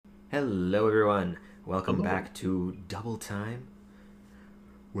Hello, everyone. Welcome Hello. back to Double Time,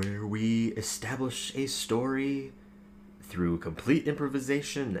 where we establish a story through complete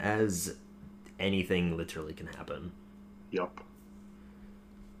improvisation as anything literally can happen. Yup.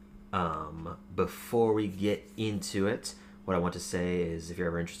 Before we get into it, what I want to say is if you're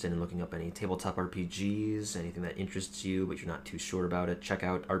ever interested in looking up any tabletop RPGs, anything that interests you but you're not too sure about it, check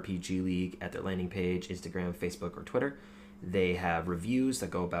out RPG League at their landing page, Instagram, Facebook, or Twitter. They have reviews that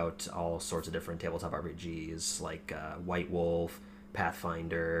go about all sorts of different tabletop RPGs like White Wolf,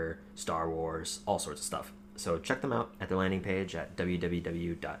 Pathfinder, Star Wars, all sorts of stuff. So check them out at their landing page at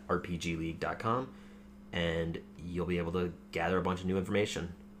www.rpgleague.com and you'll be able to gather a bunch of new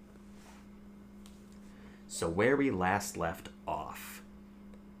information. So, where we last left off,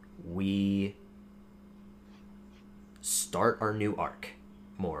 we start our new arc,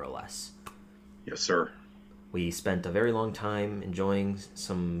 more or less. Yes, sir. We spent a very long time enjoying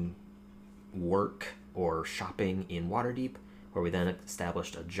some work or shopping in Waterdeep, where we then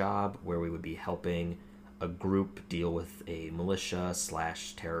established a job where we would be helping a group deal with a militia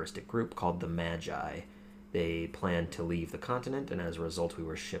slash terroristic group called the Magi. They planned to leave the continent, and as a result, we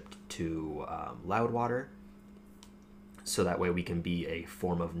were shipped to Loudwater, so that way we can be a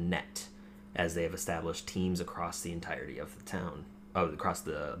form of net, as they have established teams across the entirety of the town, across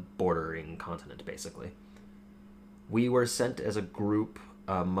the bordering continent, basically. We were sent as a group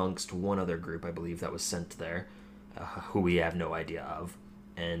amongst one other group, I believe, that was sent there, who we have no idea of.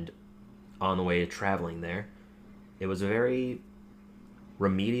 And on the way traveling there, it was a very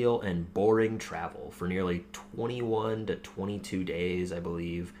remedial and boring travel for nearly 21 to 22 days, I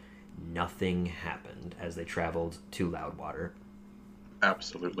believe. Nothing happened as they traveled to Loudwater.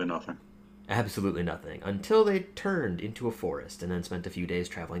 Absolutely nothing. Absolutely nothing. Until they turned into a forest and then spent a few days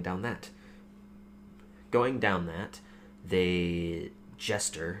traveling down that. Going down that,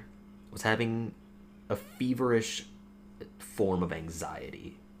 Jester was having a feverish form of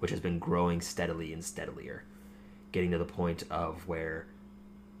anxiety, which has been growing steadily and steadilier, getting to the point of where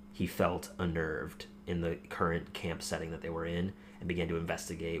he felt unnerved in the current camp setting that they were in and began to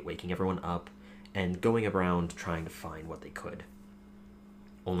investigate, waking everyone up and going around trying to find what they could.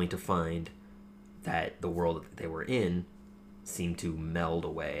 Only to find that the world that they were in seemed to meld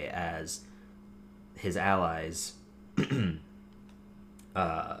away as his allies,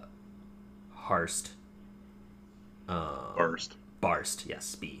 Harst, First. Barst,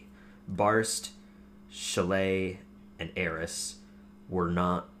 yes, B. Barst, Chalet, and Eris were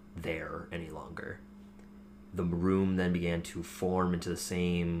not there any longer. The room then began to form into the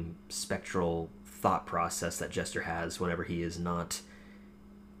same spectral thought process that Jester has whenever he is not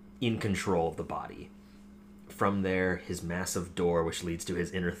in control of the body. From there, his massive door, which leads to his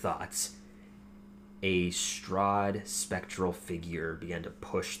inner thoughts, a Strahd spectral figure began to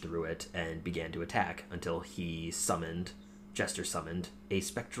push through it and began to attack until Jester summoned, a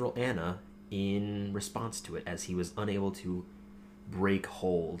spectral Anna in response to it as he was unable to break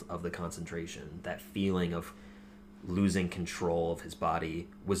hold of the concentration. That feeling of losing control of his body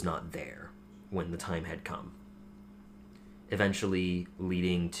was not there when the time had come. Eventually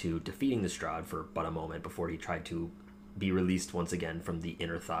leading to defeating the Strahd for but a moment before he tried to be released once again from the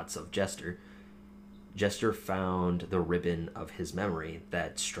inner thoughts of Jester. Jester found the ribbon of his memory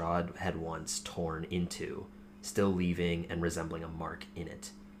that Strahd had once torn into, still leaving and resembling a mark in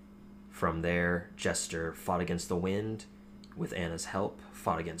it. From there, Jester fought against the wind, with Anna's help,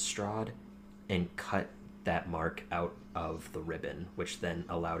 fought against Strahd, and cut that mark out of the ribbon, which then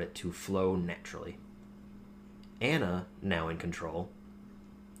allowed it to flow naturally. Anna, now in control,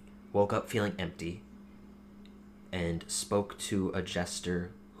 woke up feeling empty and spoke to a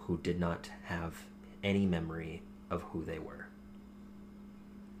Jester who did not have any memory of who they were.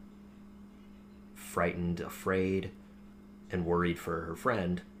 Frightened, afraid, and worried for her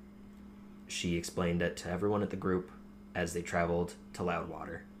friend, she explained it to everyone at the group as they traveled to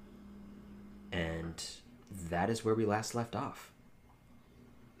Loudwater. And that is where we last left off.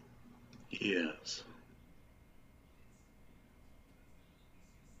 Yes.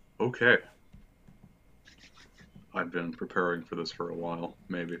 Okay. I've been preparing for this for a while,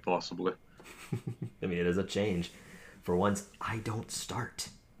 maybe, possibly. I mean, it is a change. For once, I don't start.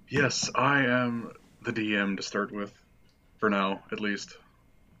 Yes, I am the DM to start with. For now, at least.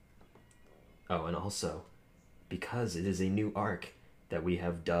 Oh, and also, because it is a new arc that we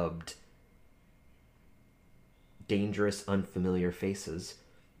have dubbed Dangerous Unfamiliar Faces,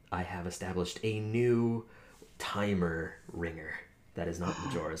 I have established a new timer ringer that is not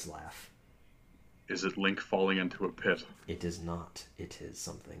Majora's Laugh. Is it Link falling into a pit? It is not. It is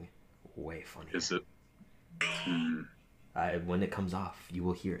something way funnier. Is it... Hmm. When it comes off, you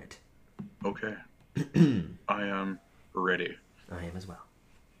will hear it. Okay. I am ready. I am as well.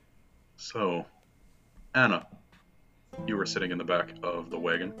 So, Anna, you were sitting in the back of the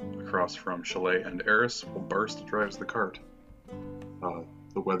wagon, across from Chalet and Eris, while Barst drives the cart.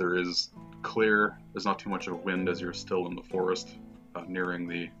 The weather is clear. There's not too much of wind as you're still in the forest, nearing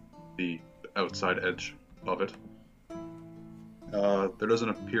the outside edge of it. There doesn't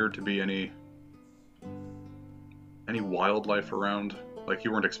appear to be any wildlife around. Like,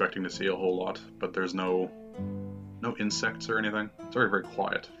 you weren't expecting to see a whole lot, but there's no insects or anything. It's very, very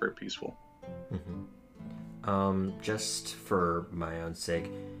quiet, very peaceful. Just for my own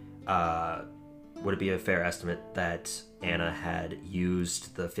sake, would it be a fair estimate that Anna had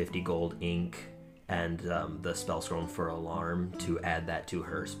used the 50 gold ink and the spell scroll for alarm to add that to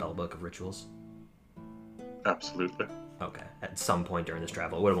her spellbook of rituals? Absolutely. Okay. At some point during this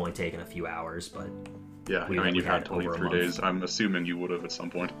travel, it would have only taken a few hours, but yeah, I mean, you've had 23 days. I'm assuming you would have at some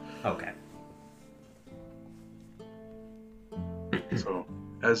point. Okay. So,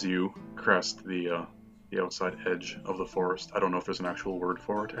 as you crest the outside edge of the forest, I don't know if there's an actual word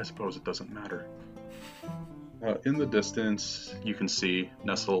for it. I suppose it doesn't matter. In the distance, you can see,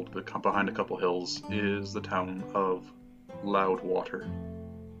 nestled behind a couple hills, is the town of Loudwater.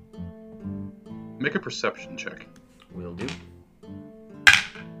 Make a perception check. Will do.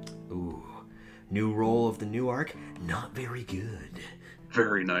 Ooh. New roll of the new arc, not very good.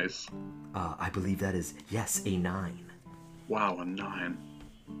 Very nice. I believe that is, yes, a 9. Wow, a 9.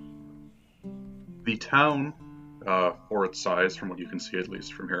 The town, for its size, from what you can see at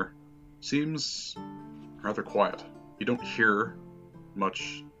least from here, seems rather quiet. You don't hear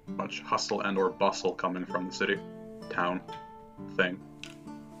much hustle and or bustle coming from the city, town, thing.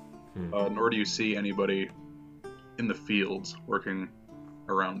 Nor do you see anybody in the fields working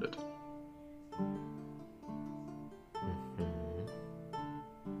around it.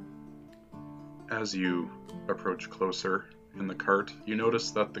 As you approach closer in the cart, you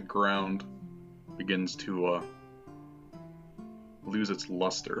notice that the ground begins to lose its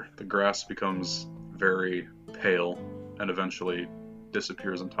luster. The grass becomes very pale and eventually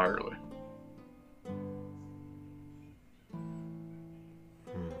disappears entirely.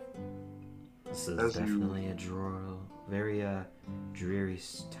 This is definitely a very dreary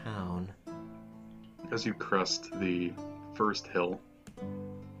town. As you crest the first hill,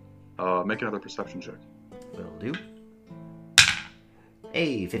 make another perception check. Will do.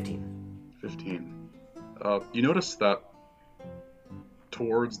 Hey, 15. 15. You notice that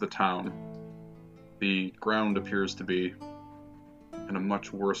towards the town, the ground appears to be in a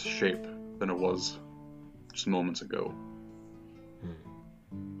much worse shape than it was just moments ago.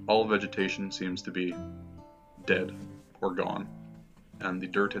 All vegetation seems to be dead or gone, and the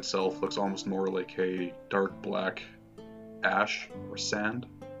dirt itself looks almost more like a dark black ash or sand.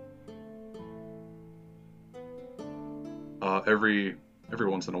 Every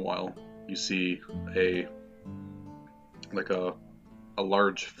once in a while, you see a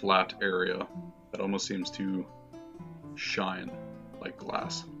large flat area that almost seems to shine like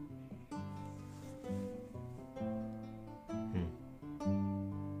glass.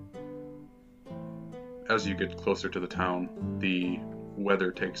 As you get closer to the town, the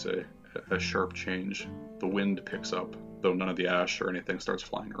weather takes a sharp change. The wind picks up, though none of the ash or anything starts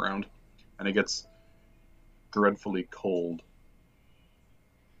flying around, and it gets dreadfully cold.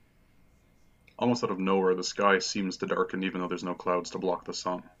 Almost out of nowhere, the sky seems to darken even though there's no clouds to block the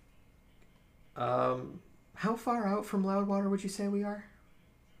sun. How far out from Loudwater would you say we are?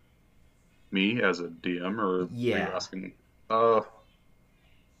 Me as a DM, or yeah. Are you asking?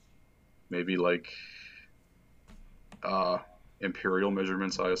 Maybe like imperial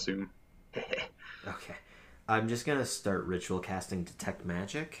measurements, I assume. Okay. I'm just gonna start ritual casting Detect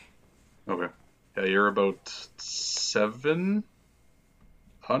Magic. Okay. Yeah, you're about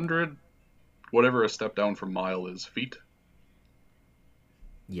 700, whatever a step down from mile is, feet?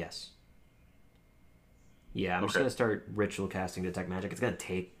 Yes. Yeah, I'm just gonna start ritual casting Detect Magic. It's gonna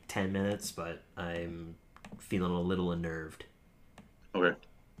take 10 minutes, but I'm feeling a little unnerved. Okay.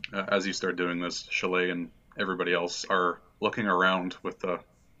 As you start doing this, Chalet and everybody else are looking around with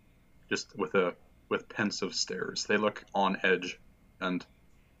pensive stares. They look on edge, and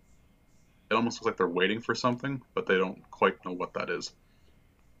it almost looks like they're waiting for something, but they don't quite know what that is.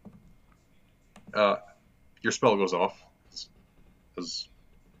 Your spell goes off as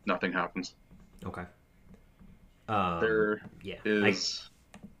nothing happens. Okay. There is...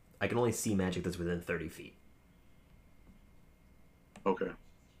 I can only see magic that's within 30 feet. Okay.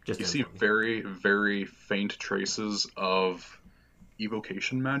 Just you see very, very faint traces of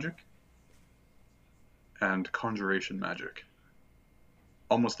evocation magic. and conjuration magic.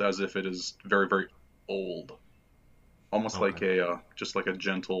 Almost as if it is very, very old. Almost like Okay. just like a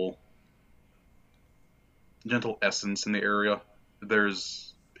gentle essence in the area.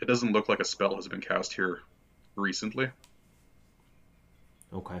 It doesn't look like a spell has been cast here recently.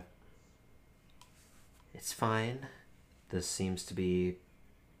 Okay. It's fine. This seems to be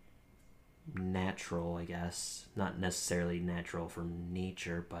natural, I guess. Not necessarily natural from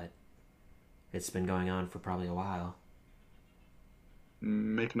nature, but it's been going on for probably a while.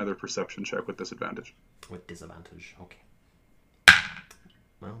 Make another perception check with disadvantage. With disadvantage. Okay.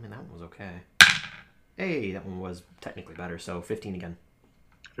 Well, I mean, that one was okay. Hey, that one was technically better, so 15 again.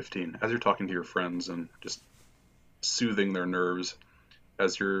 15. As you're talking to your friends and just soothing their nerves,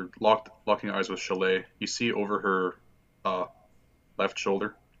 as you're locking eyes with Chalet, you see over her left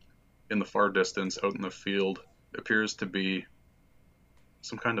shoulder, in the far distance, out in the field, appears to be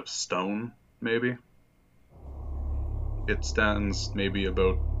some kind of stone, maybe. It stands maybe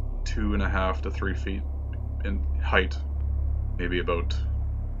about 2.5 to 3 feet in height, maybe about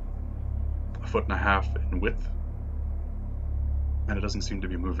 1.5 feet in width, and it doesn't seem to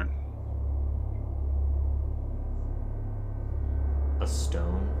be moving. A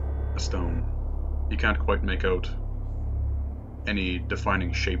stone? A stone. You can't quite make out any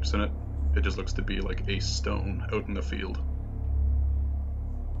defining shapes in it. It just looks to be like a stone out in the field.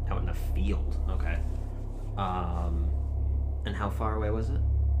 Out in the field. Okay. And how far away was it?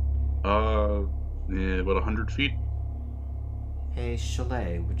 About 100 feet. Hey,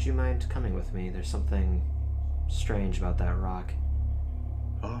 Chalet, would you mind coming with me? There's something strange about that rock.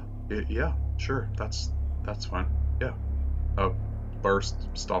 Yeah, sure. That's fine. Yeah. Barst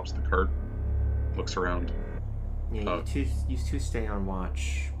stops the cart, looks around. Yeah, you two stay on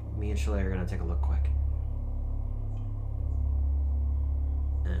watch. Me and Chalet are gonna take a look quick.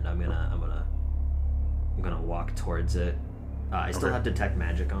 And I'm gonna walk towards it. I still Okay. have detect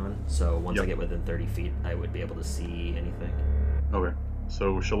magic on, so once I Yep. get within 30 feet, I would be able to see anything. Okay.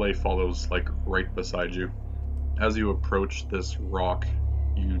 So Chalet follows like right beside you. As you approach this rock,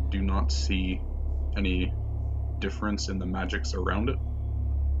 you do not see any difference in the magics around it.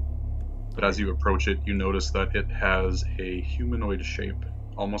 But as you approach it, you notice that it has a humanoid shape,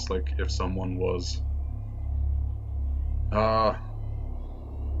 almost like if someone was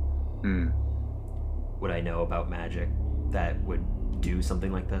Would I know about magic that would do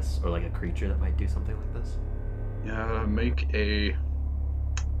something like this, or like a creature that might do something like this? Yeah, make a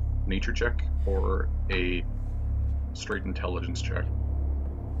nature check or a straight intelligence check.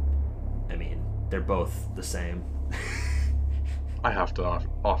 I mean, they're both the same. I have to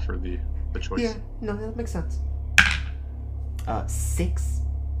offer the choice. Yeah, no, that makes sense. 6.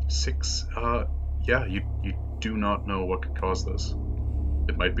 6. Yeah, you do not know what could cause this.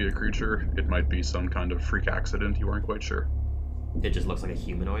 It might be a creature, it might be some kind of freak accident, you aren't quite sure. It just looks like a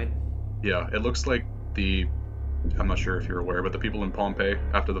humanoid. Yeah, it looks like I'm not sure if you're aware, but the people in Pompeii,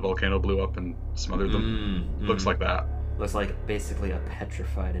 after the volcano blew up and smothered them, looks like that. Looks like basically a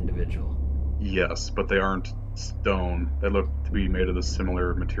petrified individual. Yes, but they aren't stone. They look to be made of the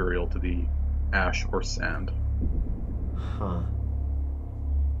similar material to the ash or sand. Huh.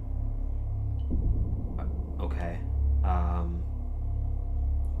 Okay.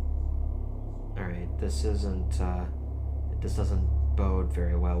 Alright, this doesn't bode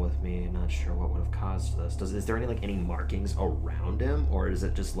very well with me. Not sure what would have caused this. Is there any markings around him, or does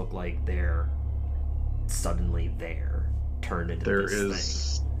it just look like they're suddenly there, turned into There this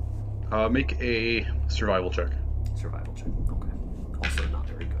is. Make a survival check. thing? Survival check. Okay. Also not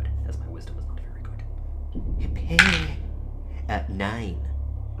very good, as my wisdom is not very good. Hey, at 9.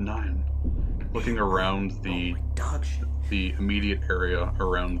 9. Looking around the Dog shit. the immediate area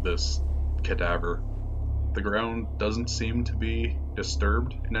around this cadaver, the ground doesn't seem to be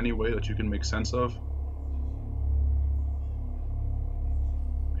disturbed in any way that you can make sense of.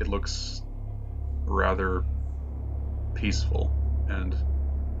 It looks rather peaceful and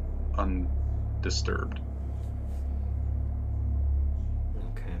undisturbed.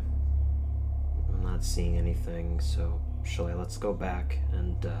 Okay. I'm not seeing anything, so Chalet, let's go back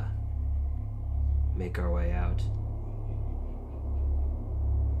and make our way out.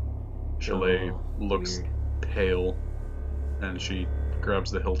 Chalet Oh, looks weird. pale, and she grabs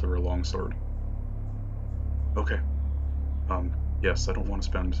the hilt of her longsword. Okay. Yes, I don't want to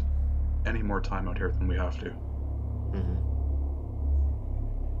spend any more time out here than we have to.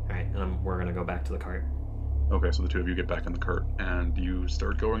 Alright, and we're gonna go back to the cart. Okay, so the two of you get back in the cart, and you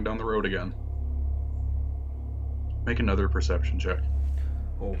start going down the road again. Make another perception check.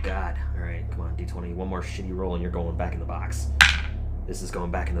 Oh god. Alright, come on, D20. One more shitty roll and you're going back in the box. This is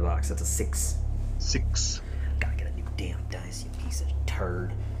going back in the box. That's a 6. 6. Gotta get a new damn dice, you piece of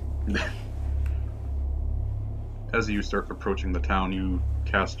turd. As you start approaching the town, you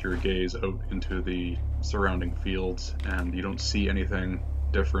cast your gaze out into the surrounding fields, and you don't see anything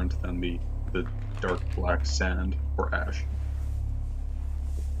different than the dark black sand or ash.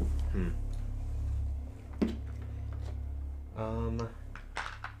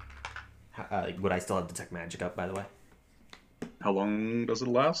 Would I still have detect magic up, by the way? How long does it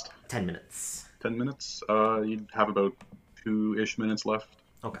last? 10 minutes. 10 minutes? You'd have about 2-ish minutes left.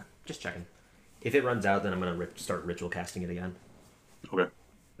 Okay, just checking. If it runs out, then I'm gonna start ritual casting it again. Okay.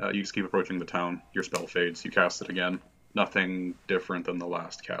 You just keep approaching the town. Your spell fades. You cast it again. Nothing different than the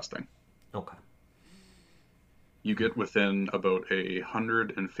last casting. Okay. You get within about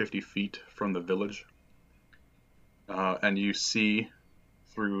 150 feet from the village, and you see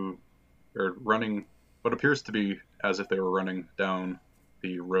through, or running, what appears to be as if they were running down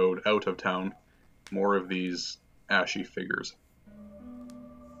the road out of town, more of these ashy figures.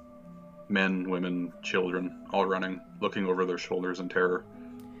 Men, women, children, all running, looking over their shoulders in terror.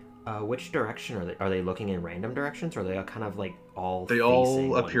 Which direction are they? Are they looking in random directions, or are they kind of like all? They facing all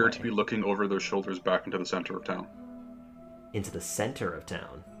one appear way? to be looking over their shoulders back into the center of town. Into the center of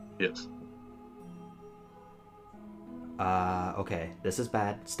town. Yes. Okay. This is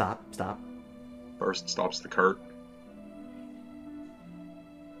bad. Stop. Burst stops the cart.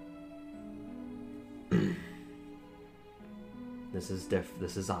 This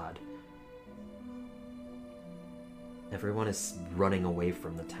is odd. Everyone is running away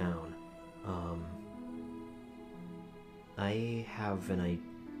from the town. I have an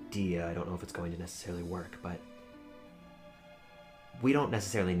idea. I don't know if it's going to necessarily work, but we don't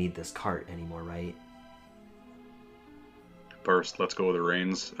necessarily need this cart anymore, right? Burst lets go of the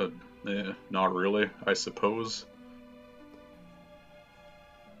reins. Not really, I suppose.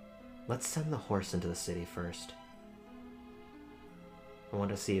 Let's send the horse into the city first. I want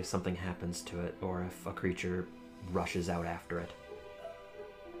to see if something happens to it, or if a creature rushes out after it.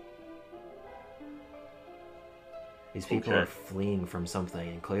 These people Okay. are fleeing from something,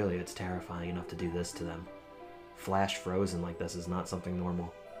 and clearly it's terrifying enough to do this to them. Flash frozen like this is not something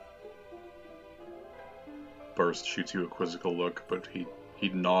normal. Burst shoots you a quizzical look, but he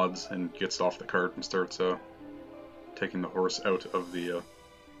nods and gets off the cart and starts taking the horse out of the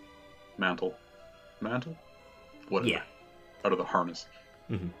mantle. Mantle? Whatever. Yeah. Out of the harness.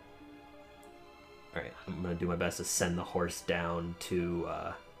 Mm-hmm. Alright, I'm gonna do my best to send the horse down to,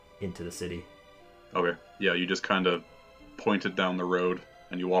 into the city. Okay. Yeah, you just kind of point it down the road,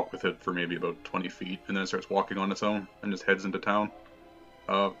 and you walk with it for maybe about 20 feet, and then it starts walking on its own, and just heads into town.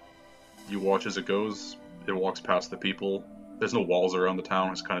 You watch as it goes. It walks past the people. There's no walls around the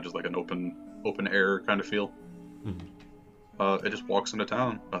town. It's kind of just like an open air kind of feel. Mm-hmm. It just walks into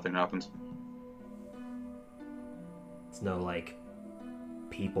town. Nothing happens. It's no, like,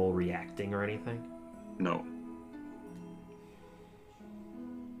 people reacting or anything? No.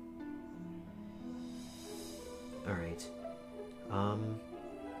 Alright.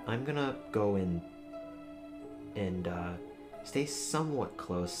 I'm gonna go in and stay somewhat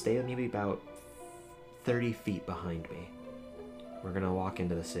close. Stay maybe about 30 feet behind me. We're gonna walk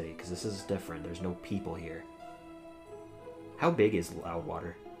into the city, because this is different. There's no people here. How big is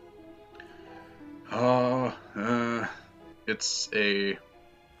Loudwater? It's a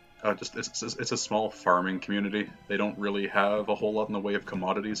it's a small farming community. They don't really have a whole lot in the way of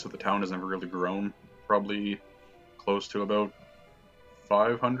commodities, so the town has never really grown. Probably close to about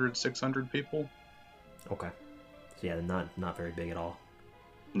 500, 600 people. Okay. So yeah, not very big at all.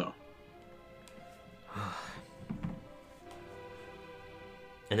 No.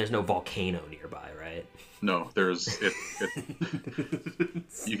 And there's no volcano nearby, right? No, there's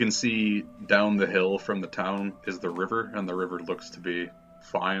you can see down the hill from the town is the river, and the river looks to be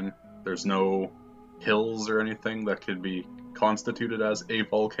fine. There's no hills or anything that could be constituted as a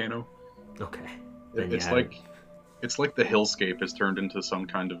volcano. Okay. Then It's like the hillscape has turned into some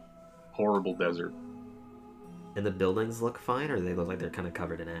kind of horrible desert. And the buildings look fine, or they look like they're kind of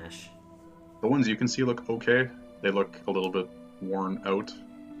covered in ash? The ones you can see look okay. They look a little bit worn out,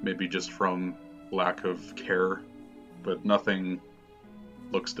 maybe just from lack of care, but nothing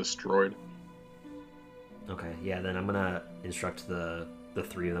looks destroyed. Okay, yeah, then I'm gonna instruct the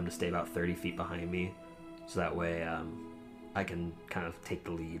three of them to stay about 30 feet behind me, so that way I can kind of take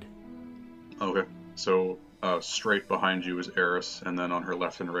the lead. Okay, so straight behind you is Eris, and then on her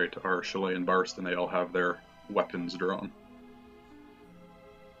left and right are Chalet and Barst, and they all have their weapons drawn.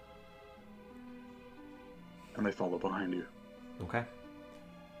 And they follow behind you. Okay.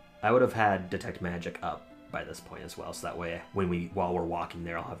 I would have had Detect Magic up by this point as well, so that way while we're walking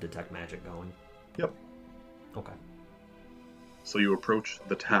there, I'll have Detect Magic going. Yep. Okay. So you approach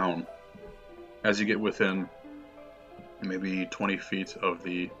the town. As you get within maybe 20 feet of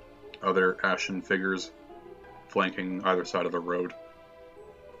the other ashen figures flanking either side of the road,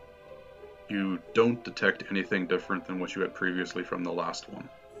 you don't detect anything different than what you had previously from the last one.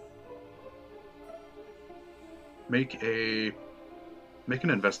 Make an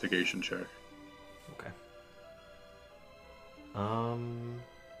investigation check. Okay. I'm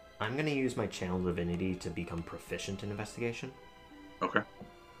gonna use my channel divinity to become proficient in investigation. Okay.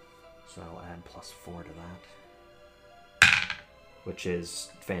 So I'll add +4 to that, which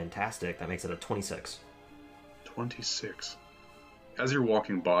is fantastic. That makes it a 26. 26. As you're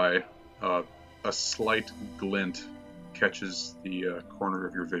walking by, a slight glint catches the corner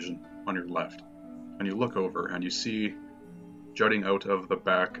of your vision on your left. And you look over and you see, jutting out of the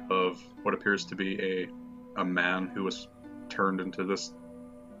back of what appears to be a man who was turned into this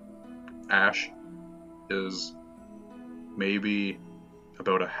ash, is maybe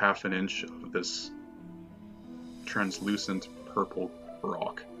about a half an inch of this translucent purple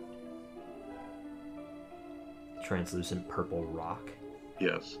rock. Translucent purple rock?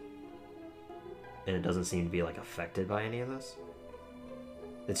 Yes. And it doesn't seem to be like affected by any of this?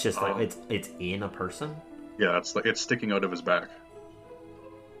 It's just like it's in a person? Yeah, it's sticking out of his back.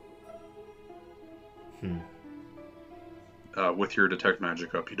 With your detect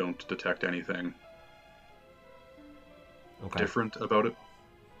magic up, you don't detect anything different about it.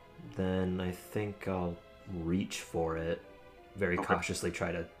 Then I think I'll reach for it, very cautiously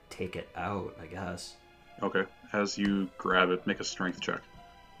try to take it out, I guess. Okay. As you grab it, make a strength check.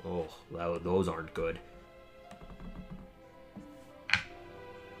 Oh, those aren't good.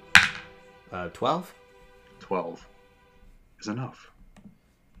 12? 12 is enough.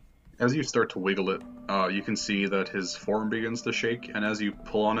 As you start to wiggle it, you can see that his form begins to shake, and as you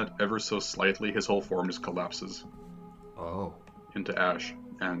pull on it ever so slightly, his whole form just collapses into ash,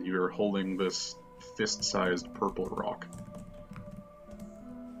 and you're holding this fist-sized purple rock.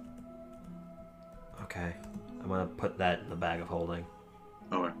 Okay. I'm gonna put that in the bag of holding.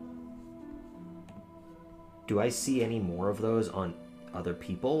 Okay. Do I see any more of those on other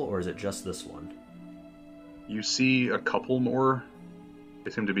people, or is it just this one? You see a couple more.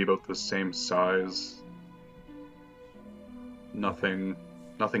 They seem to be about the same size. Nothing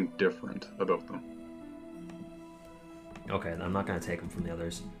different about them. Okay, I'm not gonna take them from the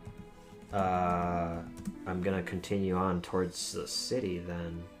others. I'm gonna continue on towards the city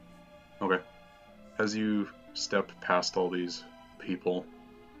then. Okay. As you step past all these people,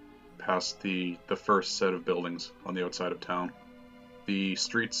 past the first set of buildings on the outside of town, the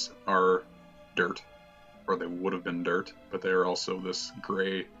streets are dirt, or they would have been dirt, but they are also this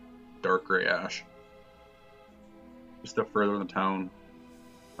gray, dark gray ash. You step further in the town,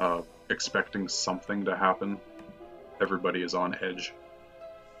 expecting something to happen. Everybody is on edge,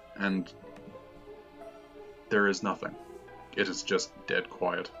 and there is nothing. It is just dead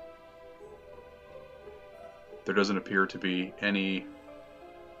quiet. There doesn't appear to be any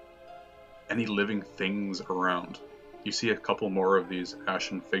living things around. You see a couple more of these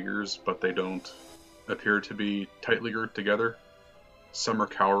ashen figures, but they don't appear to be tightly grouped together. Some are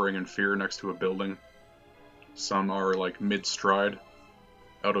cowering in fear next to a building. Some are like mid-stride,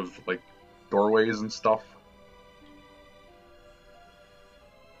 out of like doorways and stuff.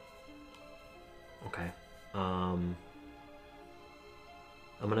 Okay. I'm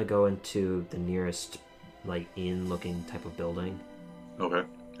gonna go into the nearest, like, inn-looking type of building. Okay.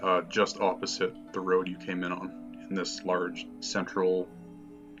 Just opposite the road you came in on, in this large central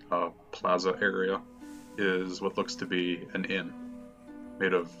plaza area, is what looks to be an inn,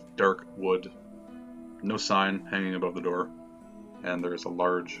 made of dark wood. No sign hanging above the door, and there's a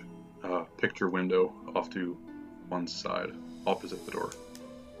large picture window off to one side, opposite the door.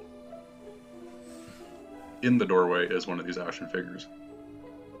 In the doorway is one of these ashen figures.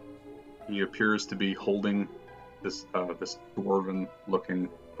 He appears to be holding this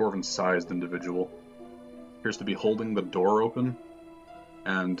dwarven-sized individual. Appears to be holding the door open,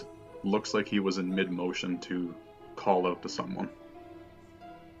 and looks like he was in mid-motion to call out to someone.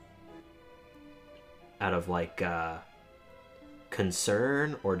 Out of, like,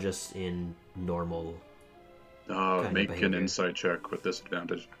 concern, or just in normal... Make an insight check with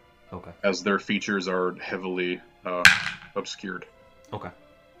disadvantage. Okay. As their features are heavily obscured. Okay.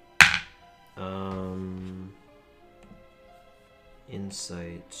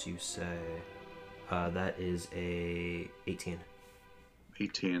 Insights, you say. That is a 18.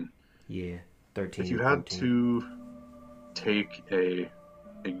 18. Yeah, 13. If you had to take a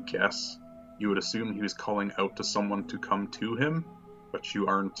guess, you would assume he was calling out to someone to come to him, but you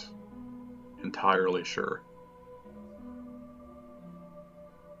aren't entirely sure.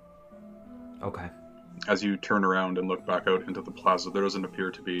 Okay. As you turn around and look back out into the plaza, there doesn't appear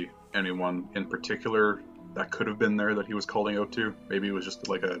to be anyone in particular that could have been there that he was calling out to. Maybe it was just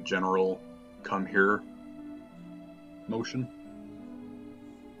like a general come here motion.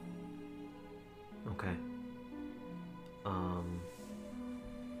 Okay.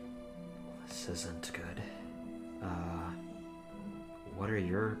 This isn't good. What are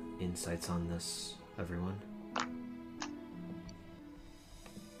your insights on this, everyone?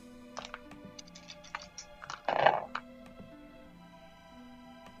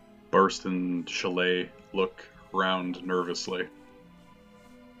 Burst and Chalet look round nervously.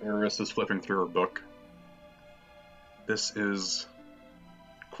 Eris is flipping through her book. This is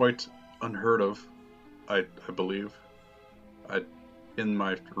quite unheard of, I believe. In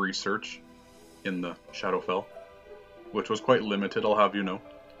my research in the Shadowfell, which was quite limited, I'll have you know.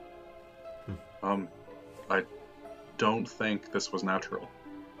 I don't think this was natural.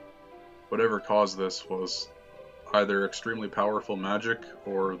 Whatever caused this was either extremely powerful magic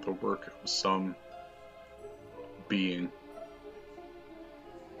or the work of some being.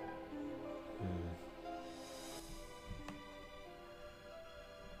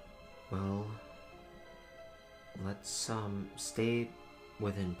 Well, let's stay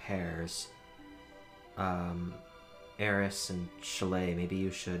within pairs. Eris and Chalet, maybe you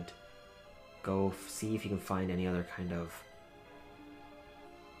should go see if you can find any other kind of,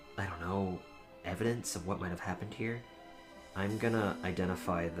 I don't know, evidence of what might have happened here. I'm gonna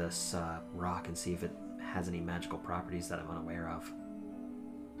identify this rock and see if it has any magical properties that I'm unaware of.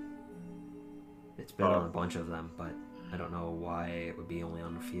 It's been on a bunch of them, but I don't know why it would be only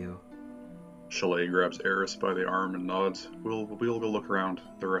on a few. Chalet grabs Eris by the arm and nods. We'll go look around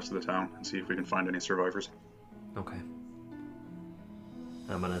the rest of the town and see if we can find any survivors. Okay.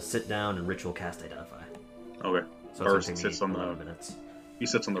 I'm gonna sit down and ritual cast identify. Okay. So Burst sits on 11 minutes. He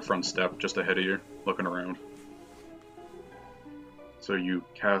sits on the front step just ahead of you, looking around. So you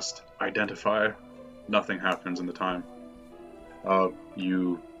cast Identify. Nothing happens in the time.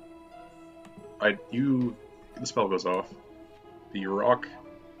 The spell goes off. The rock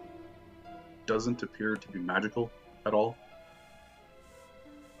doesn't appear to be magical at all.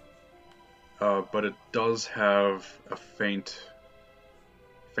 But it does have a faint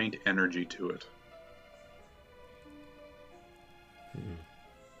energy to it.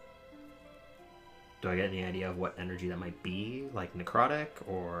 Do I get any idea of what energy that might be? Like necrotic,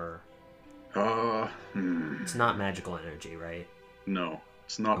 or... It's not magical energy, right? No,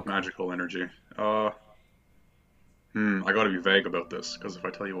 it's not magical energy. I gotta be vague about this, because if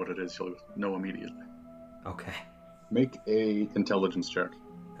I tell you what it is, you'll know immediately. Okay. Make a intelligence check.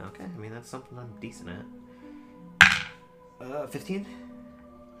 Okay, I mean, that's something I'm decent at. 15?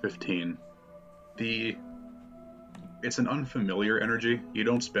 15. It's an unfamiliar energy. You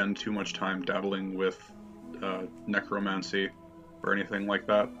don't spend too much time dabbling with necromancy or anything like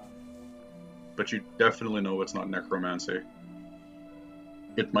that. But you definitely know it's not necromancy.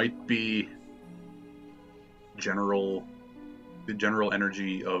 It might be the general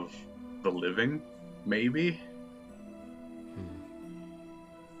energy of the living, maybe?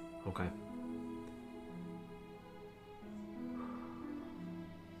 Okay.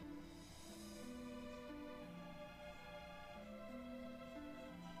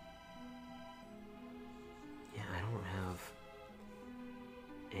 Yeah, I don't have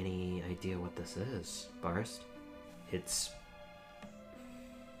any idea what this is, Barst.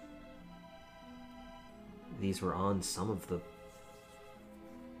 These were on some of the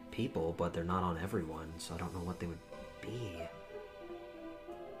people, but they're not on everyone, so I don't know what they would be.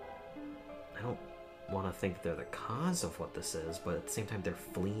 I don't want to think they're the cause of what this is, but at the same time they're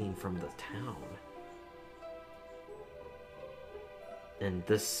fleeing from the town. And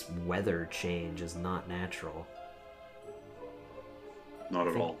this weather change is not natural. Not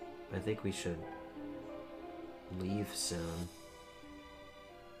at all. I think we should leave soon.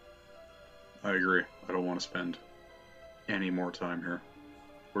 I agree. I don't want to spend any more time here.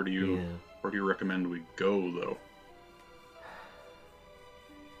 Where do you recommend we go, though?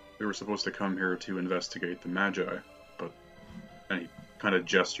 We were supposed to come here to investigate the Magi, but any kind of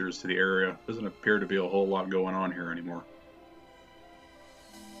gestures to the area. Doesn't appear to be a whole lot going on here anymore.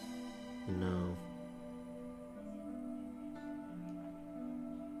 No.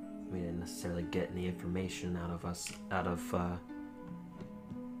 We didn't necessarily get any information out of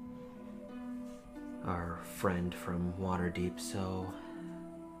our friend from Waterdeep, so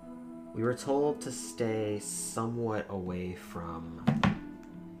we were told to stay somewhat away from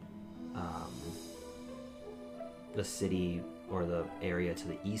the city or the area to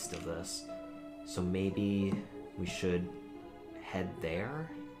the east of this, So maybe we should head there?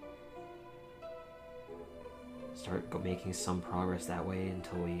 Making some progress that way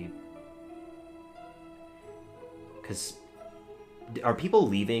until we... Because are people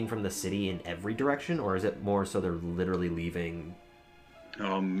leaving from the city in every direction, or is it more so they're literally leaving?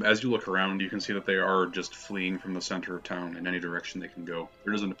 As you look around, you can see that they are just fleeing from the center of town in any direction they can go.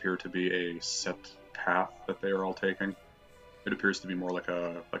 There doesn't appear to be a set path that they are all taking. It appears to be more like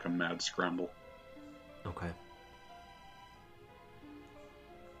a mad scramble. Okay.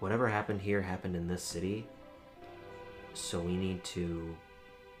 Whatever happened here happened in this city, so we need to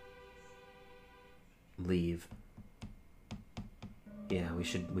leave. Yeah, we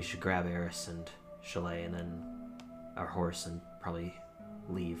should grab Eris and Chalet and then our horse and probably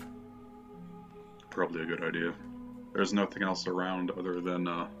leave. Probably a good idea. There's nothing else around other than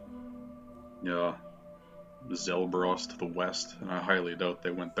Zelbros to the west, and I highly doubt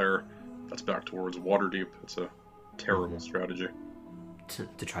they went there. That's back towards Waterdeep. It's a terrible strategy.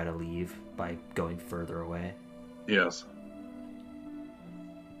 To try to leave by going further away. Yes.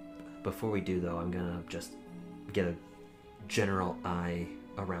 Before we do, though, I'm gonna just get a general eye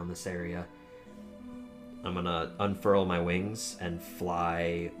around this area. I'm gonna unfurl my wings and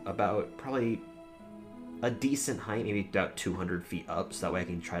fly about probably a decent height, maybe about 200 feet up, so that way I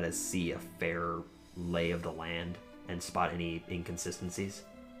can try to see a fair lay of the land and spot any inconsistencies.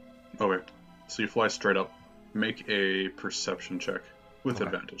 Okay, so you fly straight up. Make a perception check with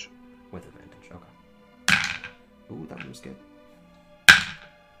advantage. With advantage, okay. Ooh, that one was good.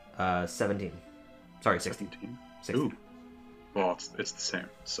 17. Sorry, 16. 16. Ooh. Well, it's the same,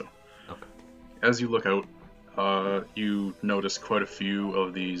 so. Okay. As you look out, you notice quite a few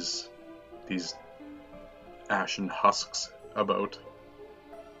of these ashen husks about.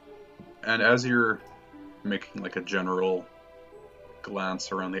 And as you're making like a general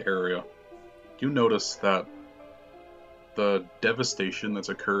glance around the area, you notice that the devastation that's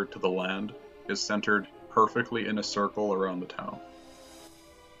occurred to the land is centered perfectly in a circle around the town.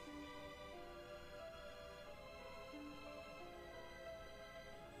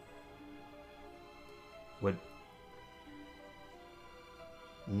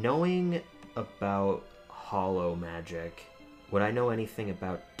 Knowing about hollow magic, would I know anything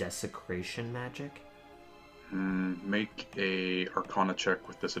about desecration magic? Make a Arcana check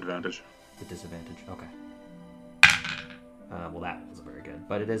with disadvantage. The disadvantage, okay. Well, that wasn't very good,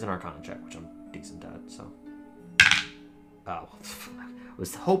 but it is an Arcana check, which I'm decent at, so. Oh, I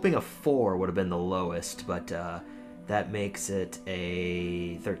was hoping a 4 would have been the lowest, but that makes it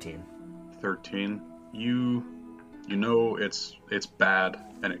a 13. 13. You know it's bad,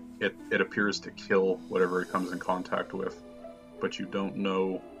 and it appears to kill whatever it comes in contact with, but you don't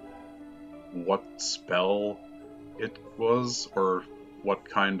know what spell it was or what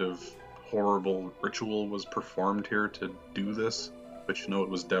kind of horrible ritual was performed here to do this, but you know it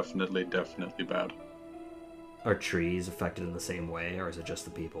was definitely bad. Are trees affected in the same way, or is it just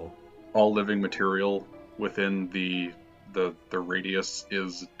the people? All living material within the radius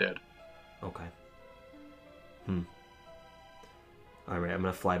is dead. Okay. Alright, I'm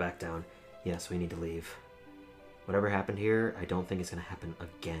gonna fly back down. Yes, we need to leave. Whatever happened here, I don't think it's gonna happen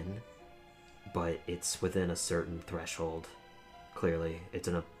again, but it's within a certain threshold. Clearly, it's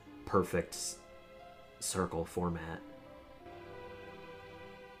in a perfect circle format.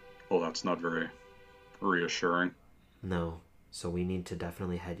 Well, that's not very reassuring. No, so we need to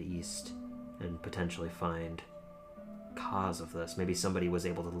definitely head east and potentially find cause of this. Maybe somebody was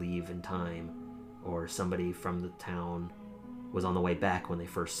able to leave in time, or somebody from the town was on the way back when they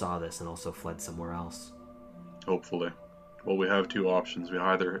first saw this and also fled somewhere else. Hopefully. Well, we have two options. We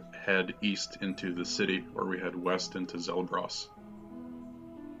either head east into the city, or we head west into Zelbros.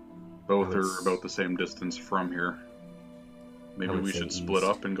 Both are about the same distance from here. Maybe we should split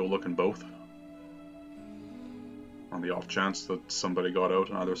up and go look in both. On the off chance that somebody got out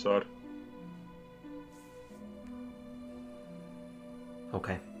on either side.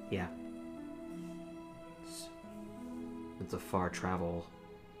 Okay, yeah. It's a far travel,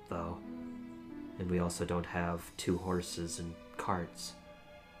 though. And we also don't have 2 horses and carts.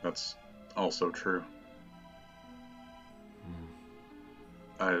 That's also true.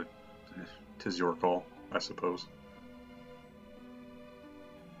 'Tis your call, I suppose.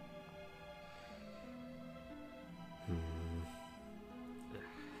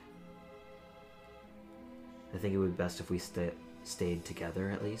 I think it would be best if we stayed together,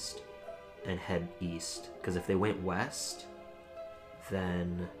 at least, and head east. Because if they went west,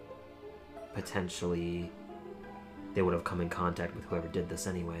 then potentially they would have come in contact with whoever did this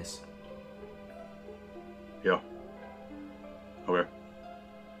anyways. Yeah. Okay.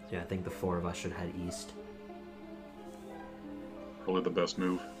 Yeah, I think the four of us should head east. Probably the best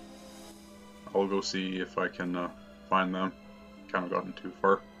move. I'll go see if I can find them. Kind of gotten too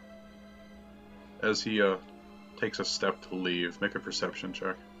far. As he takes a step to leave, make a perception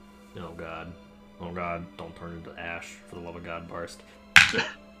check. Oh god. Oh god, don't turn into ash, for the love of God, Barst.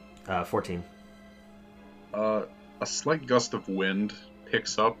 14. A slight gust of wind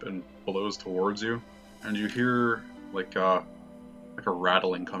picks up and blows towards you, and you hear like a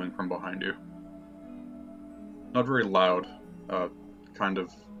rattling coming from behind you. Not very loud, kind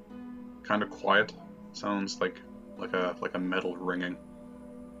of quiet. Sounds like a metal ringing.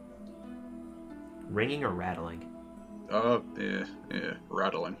 Ringing or rattling?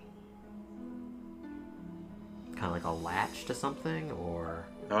 Rattling. Kind of like a latch to something, or?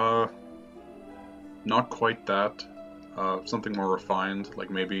 Not quite that. Something more refined, like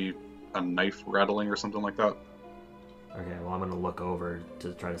maybe a knife rattling or something like that. Okay, well I'm gonna look over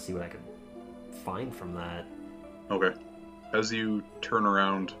to try to see what I can find from that. Okay. As you turn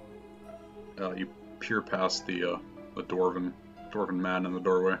around, you peer past the dwarven man in the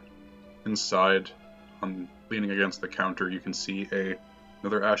doorway. Inside, leaning against the counter, you can see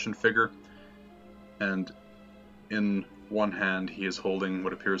another ashen figure, and in one hand he is holding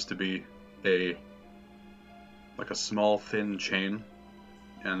what appears to be a small thin chain,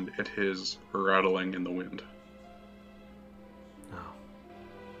 and it is rattling in the wind. Oh.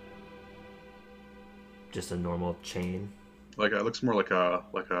 Just a normal chain? Like it looks more like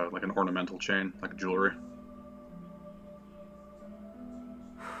an ornamental chain, like jewelry.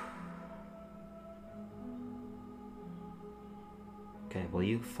 Okay, well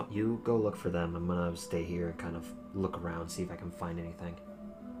you go look for them. I'm gonna stay here and kind of look around, see if I can find anything.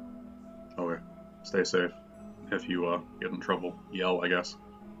 Okay. Stay safe. If you get in trouble, yell, I guess.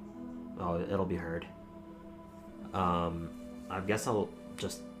 Oh, it'll be heard. I guess I'll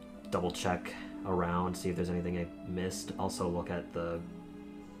just double check around, see if there's anything I missed. Also look at the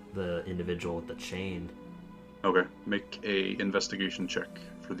individual with the chain. Okay. Make a investigation check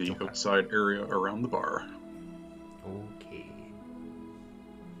for the Okay. outside area around the bar. Okay.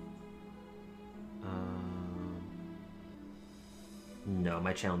 No,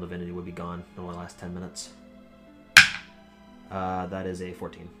 my channel divinity would be gone in the last 10 minutes. That is a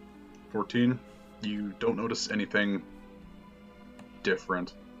 14. 14. You don't notice anything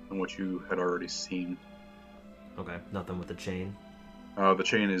different than what you had already seen. Okay, nothing with the chain. The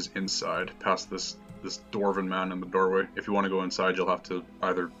chain is inside, past this dwarven man in the doorway. If you want to go inside, you'll have to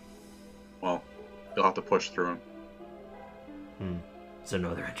you'll have to push through him. Is there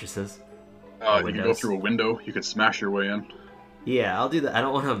no other entrances? You can go through a window. You could smash your way in. Yeah, I'll do that. I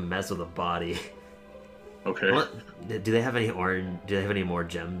don't want to mess with a body. Okay. Do they have any orange? Do they have any more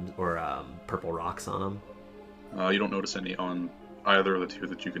gems or purple rocks on them? You don't notice any on either of the two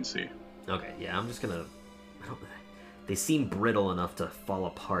that you can see. Okay, yeah, I'm just gonna. They seem brittle enough to fall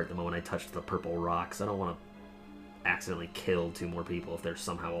apart the moment I touch the purple rocks. I don't want to accidentally kill two more people if they're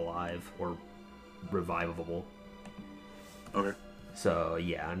somehow alive or revivable. Okay. So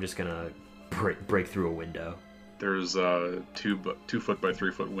yeah, I'm just gonna break through a window. There's a 2 foot by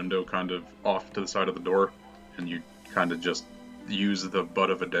 3 foot window kind of off to the side of the door, and you kind of just use the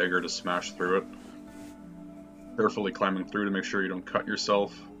butt of a dagger to smash through it. Carefully climbing through to make sure you don't cut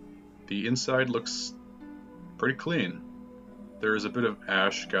yourself. The inside looks pretty clean. There is a bit of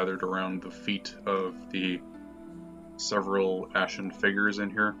ash gathered around the feet of the several ashen figures in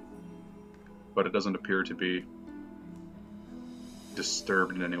here, but it doesn't appear to be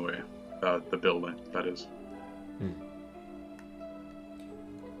disturbed in any way. The building, that is.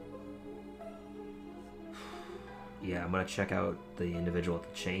 Yeah, I'm gonna check out the individual with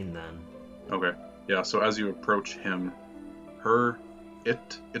the chain then. Okay. Yeah, so as you approach him,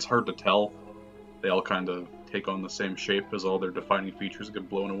 it's hard to tell. They all kind of take on the same shape as all their defining features get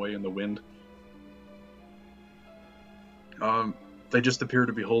blown away in the wind. They just appear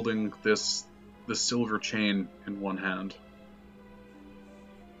to be holding this silver chain in one hand.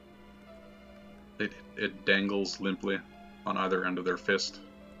 It dangles limply on either end of their fist.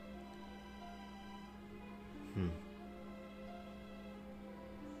 I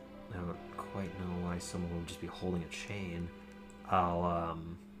don't quite know why someone would just be holding a chain.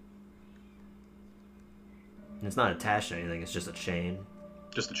 It's not attached to anything, it's just a chain.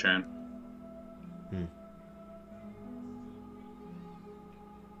 Just a chain.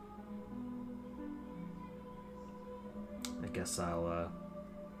 I guess I'll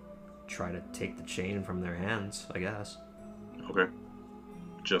try to take the chain from their hands, I guess. Okay.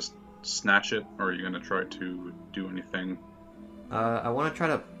 Just snatch it, or are you going to try to do anything? I want to try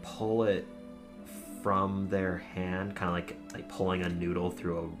to pull it from their hand, kind of like pulling a noodle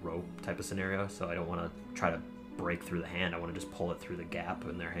through a rope type of scenario. So I don't want to try to break through the hand. I want to just pull it through the gap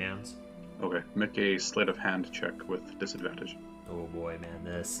in their hands. Okay, make a sleight of hand check with disadvantage. Oh boy, man,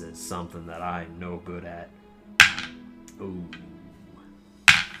 this is something that I'm no good at. Ooh.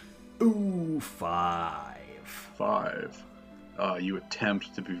 Ooh, 5. 5. You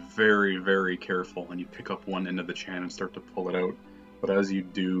attempt to be very, very careful, and you pick up one end of the chain and start to pull it out. But as you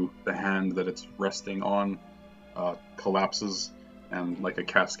do, the hand that it's resting on collapses, and like a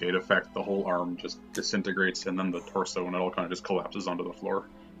cascade effect, the whole arm just disintegrates, and then the torso, and it all kind of just collapses onto the floor.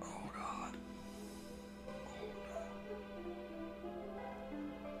 Oh god.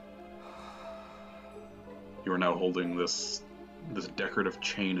 You are now holding this decorative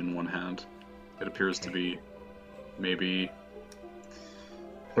chain in one hand. It appears to be maybe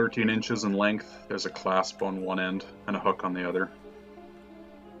 13 inches in length. There's a clasp on one end and a hook on the other.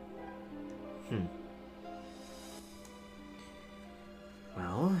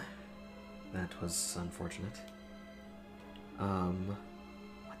 Well, that was unfortunate.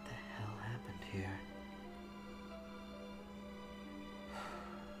 What the hell happened here?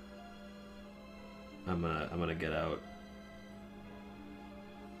 I'm gonna get out.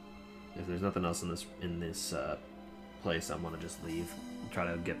 If there's nothing else in this place, I'm gonna just leave.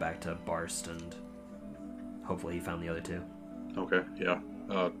 Try to get back to Barst, and hopefully he found the other two. Okay, yeah.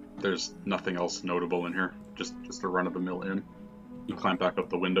 There's nothing else notable in here. Just a run-of-the-mill inn. You climb back up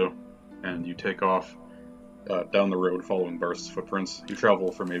the window, and you take off down the road following Barst's footprints. You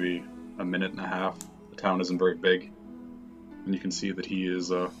travel for maybe a minute and a half. The town isn't very big, and you can see that he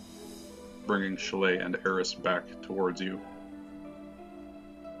is bringing Chalet and Eris back towards you.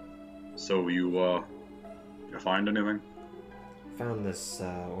 So you find anything? Found this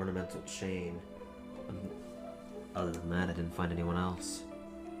ornamental chain. Other than that, I didn't find anyone else.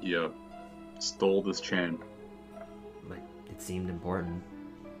 Yeah, stole this chain. Like, it seemed important.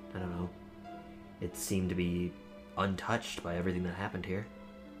 I don't know. It seemed to be untouched by everything that happened here.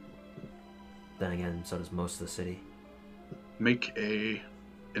 Then again, so does most of the city. Make a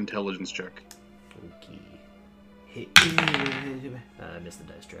intelligence check. Okay. Hey, I missed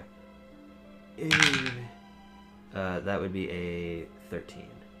the dice tray. That would be a 13.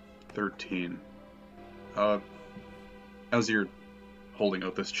 13. As you're holding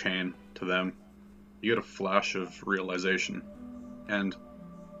out this chain to them, you get a flash of realization, and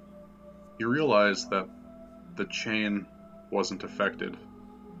you realize that the chain wasn't affected,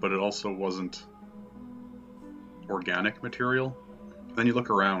 but it also wasn't organic material. Then you look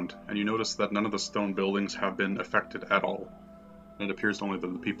around, and you notice that none of the stone buildings have been affected at all, and it appears only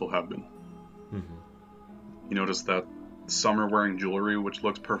that the people have been. Mm-hmm. You notice that some are wearing jewelry, which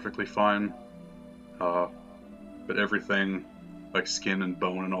looks perfectly fine, but everything, like skin and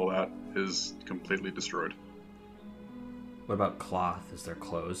bone and all that, is completely destroyed. What about cloth? Is there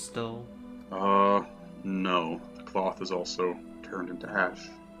clothes still? No. The cloth is also turned into ash.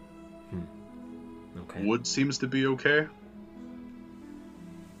 Okay. Wood seems to be okay.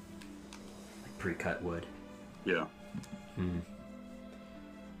 Like pre-cut wood. Yeah.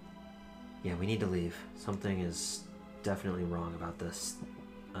 Yeah, we need to leave. Something is definitely wrong about this.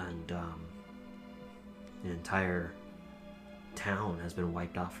 And, the entire town has been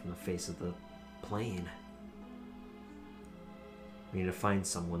wiped off from the face of the plane. We need to find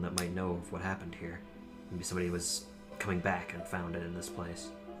someone that might know of what happened here. Maybe somebody was coming back and found it in this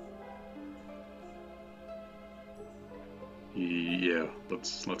place. Yeah,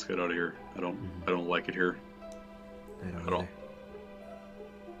 let's get out of here. I don't like it here I don't at all.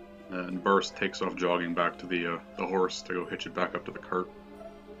 And Burst takes off jogging back to the horse to go hitch it back up to the cart.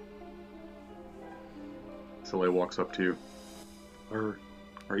 Soleil walks up to you.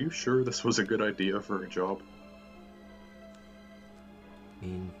 Are you sure this was a good idea for a job? I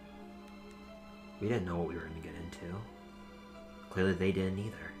mean, we didn't know what we were going to get into. Clearly they didn't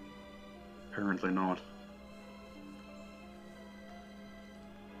either. Apparently not.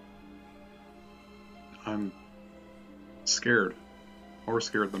 I'm scared. More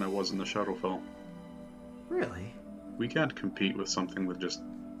scared than I was in the Shadowfell. Really? We can't compete with something that just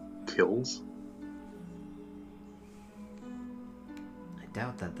kills. I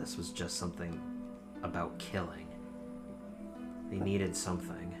doubt that this was just something about killing. They needed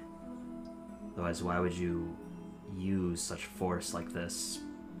something. Otherwise, why would you use such force like this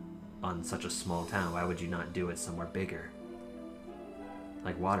on such a small town? Why would you not do it somewhere bigger?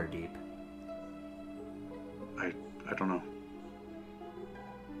 Like Waterdeep. I don't know.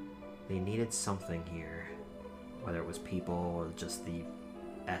 They needed something here. Whether it was people or just the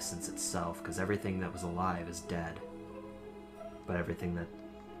essence itself, because everything that was alive is dead. But everything that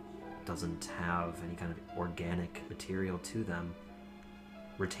doesn't have any kind of organic material to them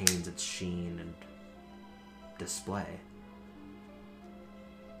retains its sheen and display.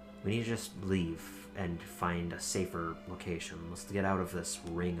 We need to just leave and find a safer location. Let's get out of this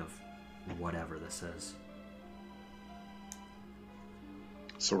ring of whatever this is.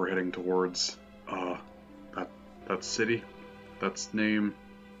 So we're heading towards that city. That's name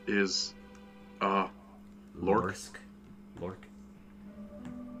is Lork. Lork.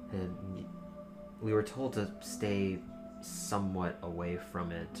 And we were told to stay somewhat away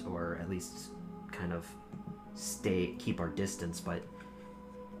from it, or at least kind of keep our distance, but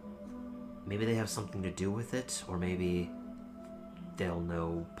maybe they have something to do with it, or maybe they'll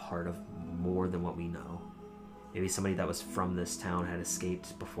know part of more than what we know. Maybe somebody that was from this town had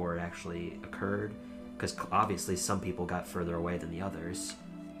escaped before it actually occurred, because obviously some people got further away than the others.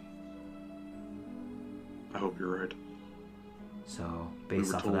 I hope you're right. So,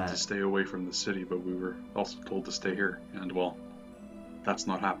 based off of that... We were told to stay away from the city, but we were also told to stay here, and well, that's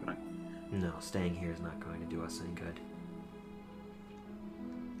not happening. No, staying here is not going to do us any good.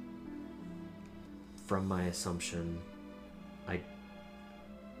 From my assumption, I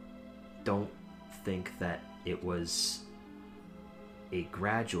don't think that it was a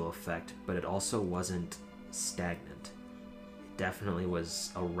gradual effect, but it also wasn't stagnant. It definitely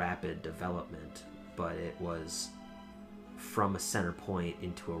was a rapid development, but it was from a center point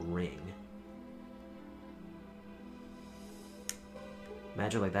into a ring.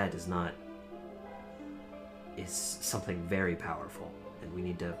 Magic like that is something very powerful, and we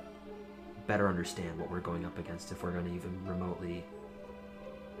need to better understand what we're going up against if we're going to even remotely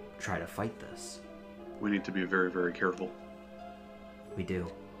try to fight this. We need to be very, very careful. We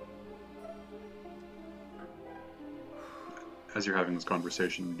do. As you're having this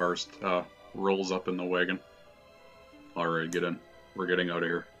conversation, Barst rolls up in the wagon. Alright, get in. We're getting out of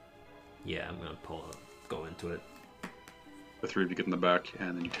here. Yeah, I'm gonna go into it. The three of you get in the back,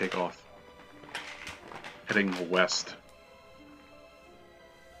 and then you take off. Heading west.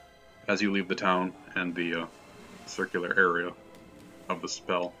 As you leave the town and the circular area of the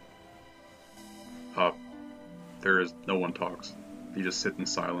spell, no one talks. You just sit in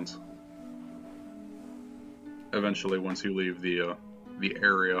silence. Eventually, once you leave the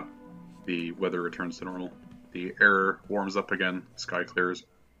area, the weather returns to normal. The air warms up again, sky clears,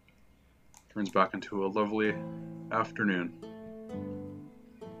 turns back into a lovely afternoon.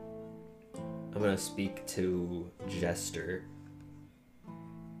 I'm gonna speak to Jester.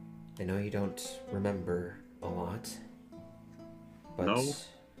 I know you don't remember a lot, but no.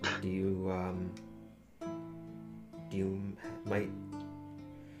 do you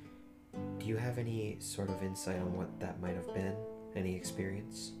have any sort of insight on what that might have been? Any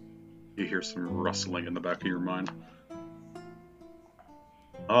experience? You hear some rustling in the back of your mind.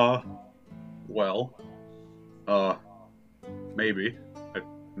 Maybe.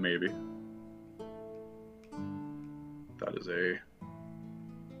 Maybe. That is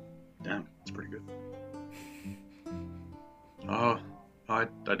damn, that's pretty good. I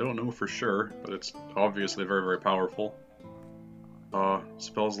don't know for sure, but it's obviously very, very powerful.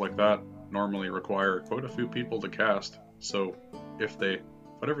 Spells like that normally require quite a few people to cast, so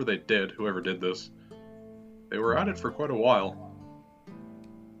whatever they did, whoever did this, they were at it for quite a while.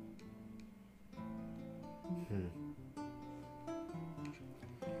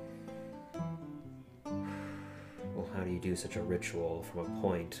 Well, how do you do such a ritual from a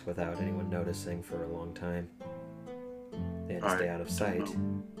point without anyone noticing for a long time? They had to stay out of sight.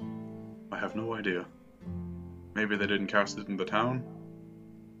 I have no idea. Maybe they didn't cast it in the town?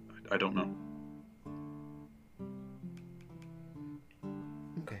 I don't know.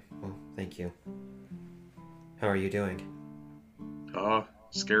 Okay, well, thank you. How are you doing?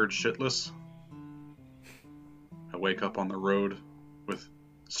 Scared shitless. I wake up on the road with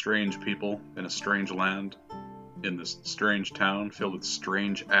strange people in a strange land, in this strange town filled with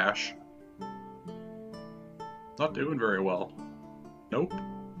strange ash. Not doing very well. Nope.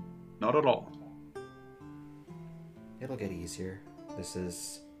 Not at all. It'll get easier. This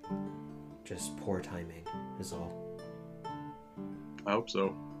is just poor timing, is all. I hope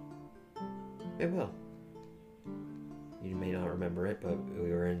so. It will. You may not remember it, but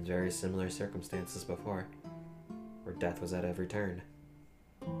we were in very similar circumstances before, where death was at every turn.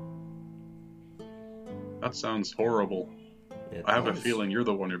 That sounds horrible. I have a was. feeling you're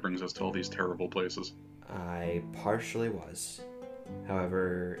the one who brings us to all these terrible places. I partially was.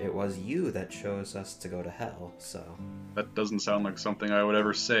 However, it was you that chose us to go to hell, so... That doesn't sound like something I would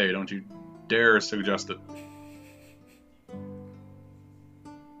ever say. Don't you dare suggest it.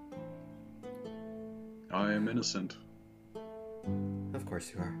 I am innocent. Of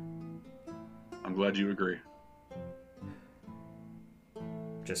course you are. I'm glad you agree.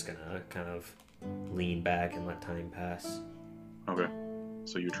 Just gonna kind of lean back and let time pass. Okay.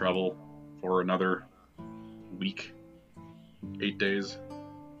 So you travel for another week, 8 days.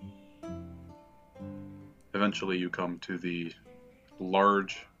 Eventually you come to the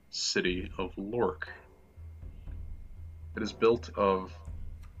large city of Lork. It is built of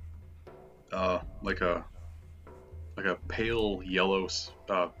like a pale yellow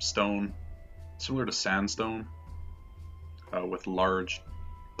stone, similar to sandstone, with a large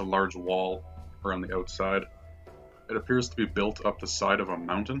wall around the outside. It appears to be built up the side of a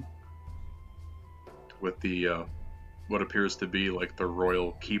mountain, with the what appears to be like the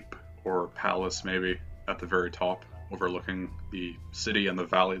royal keep or palace, maybe, at the very top, overlooking the city and the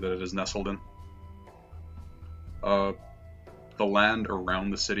valley that it is nestled in. The land around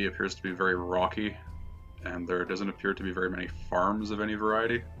the city appears to be very rocky, and there doesn't appear to be very many farms of any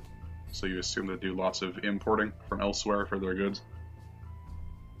variety, so you assume they do lots of importing from elsewhere for their goods.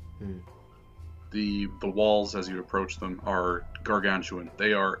 The walls, as you approach them, are gargantuan.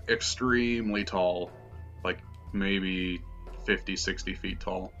 They are extremely tall, like maybe 50, 60 feet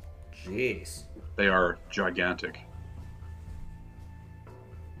tall. Jeez. They are gigantic.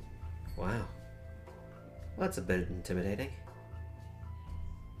 Wow. Well, that's a bit intimidating.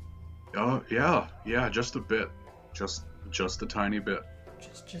 Yeah, just a bit. Just a tiny bit.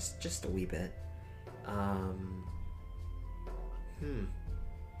 Just a wee bit.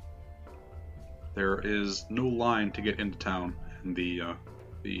 There is no line to get into town, and the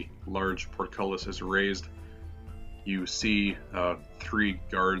large portcullis is raised. You see 3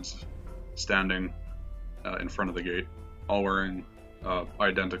 guards standing in front of the gate, all wearing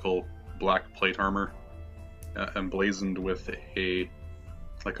identical black plate armor, emblazoned with a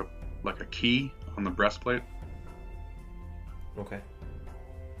key on the breastplate. Okay.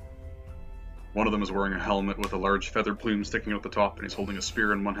 One of them is wearing a helmet with a large feather plume sticking out the top, and he's holding a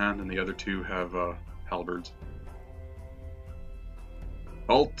spear in one hand, and the other 2 have halberds.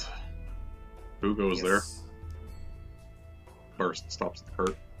 Halt! Who goes there? Burst stops the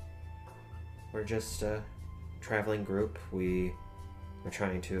cart. We're just a traveling group. We're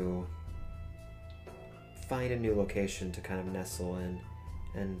trying to find a new location to kind of nestle in,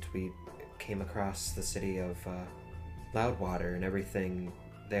 and we came across the city of Loudwater, and everything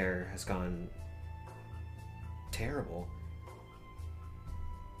there has gone terrible.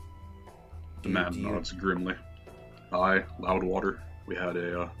 The man nods grimly. Aye, Loudwater. We had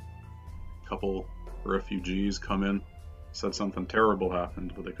a couple refugees come in. Said something terrible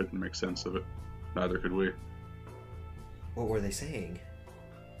happened, but they couldn't make sense of it. Neither could we. What were they saying?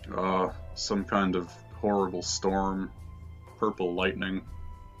 Some kind of horrible storm, purple lightning,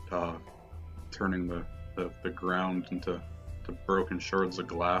 turning the ground into broken shards of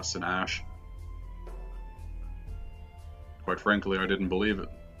glass and ash. Quite frankly, I didn't believe it,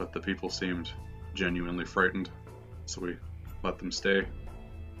 but the people seemed genuinely frightened, so we let them stay.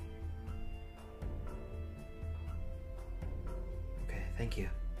 Okay, thank you.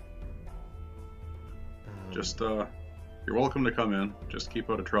 You're welcome to come in. Just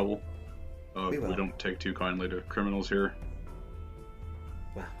keep out of trouble. We will. We don't take too kindly to criminals here.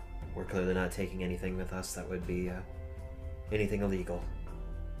 Well, we're clearly not taking anything with us that would be anything illegal.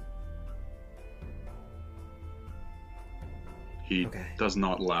 He does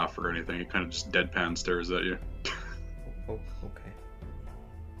not laugh or anything. He kind of just deadpan stares at you. Oh, okay.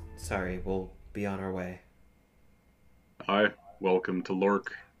 Sorry, we'll be on our way. Hi, welcome to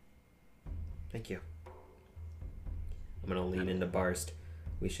Lork. Thank you. I'm gonna lean into Barst.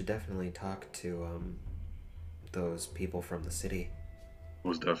 We should definitely talk to those people from the city.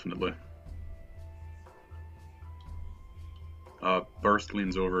 Most definitely. Barst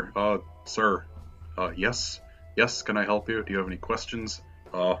leans over. Sir. Yes. Yes, can I help you? Do you have any questions?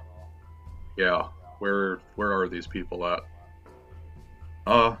 Yeah. Where are these people at?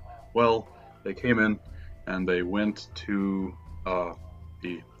 Well, they came in and they went to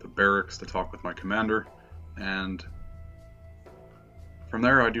the barracks to talk with my commander, and from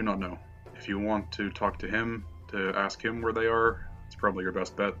there I do not know. If you want to talk to him, to ask him where they are, it's probably your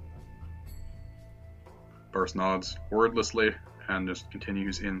best bet. Barst nods wordlessly and just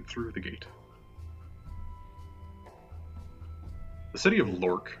continues in through the gate. The city of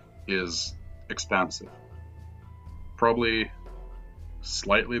Lork is expansive. Probably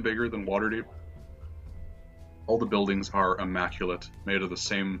slightly bigger than Waterdeep. All the buildings are immaculate, made of the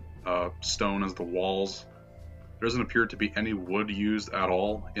same stone as the walls. There doesn't appear to be any wood used at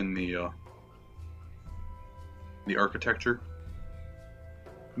all in the architecture.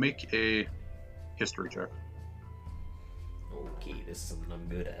 Make a history check. Okay, this is something I'm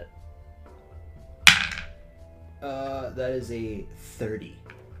good at. That is a 30.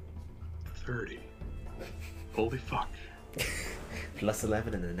 30. Holy fuck. Plus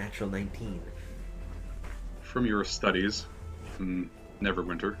 11 and a natural 19. From your studies in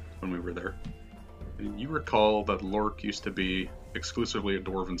Neverwinter, when we were there, you recall that Lork used to be exclusively a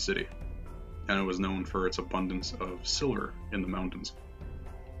dwarven city, and it was known for its abundance of silver in the mountains.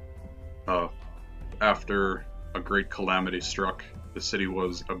 After a great calamity struck, the city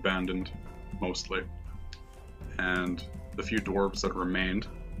was abandoned, mostly, and the few dwarves that remained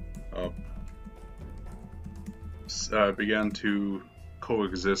began to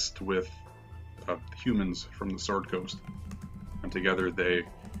coexist with humans from the Sword Coast, and together they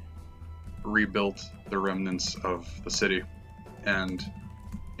rebuilt the remnants of the city, and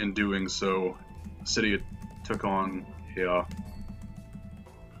in doing so, the city took on a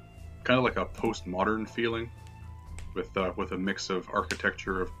kind of like a postmodern feeling, with a mix of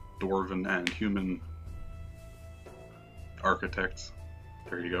architecture of dwarven and human architects.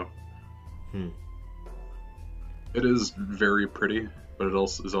 There you go. It is very pretty, but it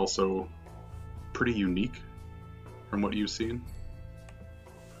also is also pretty unique from what you've seen.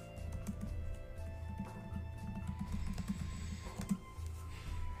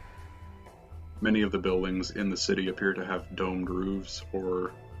 Many of the buildings in the city appear to have domed roofs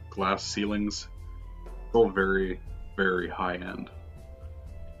or glass ceilings. All very, very high end.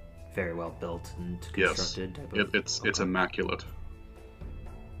 Very well built and Yes, constructed. it's immaculate.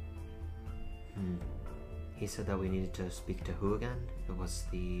 He said that we needed to speak to who again? It was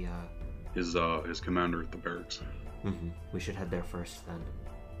the. His commander at the barracks. We should head there first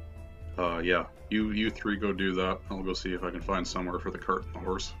then. Yeah. You three go do that. I'll go see if I can find somewhere for the cart and the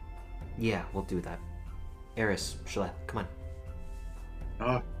horse. Yeah, we'll do that. Eris, Chalet, come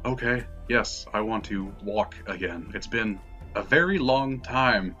on. Okay. Yes, I want to walk again. It's been a very long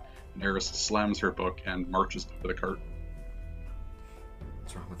time. And Eris slams her book and marches to the cart.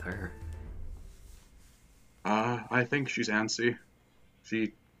 What's wrong with her? I think she's antsy.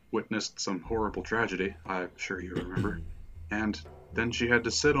 She witnessed some horrible tragedy, I'm sure you remember. And then she had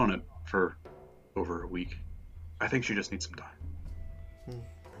to sit on it for over a week. I think she just needs some time.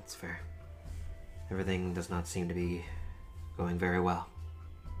 That's fair. Everything does not seem to be going very well.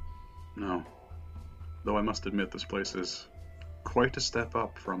 No. Though I must admit this place is quite a step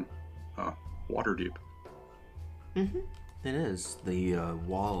up from Waterdeep. It is. The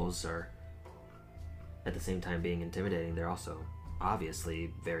walls are, at the same time being intimidating, they're also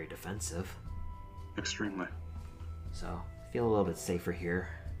obviously very defensive. Extremely. So, I feel a little bit safer here,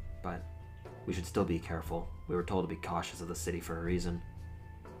 but we should still be careful. We were told to be cautious of the city for a reason.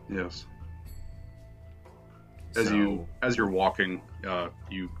 Yes. As you're walking,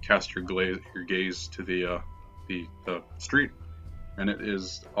 you cast your gaze to the street, and it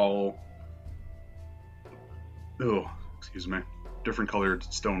is all different colored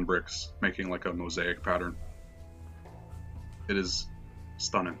stone bricks making like a mosaic pattern. It is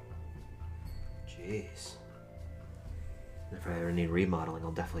stunning. Jeez. If I ever need remodeling,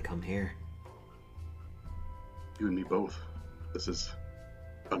 I'll definitely come here. You and me both. This is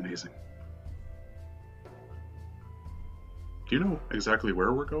amazing. Do you know exactly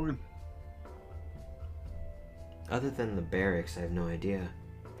where we're going? Other than the barracks, I have no idea.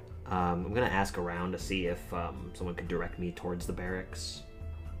 I'm gonna ask around to see if someone could direct me towards the barracks.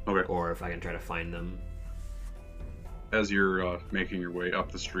 Okay. Or if I can try to find them. As you're making your way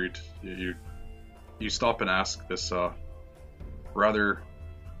up the street, you stop and ask this rather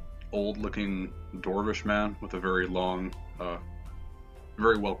old-looking dwarvish man with a very long,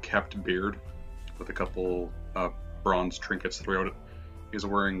 very well-kept beard with a couple bronze trinkets throughout it. He's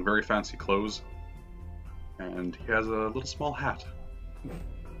wearing very fancy clothes, and he has a little small hat.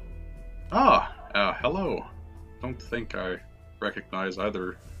 Hello. Don't think I recognize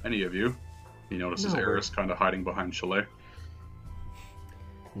any of you. He notices Eris kind of hiding behind Chalet.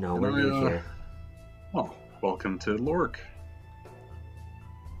 No, we're new here. Well, welcome to Lork.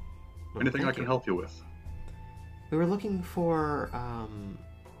 Anything I can help you with? We were looking for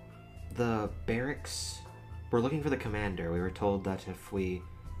the barracks. We're looking for the commander. We were told that if we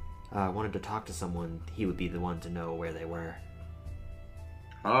wanted to talk to someone, he would be the one to know where they were.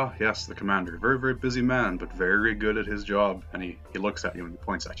 Ah, yes, the commander. Very, very busy man, but very good at his job. And he looks at you and he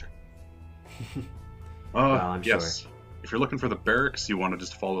points at you. Well, I'm yes. sure. If you're looking for the barracks, you want to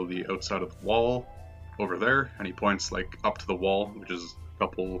just follow the outside of the wall over there. And he points like up to the wall, which is a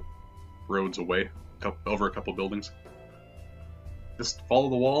couple roads away, over a couple buildings. Just follow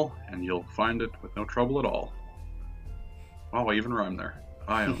the wall and you'll find it with no trouble at all. Oh, I even rhymed there.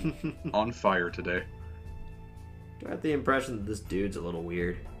 I am on fire today. I have the impression that this dude's a little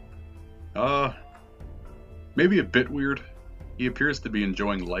weird. maybe a bit weird. He appears to be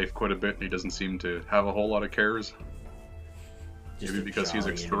enjoying life quite a bit, and he doesn't seem to have a whole lot of cares. Just Maybe a because he's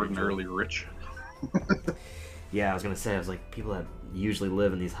jolly extraordinarily individual. rich. Yeah, I was gonna say, I was like, people that usually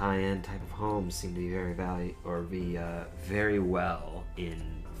live in these high-end type of homes seem to be very well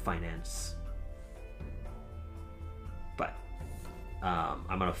in finance. But I'm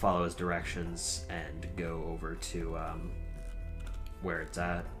gonna follow his directions and go over to where it's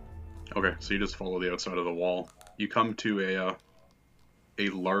at. Okay, so you just follow the outside of the wall. You come to a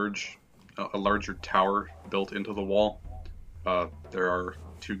larger tower built into the wall. There are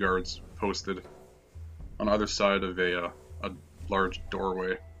two guards posted on either side of a large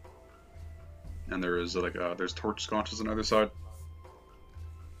doorway, and there is there's torch sconces on either side.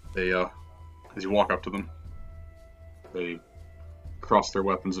 They as you walk up to them, they cross their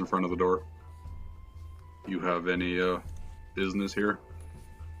weapons in front of the door. You have any business here?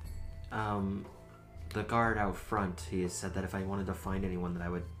 The guard out front, he has said that if I wanted to find anyone, that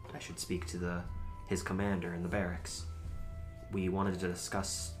I should speak to his commander in the barracks. We wanted to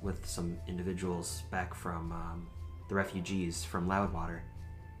discuss with some individuals back from the refugees from Loudwater.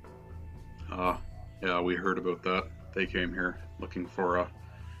 Yeah, we heard about that. They came here looking for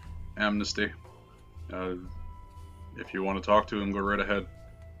amnesty. If you want to talk to him, go right ahead.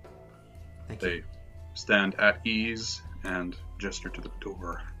 Thank you. They stand at ease and gesture to the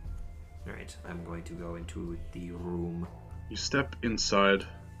door. Alright, I'm going to go into the room. You step inside.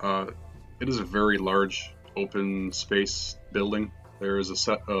 It is a very large, open space building. There is a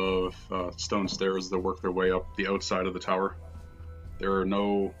set of stone stairs that work their way up the outside of the tower. There are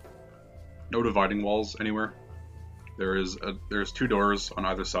no dividing walls anywhere. There's two doors on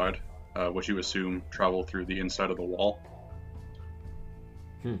either side, which you assume travel through the inside of the wall.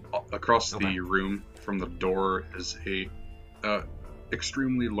 Across the room from the door is a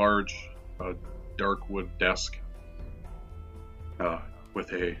extremely large dark wood desk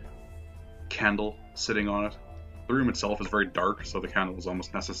with a candle sitting on it. The room itself is very dark, so the candle is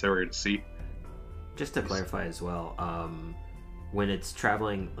almost necessary to see. Just to clarify as well, when it's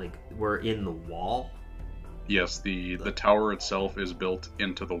traveling, like, we're in the wall? Yes, the tower itself is built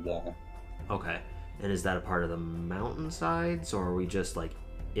into the wall. Okay. And is that a part of the mountainsides, or are we just, like,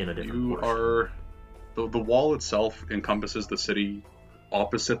 in a different portion? Are... The wall itself encompasses the city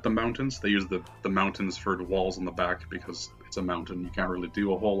opposite the mountains. They use the mountains for the walls on the back because it's a mountain. You can't really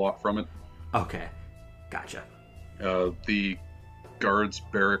do a whole lot from it. Okay. Gotcha. The guards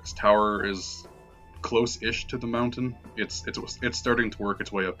barracks tower is close-ish to the mountain. It's starting to work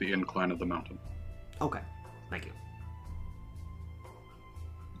its way up the incline of the mountain. Okay. Thank you.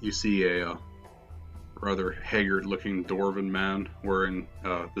 You see a rather haggard-looking dwarven man wearing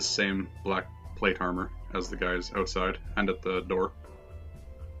the same black plate armor as the guys outside and at the door.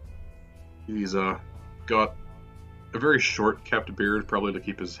 He's got a very short kept beard, probably to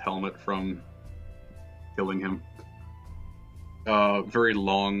keep his helmet from killing him. Very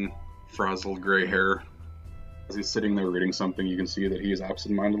long, frazzled gray hair. As he's sitting there reading something, you can see that he is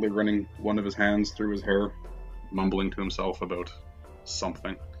absentmindedly running one of his hands through his hair, mumbling to himself about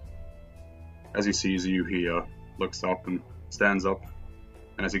something. As he sees you, he looks up and stands up.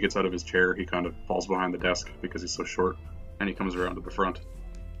 And as he gets out of his chair, he kind of falls behind the desk because he's so short. And he comes around to the front.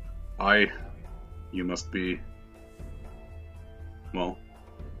 You must be... Well,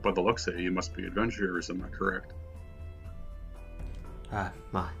 by the looks of it, you must be adventurers, am I correct?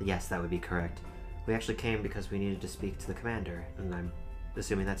 Well, yes, that would be correct. We actually came because we needed to speak to the commander, and I'm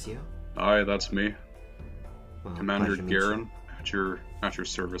assuming that's you? Aye, that's me. Well, Commander pleasure to meet you. Garen, at your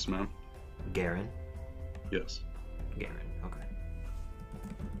service, ma'am. Garen? Yes. Garen, okay.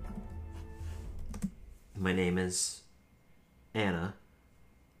 My name is Anna.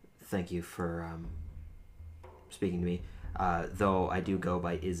 Thank you for speaking to me. Though I do go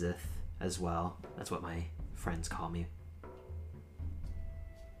by Izith as well. That's what my friends call me.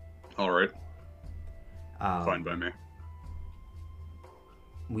 Alright. Fine by me.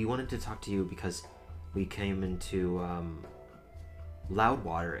 We wanted to talk to you because we came into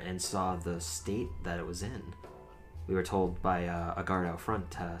Loudwater and saw the state that it was in. We were told by a guard out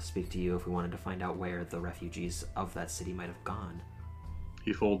front to speak to you if we wanted to find out where the refugees of that city might have gone.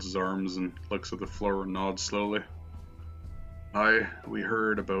 He folds his arms and looks at the floor and nods slowly. We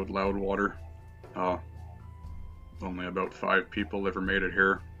heard about Loudwater. Only about 5 people ever made it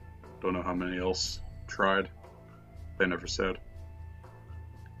here. Don't know how many else tried. They never said.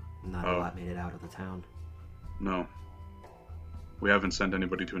 Not a lot made it out of the town. No. We haven't sent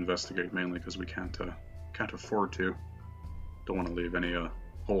anybody to investigate, mainly because we can't afford to. Don't want to leave any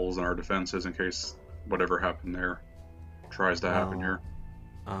holes in our defenses in case whatever happened there tries to happen here.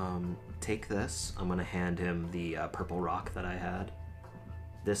 take this. I'm gonna hand him the purple rock that I had.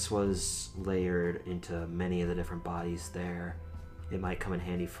 This was layered into many of the different bodies there. It might come in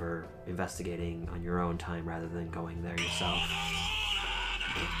handy for investigating on your own time rather than going there yourself.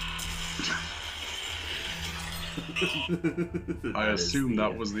 I assume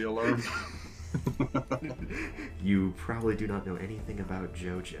that was the alarm. You probably do not know anything about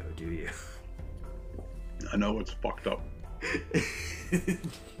JoJo, do you? I know it's fucked up.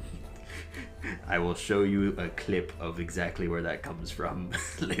 I will show you a clip of exactly where that comes from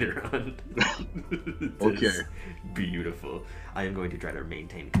later on. Okay. Is beautiful. I am going to try to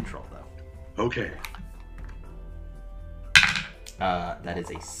maintain control, though. Okay. That is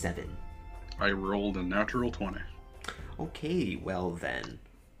a 7. I rolled a natural 20. Okay, well then.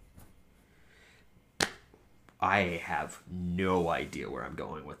 I have no idea where I'm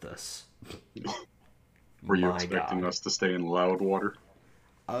going with this. Were you My expecting God. us to stay in loud water?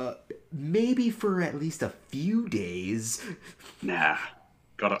 Maybe for at least a few days. Nah.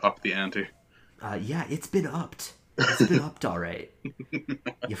 Gotta up the ante. Yeah, it's been upped. It's been upped, all right.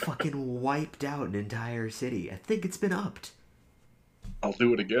 You fucking wiped out an entire city. I think it's been upped. I'll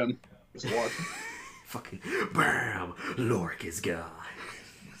do it again. Just watch. Fucking bam! Lork is gone.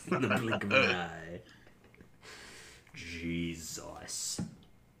 In the blink of an eye. Jesus.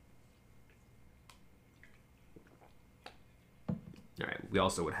 Alright, we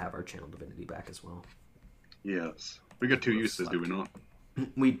also would have our channel divinity back as well. Yes. We get 2 uses, do we not?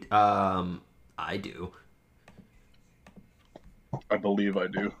 I do. I believe I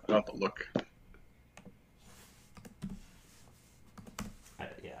do. I'll have to look.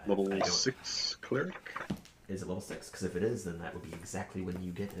 Yeah. Level I don't. 6 cleric? Is it level 6? Because if it is, then that would be exactly when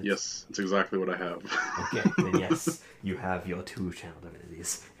you get it. Yes, it's exactly what I have. Okay, then yes, you have your 2 channel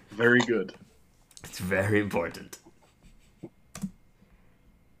divinities. Very good. It's very important.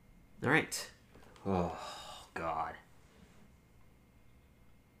 Alright. Oh, God.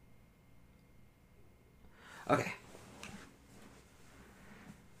 Okay.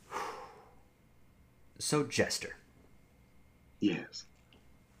 So, Jester. Yes.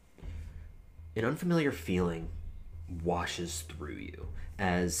 An unfamiliar feeling washes through you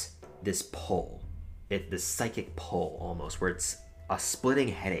as this pull, this psychic pull almost, where it's a splitting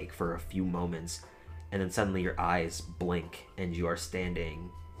headache for a few moments, and then suddenly your eyes blink and you are standing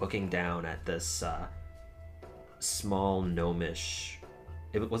looking down at this small gnomish.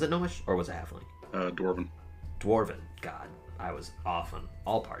 Was it gnomish or was it halfling? Dwarven. Dwarven. God, I was off on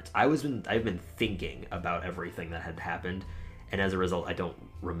all parts. I've been thinking about everything that had happened, and as a result, I don't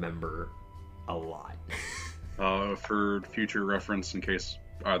remember a lot. For future reference, in case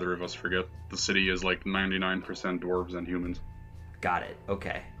either of us forget, the city is like 99% dwarves and humans. Got it.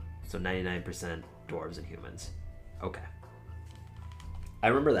 Okay. So 99% dwarves and humans. Okay. I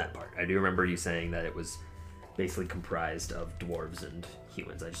remember that part. I do remember you saying that it was basically comprised of dwarves and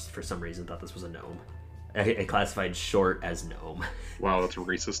humans. I just, for some reason, thought this was a gnome. I classified short as gnome. Wow, that's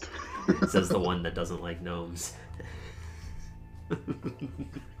racist. Says the one that doesn't like gnomes.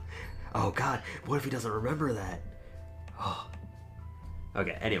 Oh God, what if he doesn't remember that? Oh.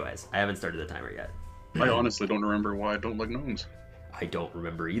 Okay, anyways, I haven't started the timer yet. I honestly don't remember why I don't like gnomes. I don't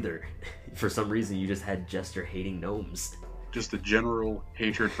remember either. For some reason, you just had Jester hating gnomes. Just a general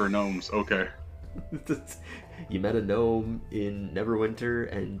hatred for gnomes. Okay. You met a gnome in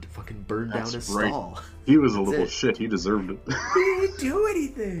Neverwinter and fucking burned down his right. stall. He was a That's little it. shit. He deserved it. He didn't do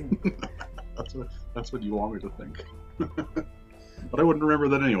anything. That's what you want me to think. But I wouldn't remember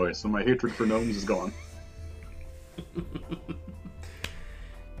that anyway, so my hatred for gnomes is gone.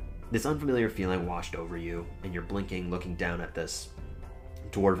 This unfamiliar feeling washed over you, and you're blinking, looking down at this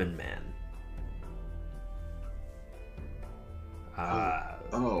dwarven man.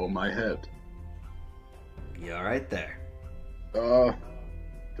 Oh, my head. You all right there?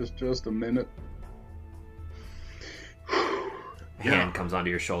 Just a minute. Hand comes onto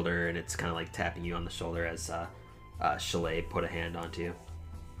your shoulder, and it's kind of like tapping you on the shoulder as Chalet put a hand onto you.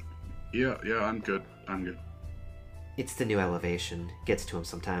 Yeah, I'm good. It's the new elevation. Gets to him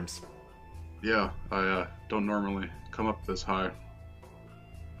sometimes. Yeah, I don't normally come up this high.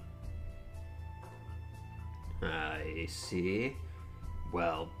 I see.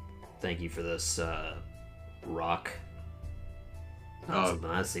 Well, thank you for this rock. Not something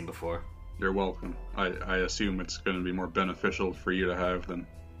I've seen before. You're welcome. I assume it's going to be more beneficial for you to have than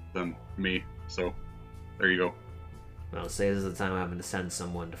me. So, there you go. Well, it saves the time having to send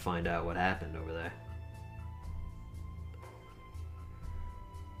someone to find out what happened over there.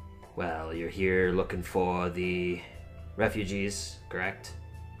 Well, you're here looking for the refugees, correct?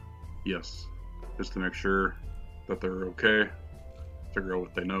 Yes. Just to make sure that they're okay. Figure out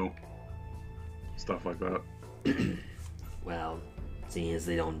what they know. stuff like that. Well, seeing as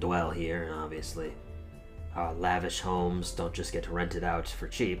they don't dwell here, and obviously our lavish homes don't just get rented out for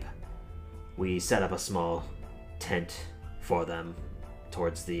cheap, we set up a small tent for them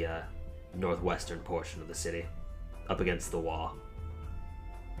towards the northwestern portion of the city, up against the wall.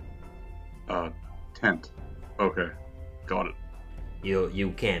 Tent. Okay, got it.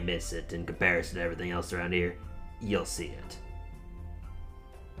 You can't miss it in comparison to everything else around here. You'll see it.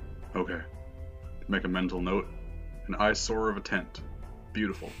 Okay. Make a mental note. An eyesore of a tent.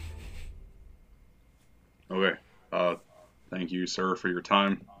 Beautiful. Okay. Thank you, sir, for your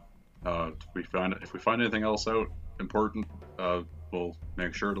time. If we find anything else out important, we'll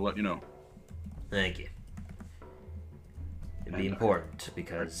make sure to let you know. Thank you. It'd be important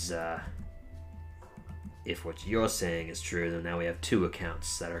because if what you're saying is true, then now we have two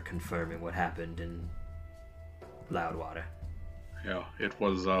accounts that are confirming what happened in Loudwater. Yeah, it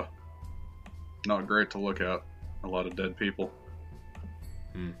was not great to look at. A lot of dead people.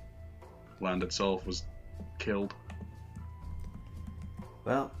 Land itself was killed.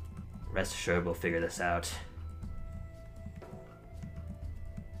 Well, rest assured we'll figure this out.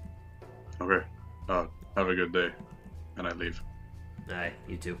 Okay. Have a good day. And I leave. Aye,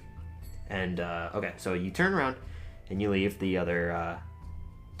 you too. And, okay, so you turn around and you leave. The other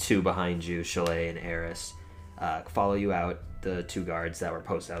two behind you, Chalet and Eris, follow you out. The two guards that were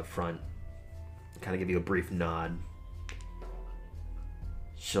posted out front kind of give you a brief nod.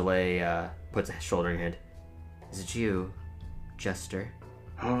 Chalet puts a shoulder in your hand. Is it you, Jester?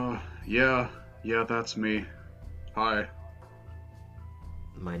 Yeah, that's me. Hi.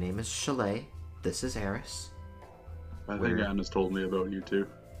 My name is Chalet. This is Eris. I think Anna's told me about you too.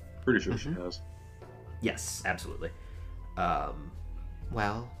 Pretty sure she has. Yes, absolutely.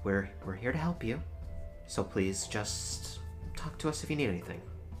 Well, we're here to help you. So please just talk to us if you need anything.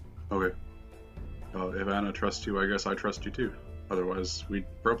 Okay. If Anna trusts you, I guess I trust you too. Otherwise, we'd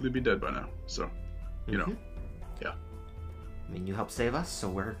probably be dead by now. So, you know, yeah. I mean, you helped save us, so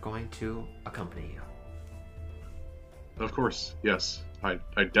we're going to accompany you. Of course, yes. I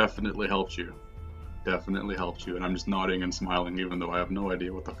definitely helped you. Definitely helped you, and I'm just nodding and smiling even though I have no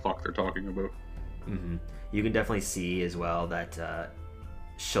idea what the fuck they're talking about. You can definitely see as well that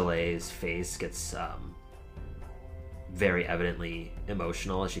Chalet's face gets very evidently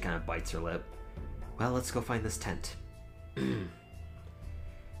emotional as she kind of bites her lip. Well, let's go find this tent. And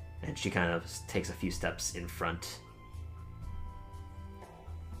she kind of takes a few steps in front.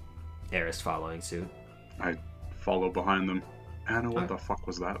 Eris following suit. I follow behind them. Anna, what the fuck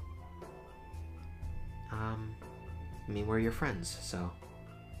was that? I mean, we're your friends, so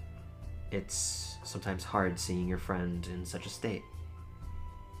it's sometimes hard seeing your friend in such a state.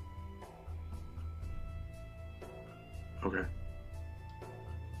 Okay.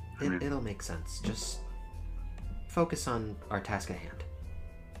 It'll make sense. Just focus on our task at hand.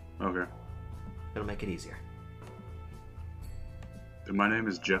 Okay. It'll make it easier. My name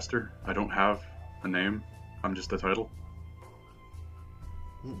is Jester. I don't have a name. I'm just a title.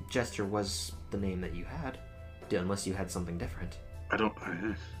 Jester was the name that you had, unless you had something different. I don't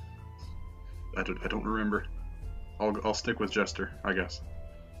remember. I'll stick with Jester, I guess.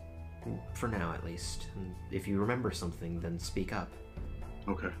 For now, at least. And if you remember something, then speak up.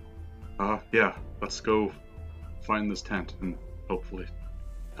 Okay. Yeah. Let's go find this tent and hopefully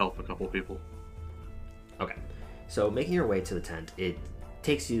help a couple people. Okay. So making your way to the tent, it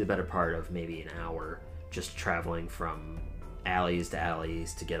takes you the better part of maybe an hour just traveling from alleys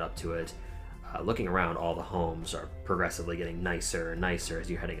to get up to it. Looking around, all the homes are progressively getting nicer and nicer as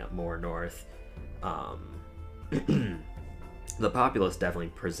you're heading up more north. The populace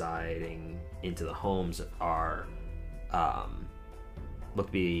definitely presiding into the homes are look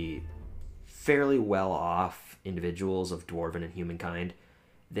to be fairly well off individuals of dwarven and humankind.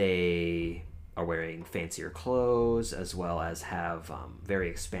 They are wearing fancier clothes as well as have very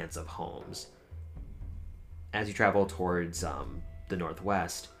expansive homes. As you travel towards the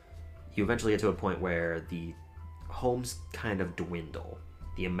northwest, you eventually get to a point where the homes kind of dwindle.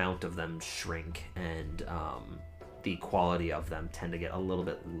 The amount of them shrink, and the quality of them tend to get a little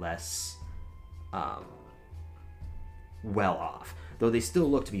bit less well off. Though they still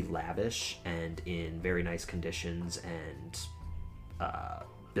look to be lavish and in very nice conditions and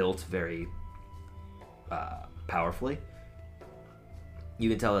built very powerfully. You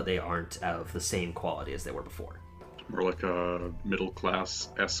can tell that they aren't of the same quality as they were before. More like a middle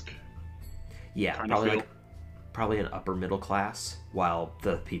class-esque. Yeah, probably an upper middle class, while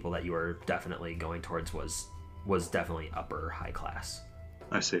the people that you were definitely going towards was definitely upper high class.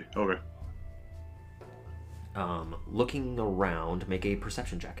 I see. Okay. Looking around, make a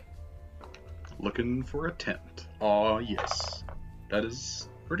perception check. Looking for a tent. Aw, yes. That is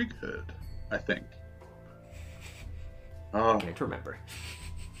pretty good, I think. Can't remember.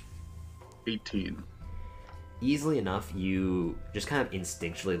 18. Easily enough, you just kind of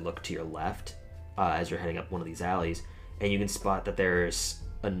instinctually look to your left as you're heading up one of these alleys, and you can spot that there's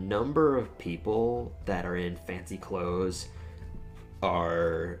a number of people that are in fancy clothes,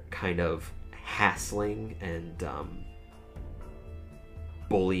 are kind of hassling and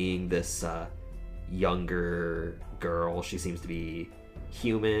bullying this younger girl. She seems to be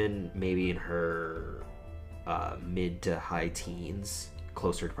human, maybe in her mid to high teens,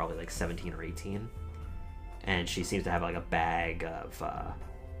 closer to probably like 17 or 18. And she seems to have like a bag of a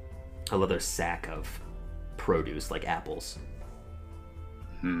leather sack of produce, like apples.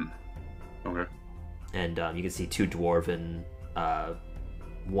 Okay. And you can see two dwarven,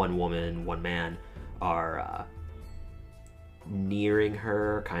 one woman, one man, are nearing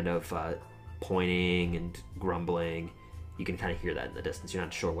her, kind of pointing and grumbling. You can kind of hear that in the distance. You're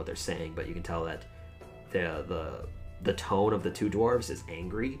not sure what they're saying, but you can tell that the tone of the two dwarves is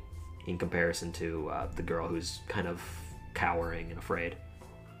angry in comparison to the girl who's kind of cowering and afraid.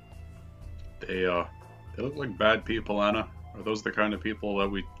 They look like bad people, Anna. Are those the kind of people that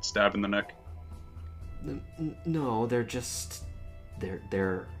we stab in the neck? No, they're just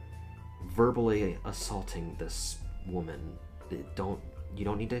they're verbally assaulting this woman. You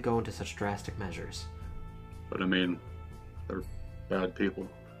don't need to go into such drastic measures. But I mean, they're bad people.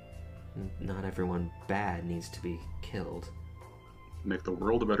 Not everyone bad needs to be killed. Make the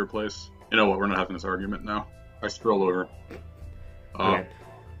world a better place. You know what? We're not having this argument now. I stroll over. Okay.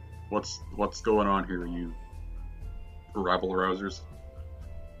 What's going on here, you rabble rousers?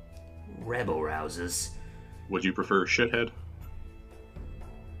 Rebel rousers. Would you prefer shithead?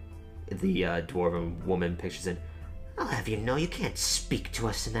 The dwarven woman pictures in. I'll have you know you can't speak to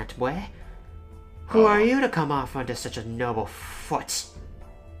us in that way. Who are you to come off onto such a noble foot?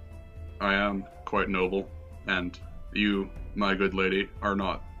 I am quite noble, and you, my good lady, are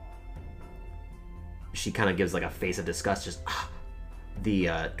not. She kind of gives like a face of disgust. Just the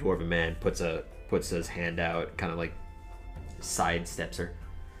dwarven man puts his hand out, kind of like sidesteps her.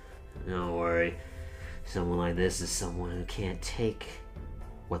 Don't worry, someone like this is someone who can't take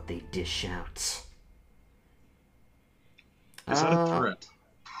what they dish out. Is that a threat?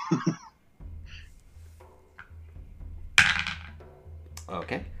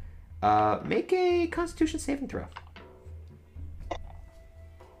 Okay. Make a Constitution saving throw.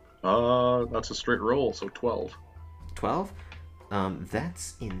 That's a straight roll, so 12. 12?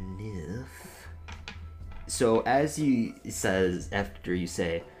 That's enough. So as you says, after you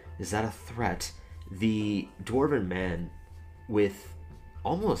say, is that a threat? The dwarven man, with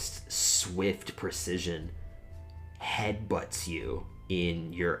almost swift precision, headbutts you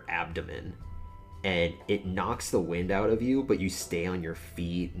in your abdomen. And it knocks the wind out of you, but you stay on your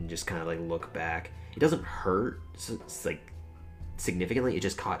feet and just kind of like look back. It doesn't hurt, so it's like significantly, it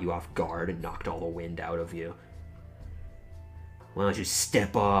just caught you off guard and knocked all the wind out of you. Why don't you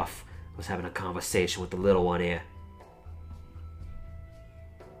step off? I was having a conversation with the little one here.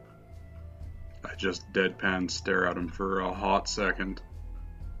 I just deadpan stare at him for a hot second.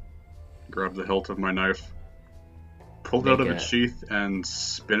 Grab the hilt of my knife, pull it out of its sheath, and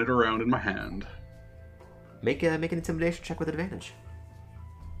spin it around in my hand. Make an intimidation check with advantage.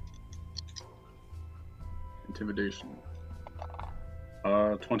 Intimidation.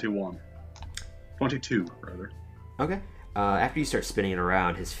 21. 22, rather. Okay. After you start spinning it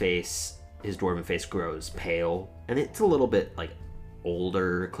around, his dwarven face grows pale, and it's a little bit like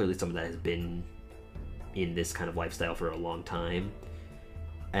older. Clearly, someone that has been in this kind of lifestyle for a long time.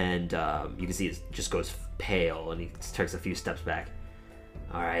 And you can see it just goes pale, and he takes a few steps back.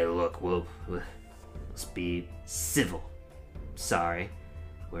 All right, look, let's be civil. Sorry,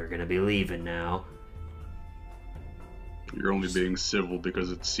 we're gonna be leaving now. You're only being civil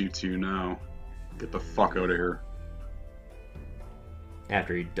because it suits you now. Get the fuck out of here.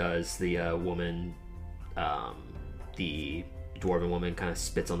 After he does, the woman, the dwarven woman, kind of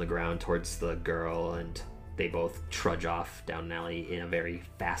spits on the ground towards the girl, and they both trudge off down an alley in a very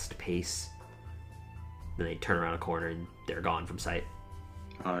fast pace. Then they turn around a corner and they're gone from sight.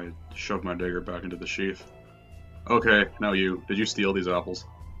 I shove my dagger back into the sheath. Okay, now you. Did you steal these apples?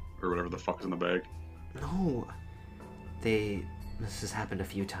 Or whatever the fuck is in the bag? No. This has happened a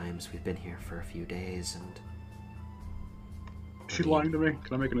few times. We've been here for a few days, and... Is she lying to me?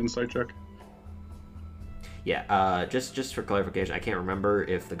 Can I make an insight check? Yeah, just for clarification, I can't remember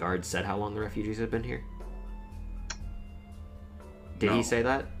if the guard said how long the refugees had been here. Did he say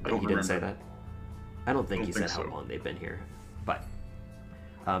that? I don't He didn't say that? I don't think he said how so. long they've been here. But,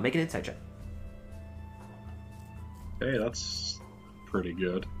 make an insight check. Hey, that's pretty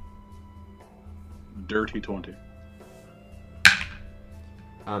good. Dirty 20.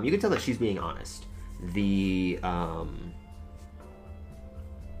 You can tell that she's being honest. The apples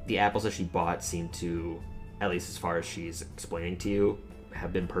that she bought seem to, at least as far as she's explaining to you,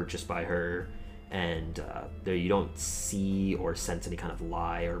 have been purchased by her, and you don't see or sense any kind of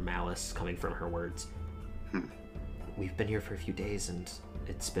lie or malice coming from her words. We've been here for a few days, and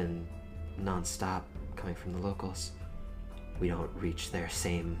it's been non-stop coming from the locals. We don't reach their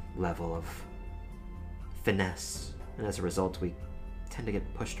same level of finesse, and as a result, we tend to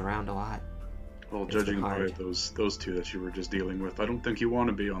get pushed around a lot. Well, judging by those two that you were just dealing with, I don't think you want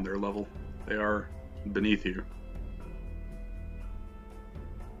to be on their level. They are beneath you.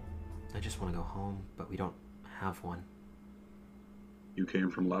 I just want to go home, but we don't have one. You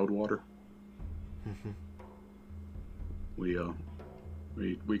came from Loudwater? Mm-hmm. We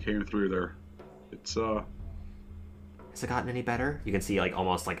came through there. It's Has it gotten any better? You can see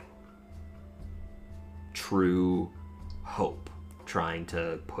almost true hope trying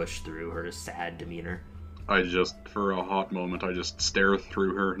to push through her sad demeanor. for a hot moment, I just stare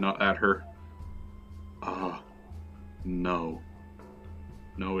through her, not at her. No.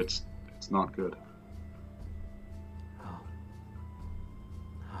 No, it's not good. Oh.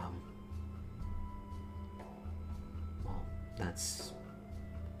 Well, that's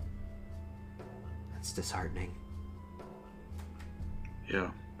disheartening.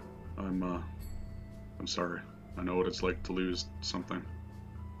 Yeah. I'm sorry. I know what it's like to lose something.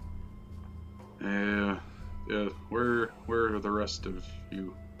 Yeah. Where are the rest of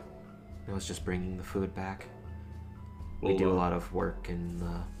you? I was just bringing the food back. Well, We do a lot of work in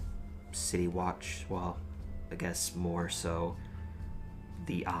the city watch. Well, I guess more so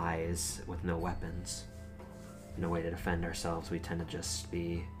the eyes with no weapons. No way to defend ourselves. We tend to just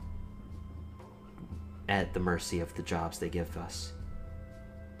be at the mercy of the jobs they give us.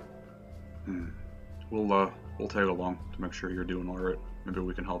 We'll tag along to make sure you're doing all right. Maybe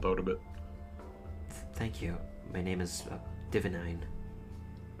we can help out a bit. Thank you. My name is Divinine.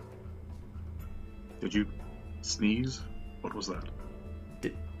 Did you sneeze? What was that?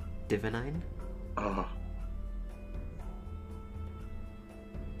 Divinine?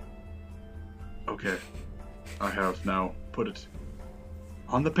 Okay. I have now put it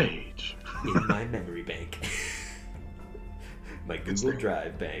on the page. In my memory bank. My Google there.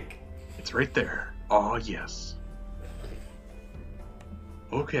 Drive bank. It's right there. Oh, yes.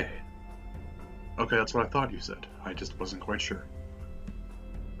 Okay. Okay, that's what I thought you said. I just wasn't quite sure.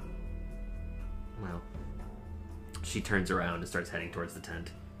 Well, she turns around and starts heading towards the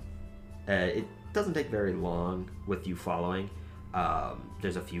tent. It doesn't take very long with you following.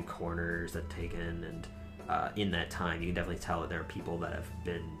 There's a few corners that take in, and in that time, you can definitely tell that there are people that have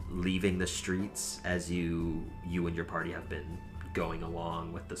been leaving the streets as you and your party have been going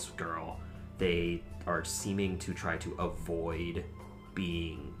along with this girl. They are seeming to try to avoid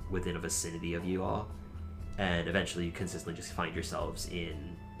being within a vicinity of you all, and eventually you consistently just find yourselves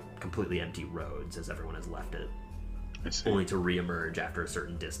in completely empty roads as everyone has left it, I see. only to reemerge after a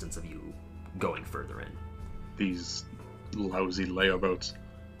certain distance of you going further in. These lousy layabouts.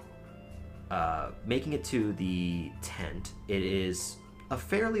 Making it to the tent, it is a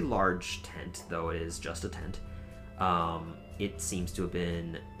fairly large tent, though it is just a tent. It seems to have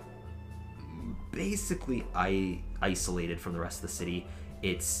been basically isolated from the rest of the city.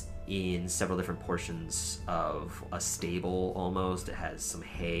 It's in several different portions of a stable almost. It has some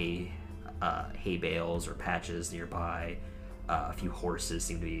hay bales or patches nearby. A few horses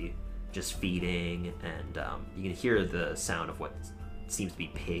seem to be just feeding, and you can hear the sound of what seems to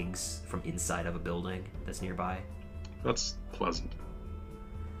be pigs from inside of a building that's nearby. That's pleasant.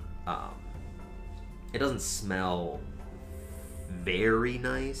 It doesn't smell very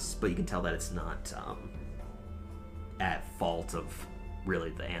nice, but you can tell that it's not at fault of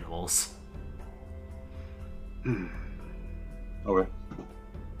really the animals. Okay.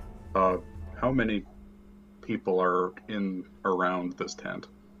 How many people are in around this tent?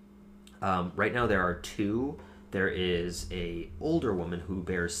 Right now there are two. There is a older woman who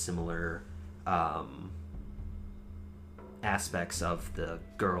bears similar aspects of the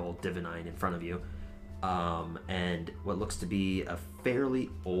girl Divinine in front of you, and what looks to be a fairly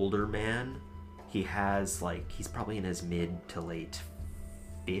older man. He has he's probably in his mid to late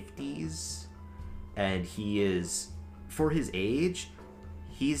 50s, and he is, for his age,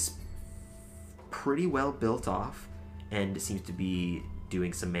 he's pretty well built off, and seems to be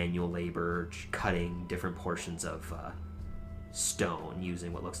doing some manual labor, cutting different portions of stone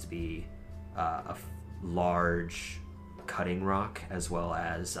using what looks to be a large cutting rock, as well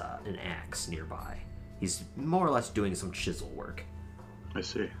as an axe nearby. He's more or less doing some chisel work. I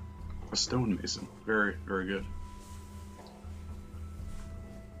see. A stonemason. Very, very good.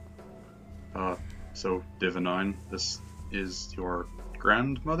 So, Divinine, this is your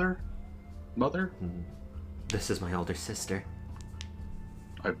grandmother? Mother? This is my older sister.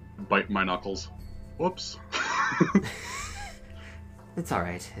 I bite my knuckles. Whoops. It's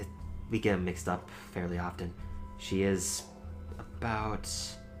alright. We get them mixed up fairly often. She is about...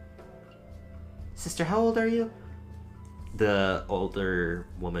 Sister, how old are you? The older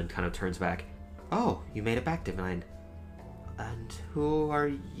woman kind of turns back. Oh, you made it back, Divinine. And who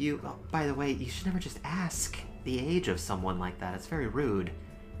are you? Oh, by the way, you should never just ask the age of someone like that. It's very rude.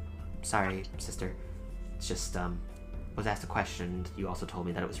 Sorry, sister. It's just, was asked a question. You also told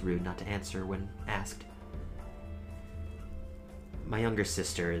me that it was rude not to answer when asked. My younger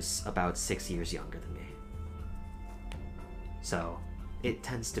sister is about 6 years younger than me. So, it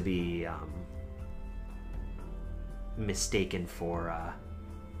tends to be, mistaken for,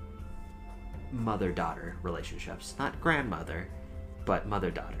 mother-daughter relationships. Not grandmother, but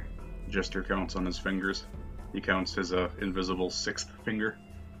mother-daughter. Jester counts on his fingers. He counts his invisible sixth finger.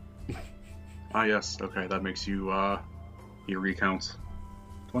 Ah, yes. Okay, that makes you, he recounts.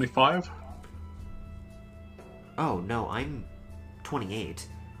 25? Oh, no, I'm 28.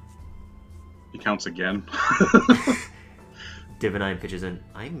 He counts again. Divinine pitches in.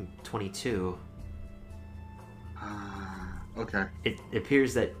 I'm 22. Okay. It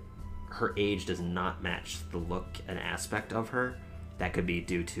appears that her age does not match the look and aspect of her. That could be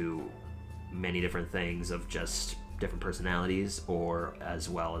due to many different things of just different personalities, or as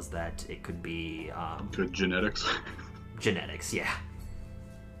well as that it could be Good genetics. genetics, yeah.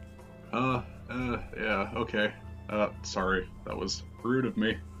 Yeah, okay. Sorry, that was rude of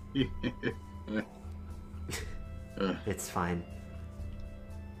me. It's fine.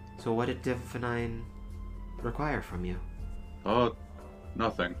 So what did Divinine require from you?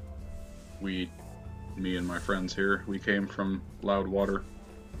 Nothing. Me and my friends here, we came from Loudwater,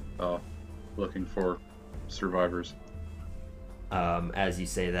 looking for survivors. As you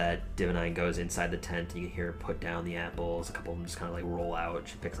say that, Divinine goes inside the tent. You can hear her put down the apples. A couple of them just kind of like roll out.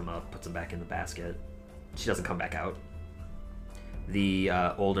 She picks them up, puts them back in the basket. She doesn't come back out. The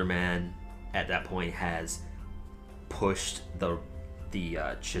older man at that point has pushed the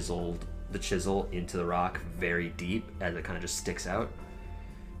chisel into the rock very deep as it kind of just sticks out.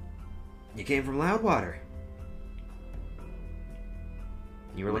 You came from Loudwater.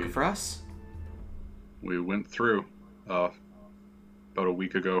 You were looking for us? We went through, about a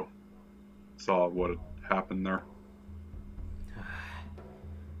week ago. Saw what had happened there.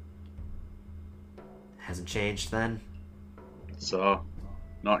 Hasn't changed then? It's,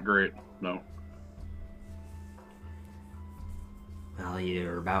 not great, no. Well,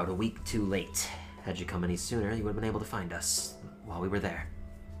 you're about a week too late. Had you come any sooner, you would have been able to find us while we were there.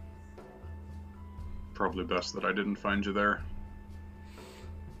 Probably best that I didn't find you there.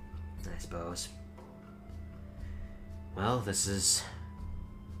 I suppose. Well, this is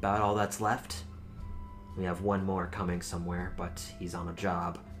about all that's left. We have one more coming somewhere, but he's on a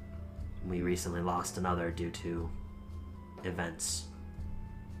job. We recently lost another due to events.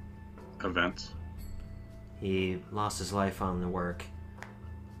 Events? He lost his life on the work.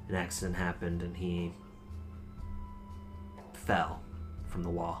 An accident happened and he fell from the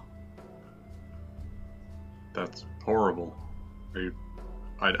wall. That's horrible. Are you...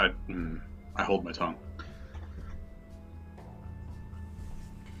 I hold my tongue.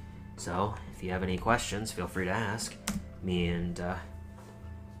 So, if you have any questions, feel free to ask. Me and,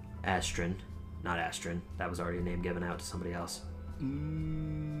 Astrid. Not Astrid. That was already a name given out to somebody else.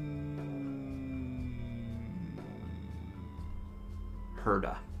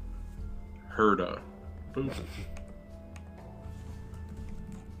 Herda. Boom.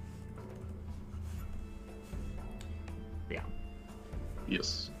 Yeah.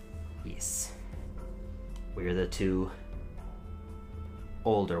 Yes. Yes. We're the two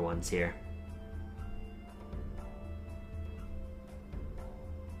older ones here.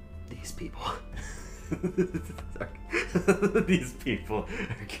 These people. These people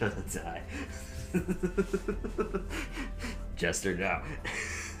are gonna die. Jester, no.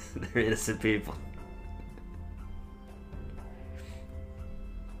 They're innocent people.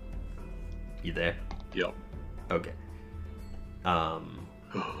 You there? Yep. Okay.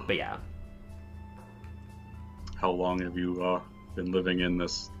 But yeah. How long have you been living in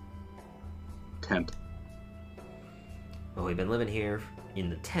this tent? Well, we've been living here in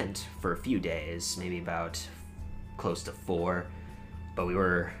the tent for a few days, maybe about close to 4, but we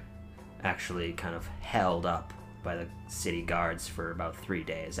were actually kind of held up by the city guards for about 3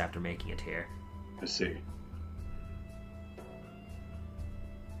 days after making it here. I see.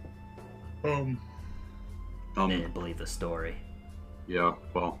 Um, I didn't believe the story. yeah,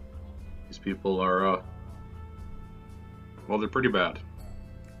 well, these people are, well, they're pretty bad.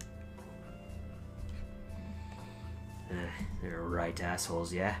 They're right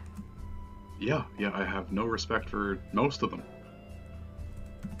assholes, yeah? Yeah, I have no respect for most of them.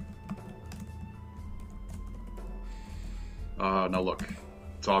 Now look,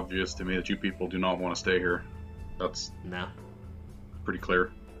 it's obvious to me that you people do not want to stay here. That's No? pretty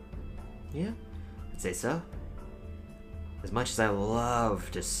clear. Yeah, I'd say so. As much as I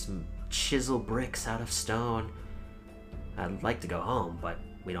love to chisel bricks out of stone, I'd like to go home, but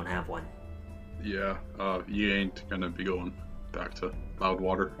we don't have one. Yeah, you ain't gonna be going back to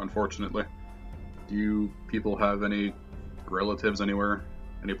Loudwater, unfortunately. Do you people have any relatives anywhere?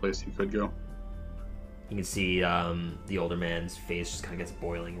 Any place you could go? You can see the older man's face just kind of gets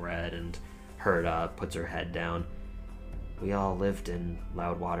boiling red, and Herda puts her head down. We all lived in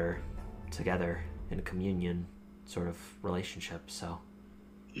Loudwater together in a communion sort of relationship, so...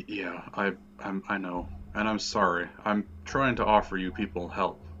 Yeah, I know. And I'm sorry. I'm trying to offer you people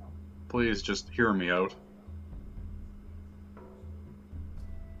help. Please just hear me out.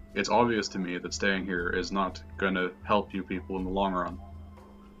 It's obvious to me that staying here is not gonna help you people in the long run.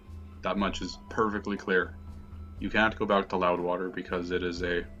 That much is perfectly clear. You can't go back to Loudwater because it is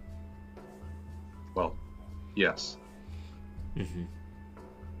a... well, yes. Mm-hmm.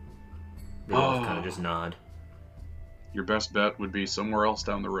 They both kind of just nod. Your best bet would be somewhere else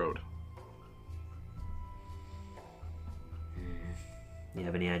down the road. You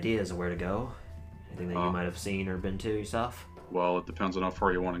have any ideas of where to go? Anything that you might have seen or been to yourself? Well, it depends on how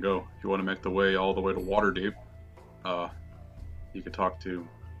far you want to go. If you want to make the way all the way to Waterdeep, you could talk to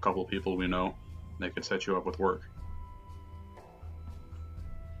a couple of people we know. They could set you up with work.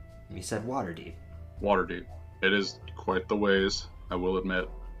 You said Waterdeep. Waterdeep. It is quite the ways, I will admit,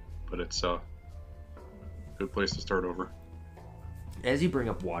 but it's a good place to start over. As you bring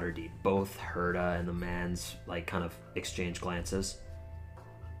up Waterdeep, both Herda and the man's like kind of exchange glances.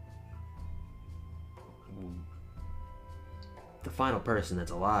 The final person that's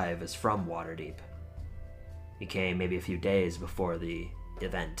alive is from Waterdeep. He came maybe a few days before the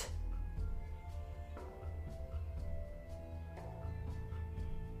event.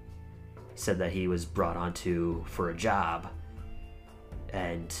 He said that he was brought onto for a job,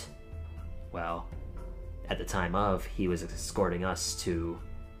 and, well, at the time of, he was escorting us to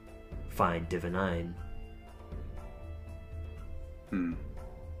find Divinine.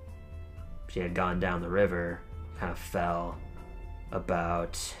 She had gone down the river, kind of fell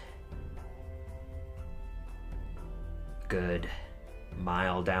about a good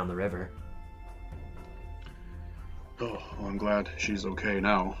mile down the river. Oh, well, I'm glad she's okay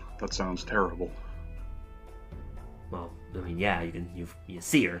now. That sounds terrible. Well, I mean, yeah, you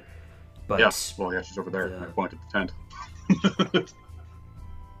see her, but yeah, well, yeah, she's over there. I pointed at the tent.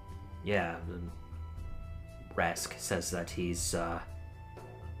 Yeah, and Rask says that he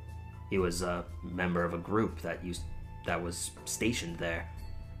was a member of a group that was stationed there.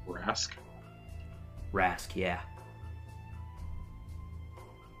 Rask? Rask, yeah.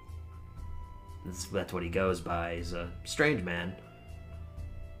 That's what he goes by. He's a strange man.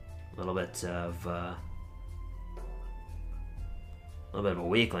 A little bit of a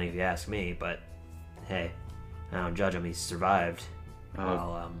weakling, if you ask me. But hey, I don't judge him. He's survived.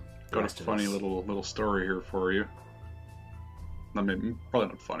 Got a funny little story here for you. I mean, probably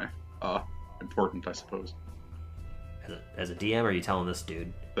not funny. Important, I suppose. As a DM, or are you telling this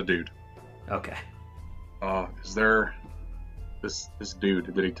dude? The dude. Okay. Is there this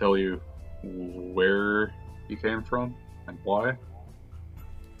dude? Did he tell you where he came from and why? He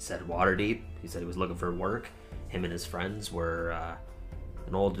said Waterdeep. He said he was looking for work. Him and his friends were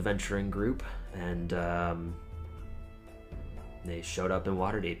an old adventuring group, and they showed up in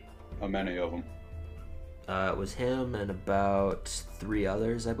Waterdeep. How many of them? It was him and about 3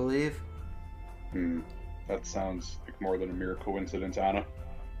 others, I believe. That sounds like more than a mere coincidence, Anna.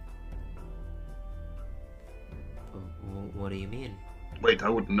 What do you mean? Wait, I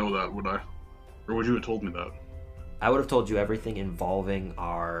wouldn't know that, would I? Or would you have told me that? I would have told you everything involving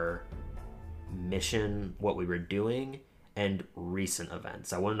our mission, what we were doing, and recent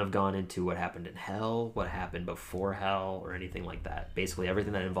events. I wouldn't have gone into what happened in Hell, what happened before Hell, or anything like that. Basically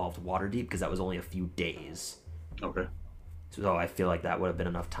everything that involved Waterdeep, because that was only a few days. Okay. So I feel like that would have been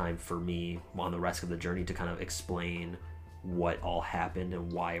enough time for me on the rest of the journey to kind of explain what all happened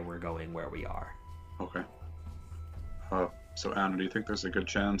and why we're going where we are. Okay. So Anna, do you think there's a good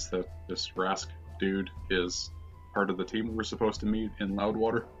chance that this Rask dude is part of the team we're supposed to meet in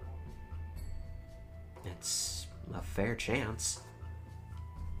Loudwater? It's a fair chance.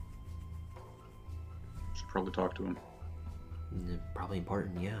 Should probably talk to him. Probably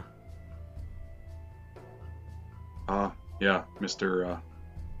important, yeah. Yeah, Mr.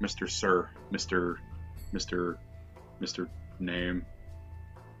 Sir, Mr. Name.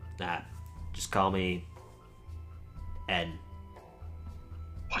 Nah, just call me N.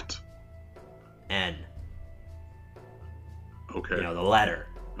 What? N. Okay. You know, the letter.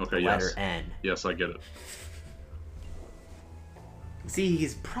 Okay, the yes. Letter N. Yes, I get it. See,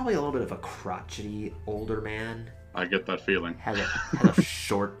 he's probably a little bit of a crotchety older man. I get that feeling. Has a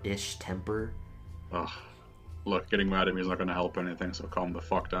short-ish temper. Ugh. Look, getting mad at me is not going to help anything, so calm the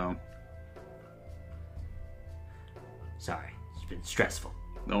fuck down. Sorry, it's been stressful.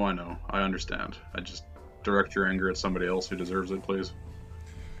 No, I know. I understand. I just direct your anger at somebody else who deserves it, please.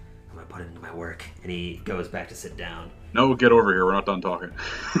 I'm gonna put it into my work. And he goes back to sit down. No, get over here. We're not done talking.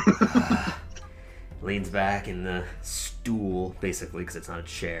 Leans back in the stool, basically, because it's not a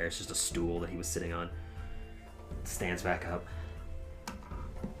chair. It's just a stool that he was sitting on. Stands back up.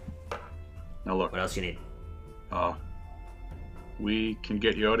 Now look. What else you need? We can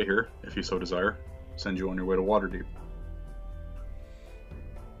get you out of here, if you so desire. Send you on your way to Waterdeep.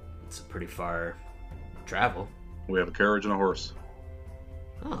 It's a pretty far travel. We have a carriage and a horse.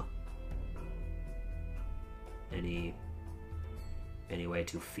 Oh. Any way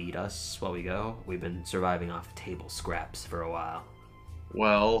to feed us while we go? We've been surviving off table scraps for a while.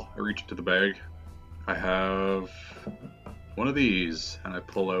 Well, I reach into the bag. I have one of these, and I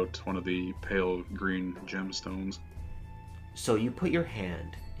pull out one of the pale green gemstones. So you put your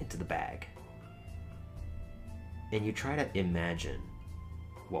hand into the bag, and you try to imagine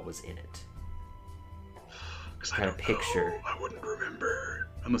what was in it. Because Try to picture. I wouldn't remember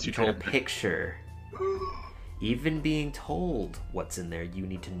unless you Try to told me. picture. Even being told what's in there, you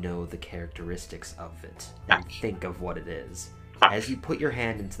need to know the characteristics of it and think of what it is. As you put your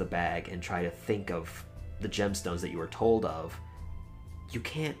hand into the bag and try to think of the gemstones that you were told of, you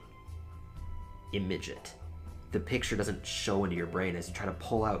can't image it. The picture doesn't show into your brain as you try to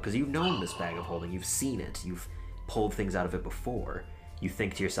pull out, because you've known this bag of holding, you've seen it, you've pulled things out of it before. You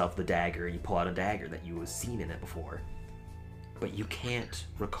think to yourself the dagger, and you pull out a dagger that you have seen in it before. But you can't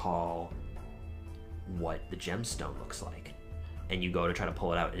recall what the gemstone looks like. And you go to try to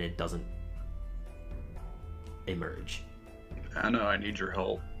pull it out, and it doesn't emerge. Anna, I need your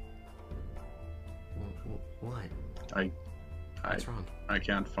help. What? What's wrong? I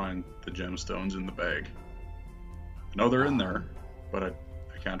can't find the gemstones in the bag. I know they're in there, but I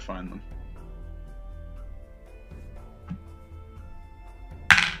can't find them.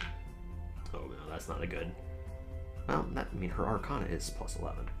 Oh no, that's not a good. Well, her Arcana is plus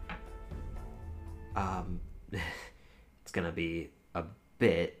 11. It's gonna be a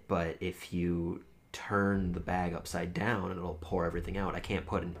bit, but if you turn the bag upside down, it'll pour everything out. I can't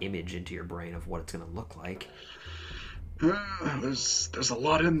put an image into your brain of what it's gonna look like. There's a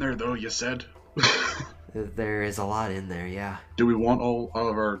lot in there, though. You said. There is a lot in there, yeah. Do we want all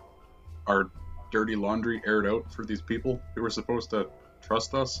of our dirty laundry aired out for these people who were supposed to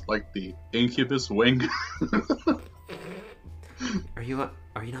trust us, like the incubus wing? Are you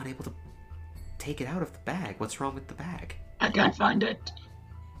not able to take it out of the bag? What's wrong with the bag? I can't find it.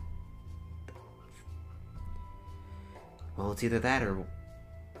 Well, it's either that or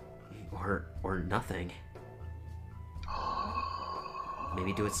nothing.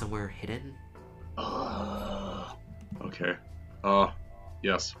 Maybe do it somewhere hidden? Okay.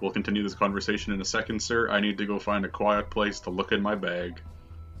 Yes, we'll continue this conversation in a second, sir. I need to go find a quiet place to look in my bag.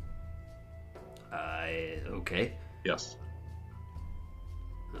 Okay. Yes.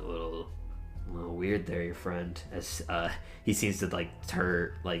 A little weird there, your friend. As he seems to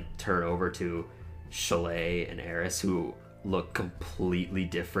turn over to Chalet and Eris, who look completely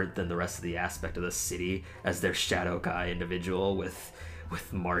different than the rest of the aspect of the city, as their shadow guy individual with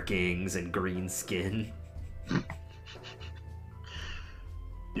markings and green skin.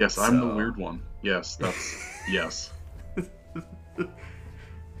 Yes, I'm the weird one. Yes, that's yes.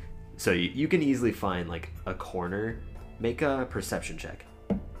 So you can easily find like a corner. Make a perception check.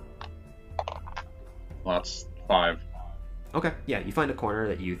 Well, that's 5. Okay, yeah, you find a corner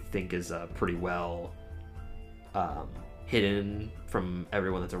that you think is pretty well hidden from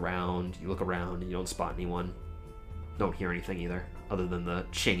everyone that's around. You look around and you don't spot anyone. Don't hear anything either, other than the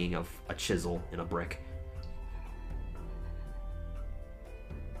chinging of a chisel in a brick.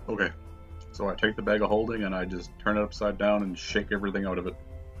 Okay. So I take the bag of holding and I just turn it upside down and shake everything out of it.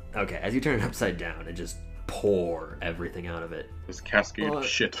 Okay, as you turn it upside down, it just pour everything out of it. This cascade of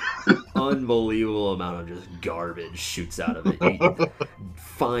shit. Unbelievable amount of just garbage shoots out of it.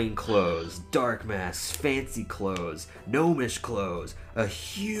 Fine clothes, dark masks, fancy clothes, gnomish clothes, a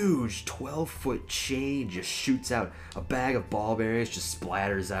huge 12-foot chain just shoots out, a bag of ball bearings just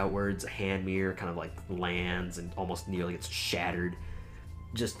splatters outwards, a hand mirror kind of like lands and almost nearly gets shattered.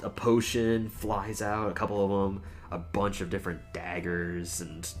 Just a potion flies out, a couple of them, a bunch of different daggers,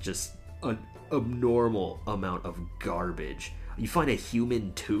 and just an abnormal amount of garbage. You find a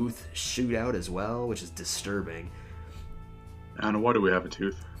human tooth shoot out as well, which is disturbing. And why do we have a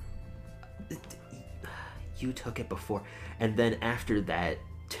tooth? You took it before. And then after that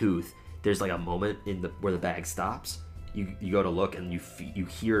tooth, there's like a moment in where the bag stops. You go to look and you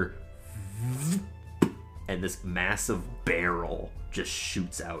hear, and this massive barrel just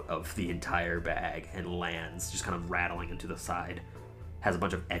shoots out of the entire bag and lands, just kind of rattling into the side. Has a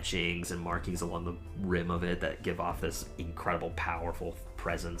bunch of etchings and markings along the rim of it that give off this incredible, powerful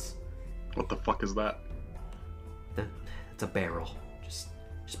presence. What the fuck is that? It's a barrel. Just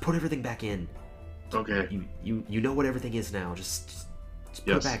put everything back in. Okay. You know what everything is now. Just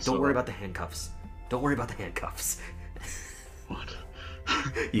put it back. Don't worry about the handcuffs. Don't worry about the handcuffs. What?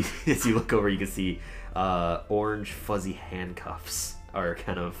 As you look over, you can see orange fuzzy handcuffs are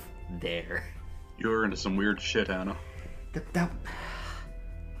kind of there. You're into some weird shit, Anna.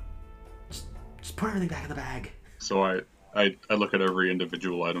 Just put everything back in the bag. So I look at every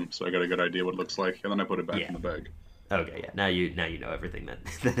individual item, so I got a good idea what it looks like, and then I put it back in the bag. Okay, yeah. Now you know everything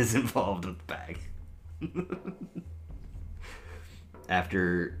that is involved with the bag.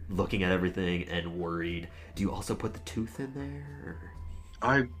 After looking at everything and worried, do you also put the tooth in there? Or?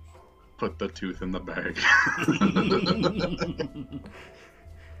 I put the tooth in the bag.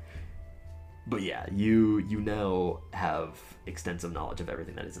 But yeah, you now have extensive knowledge of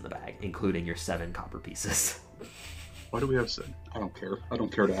everything that is in the bag, including your 7 copper pieces. Why do we have 7? I don't care. I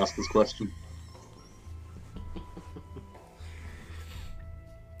don't care to ask this question.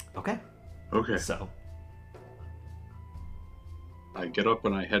 Okay. Okay. So I get up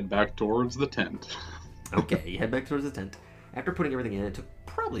and I head back towards the tent. Okay, you head back towards the tent. After putting everything in, it took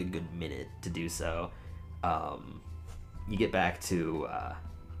probably a good minute to do so. You get back to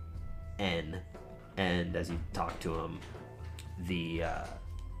N, and as you talk to him, he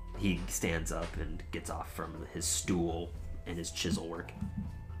stands up and gets off from his stool and his chisel work.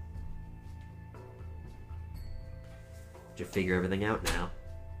 Did you figure everything out now?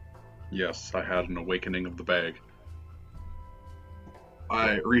 Yes, I had an awakening of the bag.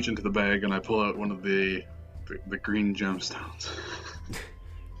 I reach into the bag and I pull out one of the green gemstones.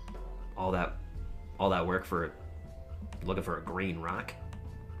 all that work for looking for a green rock?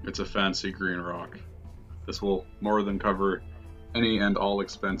 It's a fancy green rock. This will more than cover any and all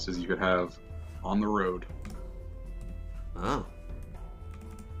expenses you could have on the road. Oh.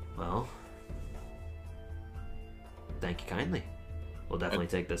 Well, thank you kindly. We'll definitely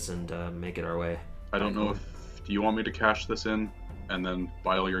take this and make it our way. I don't know do you want me to cash this in and then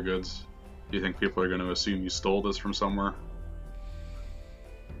buy all your goods? Do you think people are going to assume you stole this from somewhere?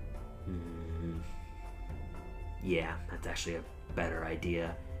 Yeah, that's actually a better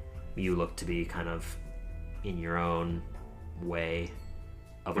idea. You look to be kind of in your own way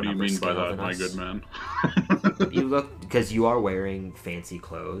of what an upper do you mean by scale that, than my us. good man? You look, because you are wearing fancy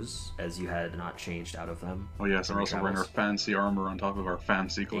clothes, as you had not changed out of them. Oh yes, and we're also wearing our fancy armor on top of our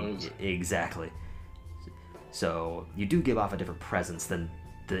fancy clothes. Exactly. So you do give off a different presence than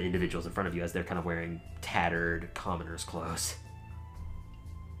the individuals in front of you, as they're kind of wearing tattered commoners' clothes.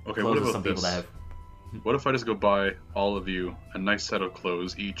 Okay, Clothes what of about some this? people that have... What if I just go buy all of you a nice set of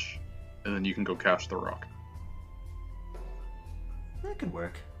clothes each, and then you can go cash the rock? That could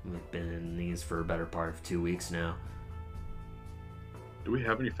work. We've been in these for a better part of 2 weeks now. Do we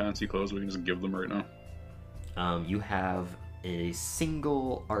have any fancy clothes we can just give them right now? You have a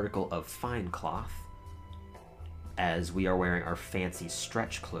single article of fine cloth, as we are wearing our fancy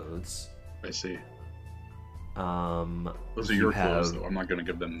stretch clothes. I see. Those are your clothes, though. I'm not going to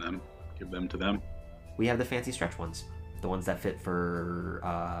give them. Give them to them. We have the fancy stretch ones. The ones that fit for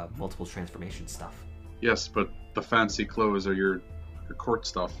multiple transformation stuff. Yes, but the fancy clothes are your court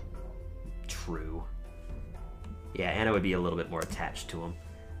stuff. True. Yeah, Anna would be a little bit more attached to them.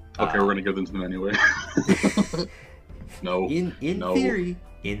 Okay, we're gonna give them to them anyway. No. In no. theory,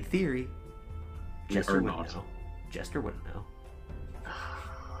 We Jester are wouldn't not. know. Jester wouldn't know.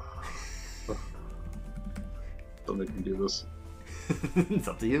 Don't make me do this. It's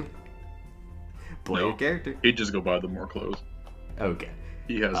up to you. Play your character. He'd just go buy them more clothes. Okay.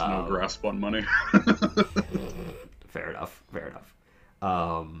 He has no grasp on money. Fair enough.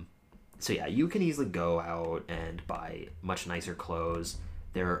 So yeah, you can easily go out and buy much nicer clothes.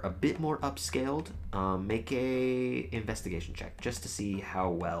 They're a bit more upscaled. Make a investigation check just to see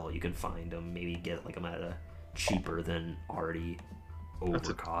how well you can find them. Maybe get like them at a cheaper than already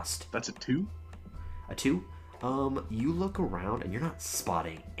over cost. That's a 2? A 2? You look around and you're not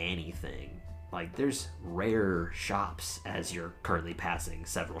spotting anything. Like, there's rare shops as you're currently passing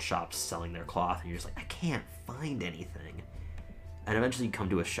several shops selling their cloth, and you're just like, I can't find anything. And eventually you come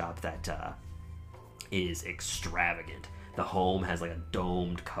to a shop that is extravagant. The home has like a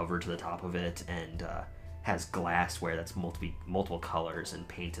domed cover to the top of it, and has glassware that's multiple colors and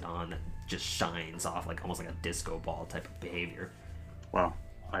painted on that just shines off like almost like a disco ball type of behavior. Wow.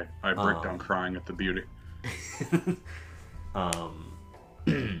 I break down crying at the beauty.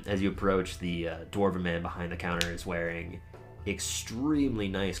 As you approach, the dwarven man behind the counter is wearing extremely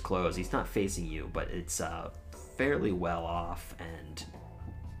nice clothes. He's not facing you, but it's fairly well off and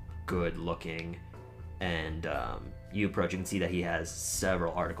good looking. And you approach, you can see that he has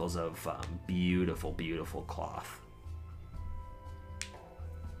several articles of beautiful, beautiful cloth.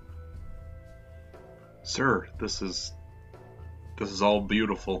 Sir, this is all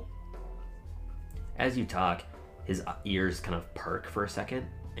beautiful. As you talk, his ears kind of perk for a second,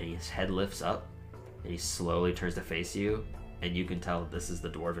 and his head lifts up, and he slowly turns to face you, and you can tell this is the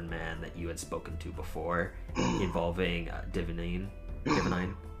dwarven man that you had spoken to before, involving Divinine.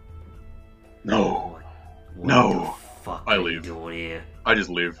 No. What No. the fuck I are leave. you doing here? I just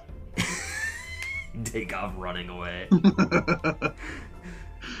leave. Take off running away.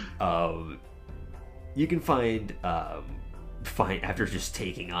 You can find after just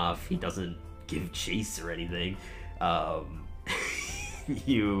taking off, he doesn't give chase or anything.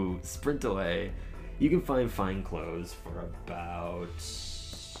 You sprint away. You can find fine clothes for about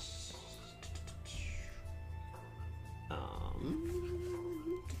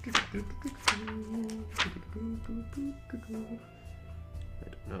I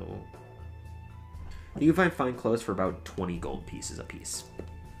don't know. You can find fine clothes for about 20 gold pieces a piece.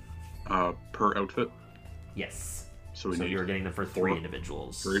 Per outfit? Yes. So you're getting them for 3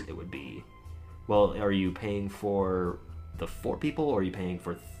 individuals. 3? It would be... Well, are you paying for the 4 people, or are you paying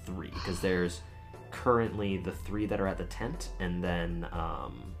for 3? Because there's currently the 3 that are at the tent, and then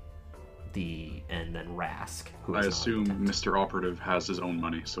Rask, who is I not assume at the tent. Mr. Operative has his own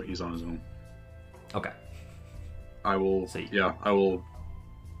money, so he's on his own. Okay. I will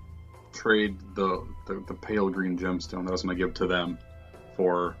trade the pale green gemstone that I was going to give to them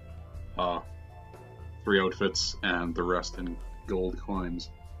for 3 outfits and the rest in gold coins.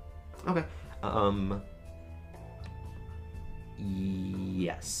 Okay.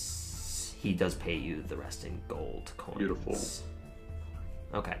 Yes. He does pay you the rest in gold coins. Beautiful.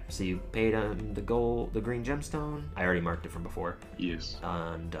 Okay, so you paid him the green gemstone. I already marked it from before. Yes.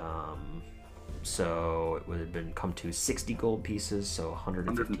 And so it would have come to 60 gold pieces, so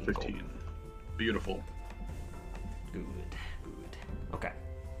 115 gold. Beautiful. Good. Okay.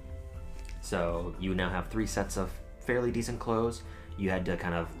 So you now have 3 sets of fairly decent clothes. You had to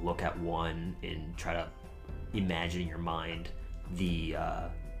kind of look at one and try to imagine in your mind the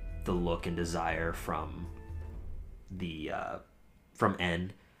look and desire from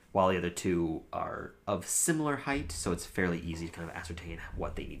N, while the other 2 are of similar height, so it's fairly easy to kind of ascertain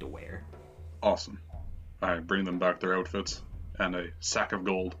what they need to wear. Awesome. I bring them back their outfits and a sack of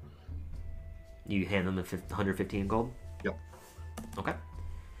gold. You hand them the 115 gold? Yep. Okay.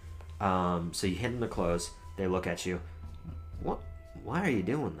 So you hand them the clothes. They look at you. What? Why are you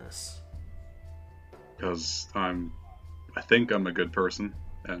doing this? Because I think I'm a good person,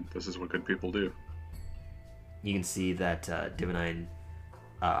 and this is what good people do. You can see that Divinine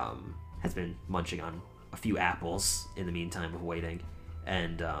has been munching on a few apples in the meantime of waiting,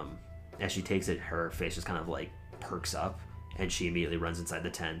 and as she takes it, her face just kind of like perks up, and she immediately runs inside the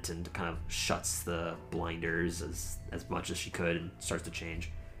tent and kind of shuts the blinders as much as she could and starts to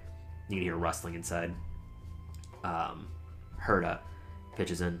change. You can hear rustling inside. Herda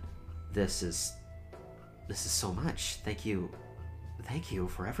pitches in. This is so much. Thank you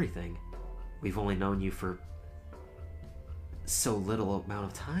for everything. We've only known you for so little amount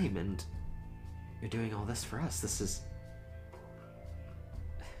of time, and you're doing all this for us. This is...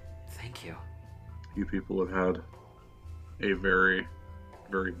 Thank you. You people have had a very,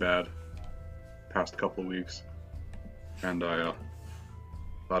 very bad past couple of weeks, and I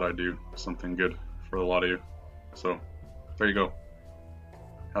thought I'd do something good for a lot of you. So, there you go.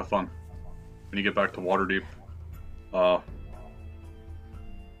 Have fun. When you get back to Waterdeep,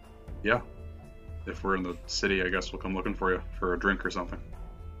 yeah. If we're in the city, I guess we'll come looking for you for a drink or something.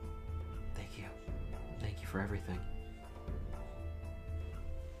 Thank you. Thank you for everything.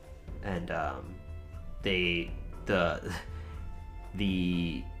 and they the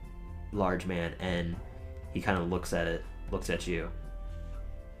large man, and he kind of looks at you.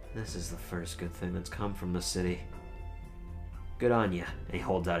 This is the first good thing that's come from the city. Good on you. And he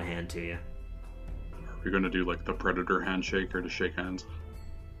holds out a hand to you. Are we gonna do like the predator handshake or to shake hands?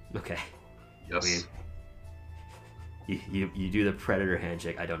 Okay. Yes. You do the predator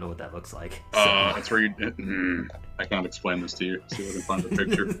handshake. I don't know what that looks like. That's where you. I can't explain this to you. See if I can find a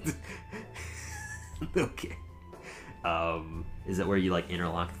picture. Okay. Is it where you like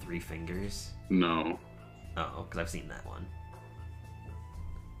interlock 3 fingers? No. Oh, because I've seen that one.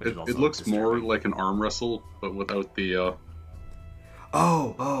 It looks more like an arm wrestle, but without the.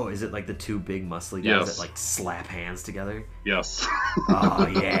 Oh, is it like the 2 big muscly guys Yes. that like slap hands together? Yes. Oh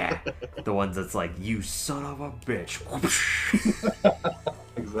yeah, the ones that's like, you son of a bitch.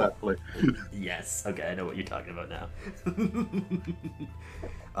 Exactly. Yes. Okay, I know what you're talking about now.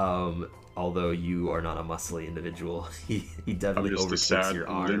 Although you are not a muscly individual, he I'm definitely just a overtakes sad, your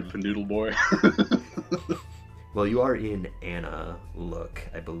arm. limp noodle boy. Well, you are in Anna look,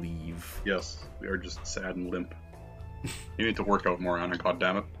 I believe. Yes, we are just sad and limp. You need to work out more, Anna,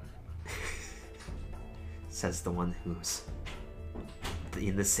 goddammit. Says the one who's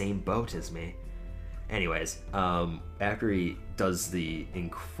in the same boat as me. Anyways, after he does the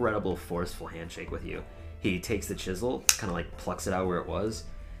incredible forceful handshake with you, he takes the chisel, kind of like plucks it out where it was.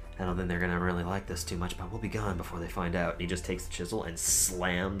 I don't think they're gonna really like this too much, but we'll be gone before they find out. And he just takes the chisel and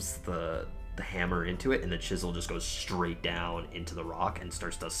slams the hammer into it, and the chisel just goes straight down into the rock and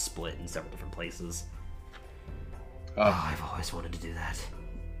starts to split in several different places. I've always wanted to do that.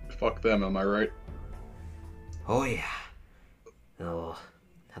 Fuck them, am I right? Oh yeah. They'll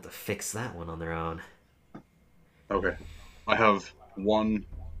have to fix that one on their own. Okay. I have one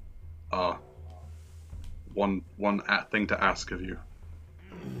thing to ask of you.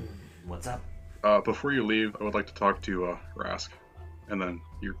 What's up? Before you leave, I would like to talk to Rask, and then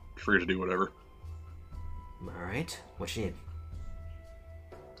you're free to do whatever. Alright, what you need?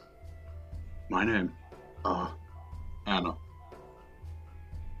 My name, Anna.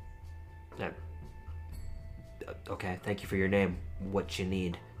 Okay, thank you for your name. What you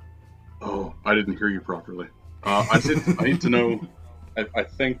need? Oh, I didn't hear you properly. I need to know. I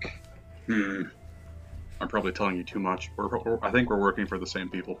think. I'm probably telling you too much. I think we're working for the same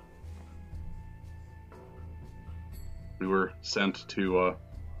people. We were sent to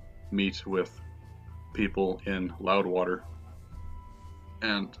meet with people in Loudwater,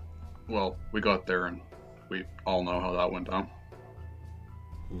 and well, we got there, and we all know how that went down.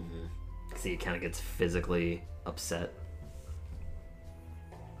 Mm-hmm. See, he kind of gets physically upset.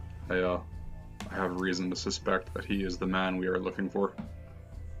 I have reason to suspect that he is the man we are looking for.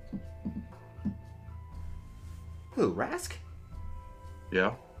 Who, Rask?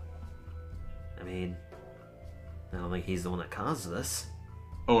 Yeah? I mean, I don't think he's the one that caused this.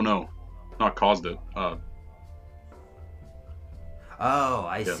 Oh no, not caused it. Oh,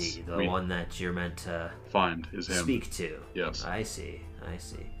 I Yes, see. The one that you're meant to Find is him. speak to. Yes. I see.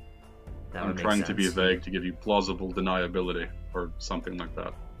 That I'm would make trying sense. to be vague to give you plausible deniability, or something like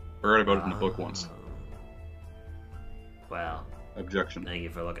that. I read about it in a book once. Well, Objection. thank you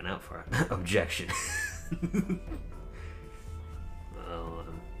for looking out for it. Objection. Well,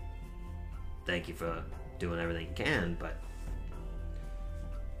 thank you for doing everything you can, but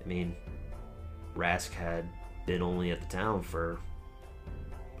I mean, Rask had been only at the town for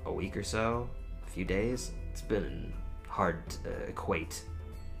a week or so, a few days. It's been hard to equate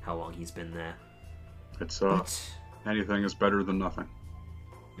how long he's been there. It's But anything is better than nothing.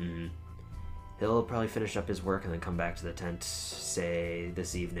 he'll probably finish up his work and then come back to the tent, say,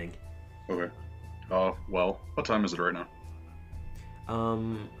 this evening. Okay. Well, what time is it right now?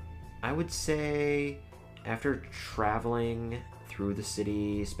 I would say after traveling through the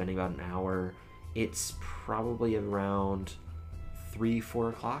city, spending about an hour, it's probably around 3-4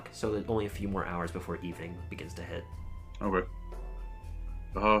 o'clock, so there's only a few more hours before evening begins to hit. Okay.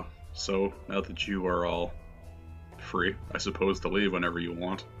 So now that you are all free, I suppose, to leave whenever you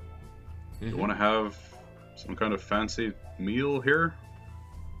want. You want to have some kind of fancy meal here?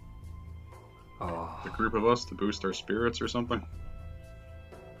 Oh, The group of us to boost our spirits or something?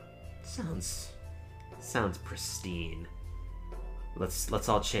 sounds pristine. Let's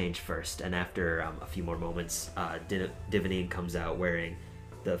all change first, and after a few more moments, Divinine comes out wearing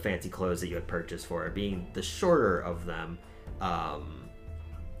the fancy clothes that you had purchased for her. Being the shorter of them,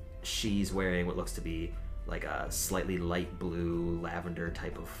 she's wearing what looks to be like a slightly light blue lavender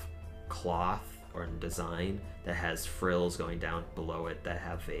type of cloth or design that has frills going down below it that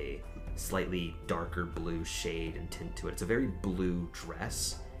have a slightly darker blue shade and tint to it. It's a very blue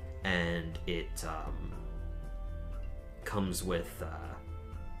dress, and it comes with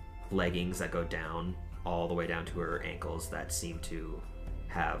leggings that go down all the way down to her ankles that seem to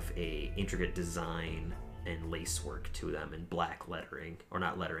have a intricate design and lace work to them in black lettering, or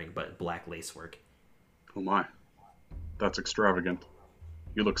not lettering, but black lace work. Oh my. That's extravagant.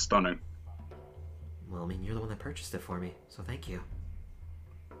 You look stunning. Well, I mean, you're the one that purchased it for me, so thank you.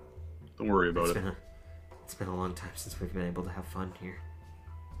 Don't worry about it. It's been a long time since we've been able to have fun here.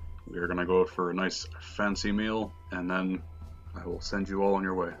 We're gonna go out for a nice fancy meal, and then I will send you all on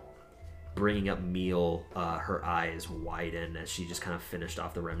your way. Bringing up meal, her eyes widen as she just kind of finished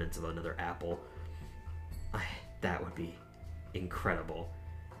off the remnants of another apple. That would be incredible.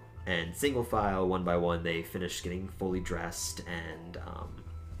 And single file, one by one, they finish getting fully dressed, and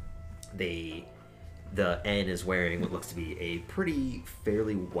the N is wearing what looks to be a pretty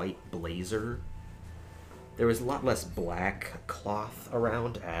fairly white blazer. There was a lot less black cloth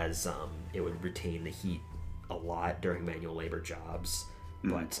around, as it would retain the heat a lot during manual labor jobs.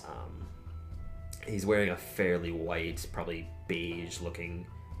 But he's wearing a fairly white, probably beige-looking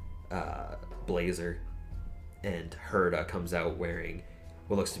blazer, and Herda comes out wearing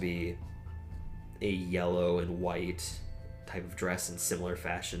what looks to be a yellow and white type of dress in similar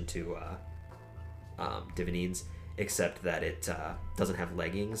fashion to Divinine's, except that it doesn't have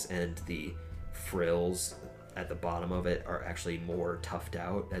leggings, and the frills at the bottom of it are actually more tuffed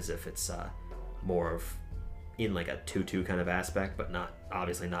out, as if it's more of in like a tutu kind of aspect, but not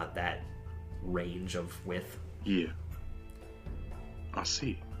obviously not that range of width. Yeah. I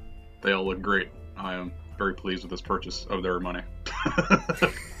see. They all look great. I am very pleased with this purchase of their money.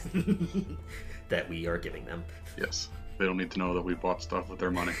 That we are giving them. Yes. They don't need to know that we bought stuff with their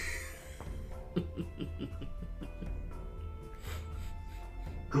money.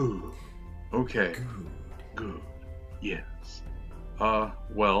 Good. Okay. Good. Yes.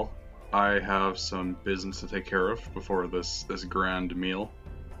 Well, I have some business to take care of before this grand meal.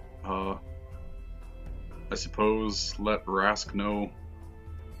 I suppose let Rask know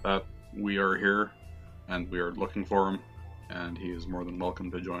that we are here and we are looking for him, and he is more than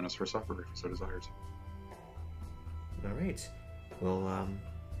welcome to join us for supper if he so desires. All right. We'll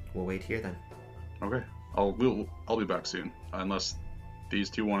wait here then. Okay. I'll be back soon. Unless these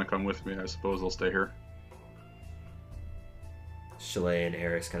two want to come with me, I suppose I'll stay here. Chalet and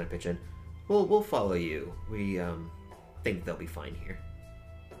Eris kind of pitch in. We'll follow you. We think they'll be fine here.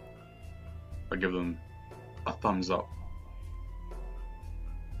 I give them a thumbs up.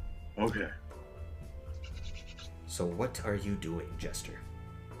 Okay. So what are you doing, Jester?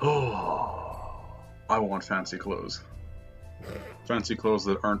 Oh, I want fancy clothes. Fancy clothes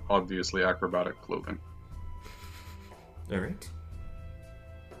that aren't obviously acrobatic clothing. All right.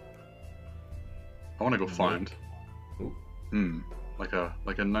 I want to go find. Ooh. Like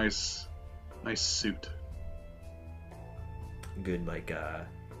a nice suit. Good, like a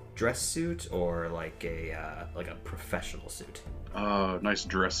dress suit or like a professional suit. Nice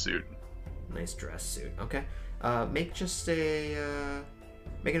dress suit. Nice dress suit. Okay. Make just make an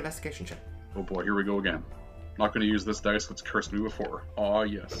investigation check. Oh boy, here we go again. Not going to use this dice that's cursed me before. Aw,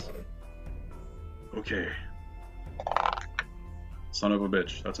 yes. Okay. Son of a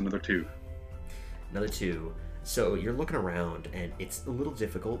bitch. That's another 2. Another 2. So you're looking around, and it's a little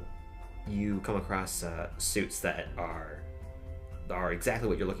difficult. You come across suits that are exactly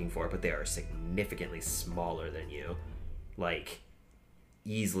what you're looking for, but they are significantly smaller than you. Like,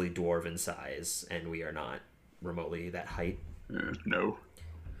 easily dwarven size, and we are not remotely that height. No.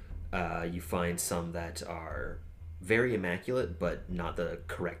 You find some that are very immaculate, but not the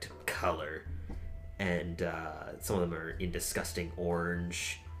correct color. And some of them are in disgusting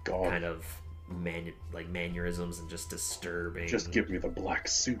orange, kind of mannerisms, and just disturbing. Just give me the black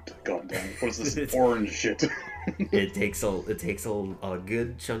suit, goddamn! What is this orange shit? It takes a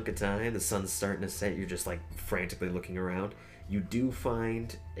good chunk of time. The sun's starting to set. You're just like frantically looking around. You do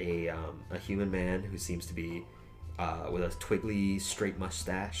find a human man who seems to be with a straight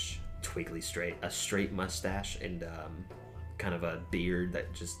mustache, and kind of a beard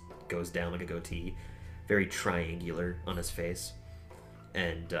that just goes down like a goatee, very triangular on his face,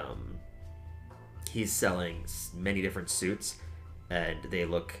 and he's selling many different suits, and they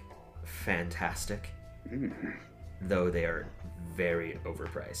look fantastic, though they are very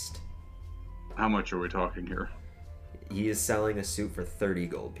overpriced. How much are we talking here? He is selling a suit for 30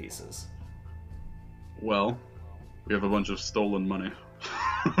 gold pieces. Well, we have a bunch of stolen money.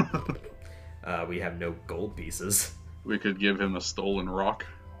 We have no gold pieces. We could give him a stolen rock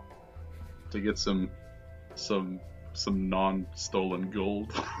to get some non-stolen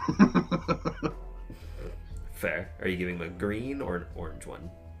gold. Fair. Are you giving him a green or an orange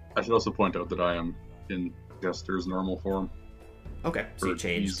one? I should also point out that I am in Jester's normal form. Okay, so you For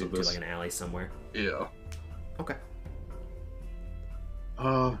changed ease to of this. like an alley somewhere. Yeah. Okay.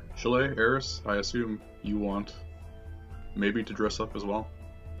 Chalet, Eris, I assume you want maybe to dress up as well.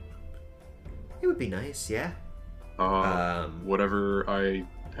 It would be nice, yeah. Whatever I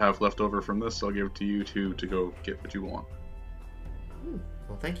have left over from this, I'll give to you two to go get what you want.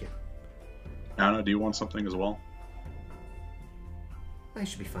 Well, thank you. Anna, do you want something as well? I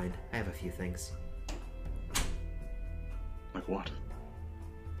should be fine. I have a few things. Like what?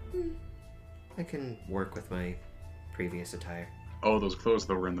 I can work with my previous attire. Oh, those clothes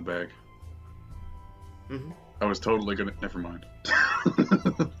that were in the bag. Mm-hmm. I was totally gonna. Never mind.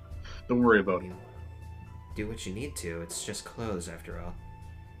 Don't worry I about it. mean, do what you need to. It's just clothes, after all.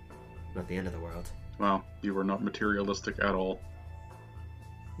 Not the end of the world. Well, you were not materialistic at all.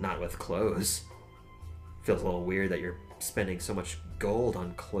 Not with clothes. Feels a little weird that you're spending so much gold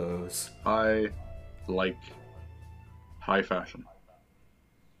on clothes. I like high fashion.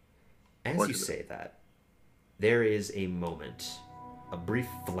 As What you is it? say that, there is a moment, a brief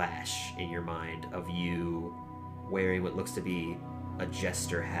flash in your mind of you wearing what looks to be a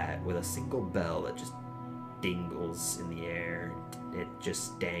jester hat with a single bell that just dingles in the air. It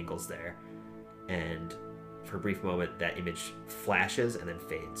just dangles there. And for a brief moment, that image flashes and then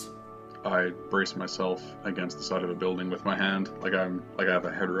fades. I brace myself against the side of a building with my hand, like I have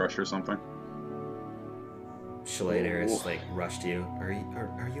a head rush or something. Chalet and Eris, Oh. rush to you.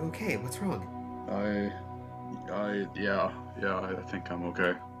 Are you okay? What's wrong? Yeah, I think I'm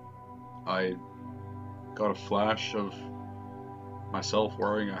okay. I got a flash of myself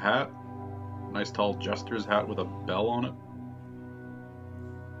wearing a hat, nice tall jester's hat with a bell on it.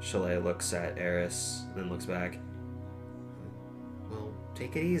 Chalet looks at Eris, then looks back. Well,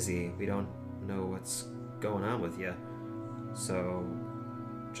 take it easy. We don't know what's going on with you. So,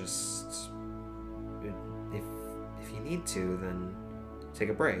 just... If you need to, then take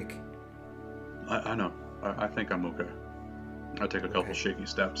a break. I know. I think I'm okay. I take a couple Okay. shaky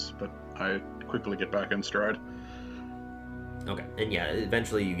steps, but I quickly get back in stride. Okay, and yeah,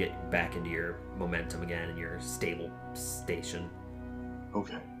 eventually you get back into your momentum again in your stable station.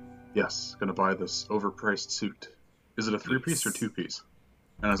 Okay. Yes, gonna buy this overpriced suit. Is it a 3-piece or Yes. 2-piece?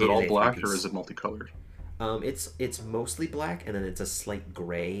 And is It it is all a black or 3-piece. is it multicolored? It's mostly black, and then it's a slight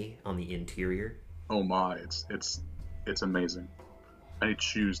gray on the interior. Oh my, it's amazing. I need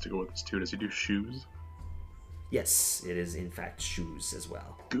shoes to go with this too. Does he do shoes? Yes, it is in fact shoes as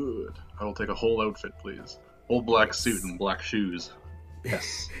well. Good. I will take a whole outfit, please. Whole black Yes. suit and black shoes.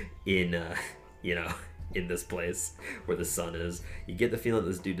 Yes. In in this place where the sun is, you get the feeling that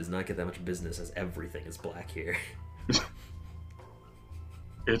this dude does not get that much business, as everything is black here.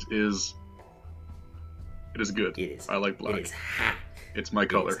 It is good. It is. I like black. It is hot. It's my It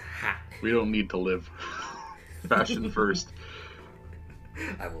is color. hot. We don't need to live. Fashion first.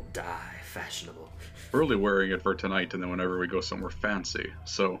 I will die fashionable. We're only wearing it for tonight and then whenever we go somewhere fancy.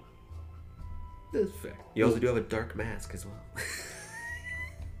 So, That's fair. You also do have a dark mask as well.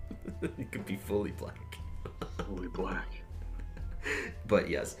 You could be fully black. fully black. But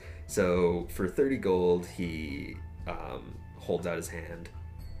yes, so for 30 gold, he holds out his hand.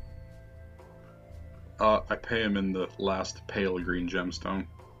 I pay him in the last pale green gemstone.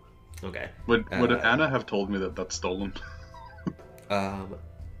 Okay. Would Uh, Anna have told me that that's stolen?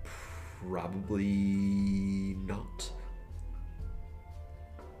 Probably not.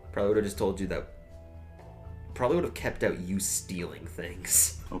 Probably would have just told you that. Probably would have kept out you stealing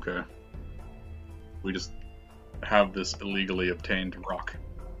things. Okay. We just have this illegally obtained rock.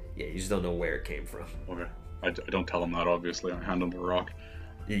 Yeah, you just don't know where it came from. Okay. I don't tell him that, obviously. I hand him the rock.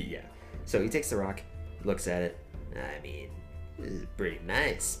 Yeah. So he takes the rock, looks at it. I mean, this is pretty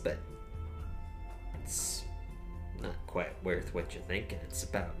nice, but it's not quite worth what you're thinking. It's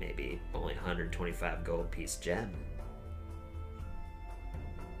about maybe only 125 gold piece gem.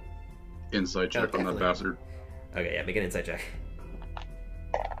 Insight check on that definitely. bastard. Okay, yeah, make an insight check.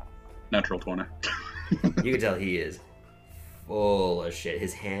 Natural 20. You can tell he is full of shit.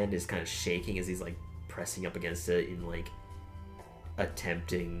 His hand is kind of shaking as he's like pressing up against it in like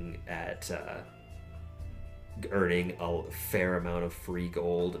attempting at earning a fair amount of free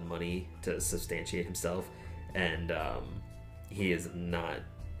gold and money to substantiate himself, and he is not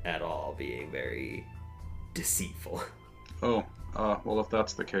at all being very deceitful. Oh, well, if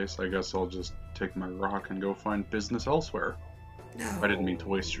that's the case, I guess I'll just take my rock and go find business elsewhere. No, I didn't mean to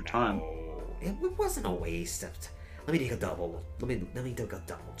waste your time. no. It wasn't a waste. Let me take a double. Let me take a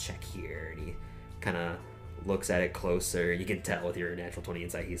double check here. And he kind of looks at it closer. You can tell with your natural 20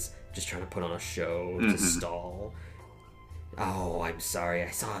 insight, he's just trying to put on a show to Mhm. stall. Oh, I'm sorry. I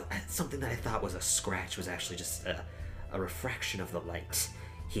saw something that I thought was a scratch was actually just a refraction of the light.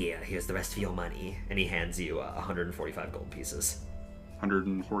 Here's the rest of your money. And he hands you 145 gold pieces.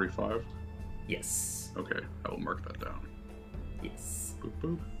 145? Yes. Okay, I will mark that down. Yes. Boop,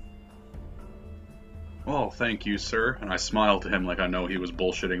 boop. Oh, thank you, sir. And I smile to him like I know he was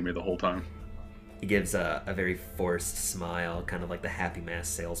bullshitting me the whole time. He gives a very forced smile, kind of like the Happy Mass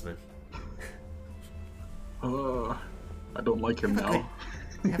salesman. I don't like him now.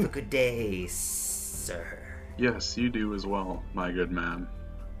 Have a good day, sir. Yes, you do as well, my good man.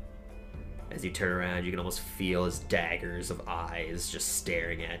 As you turn around, you can almost feel his daggers of eyes just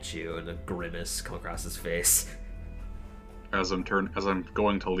staring at you, and a grimace come across his face. As I'm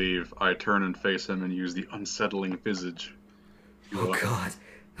going to leave, I turn and face him and use the unsettling visage. Oh God!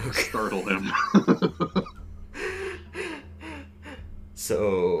 Okay. Startle him.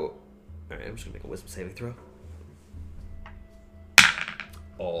 So, all right, I'm just gonna make a wisdom saving throw.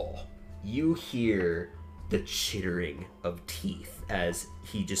 Oh, you hear the chittering of teeth as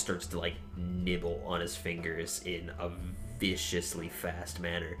he just starts to like nibble on his fingers in a viciously fast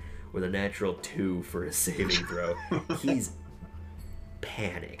manner with a natural 2 for a saving throw. He's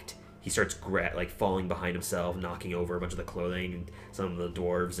panicked. He starts like falling behind himself, knocking over a bunch of the clothing, and some of the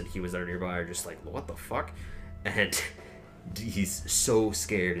dwarves and humans that are nearby are just like, what the fuck? And he's so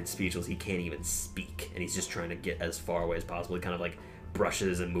scared and speechless he can't even speak, and he's just trying to get as far away as possible. He kind of like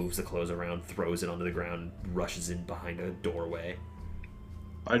brushes and moves the clothes around, throws it onto the ground, rushes in behind a doorway.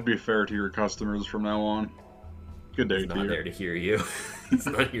 I'd be fair to your customers from now on. Good day, He's not there to hear you. He's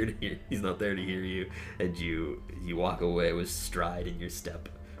not here to hear. He's not there to hear you. And you walk away with stride in your step.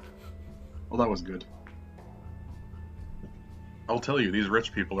 Well, that was good. I'll tell you, these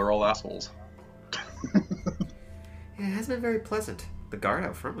rich people are all assholes. Yeah, it hasn't been very pleasant. The guard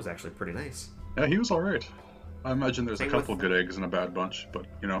out front was actually pretty nice. Yeah, he was alright. I imagine there's Same a couple with- good eggs in a bad bunch, but,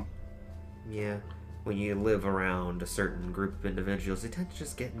 you know. Yeah, when you live around a certain group of individuals, they tend to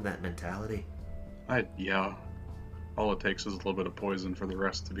just get in that mentality. Yeah. All it takes is a little bit of poison for the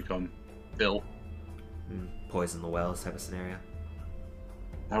rest to become ill. Poison the wells type of scenario.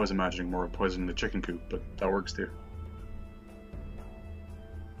 I was imagining more of poisoning the chicken coop, but that works too.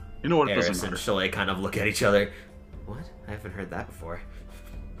 You know what? It Eris doesn't and matter. Chalet kind of look at each other. What? I haven't heard that before.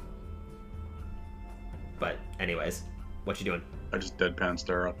 But anyways, what you doing? I just deadpan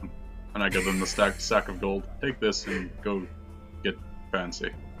stare at them, and I give them the sack of gold. Take this and go get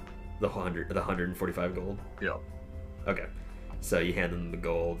fancy. The 145 gold. Yeah. Okay, so you hand them the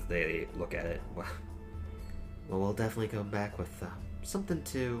gold. They look at it. Well, we'll definitely come back with something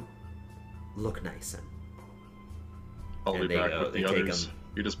to look nice in. I'll And be they back go- with they the take others.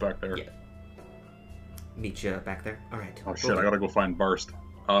 You just back there. Yeah. Meet you back there. All right. Oh shit! I gotta go find Barst.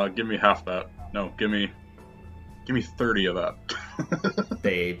 Give me half that. No, give me 30 of that.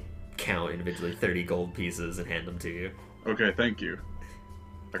 They count individually 30 gold pieces and hand them to you. Okay, thank you.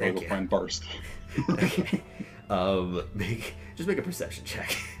 I gotta Thank go you. find Barst. Okay. Just make a perception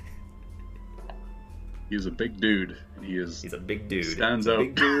check. He's a big dude. And He's a big dude. Stands He's a out.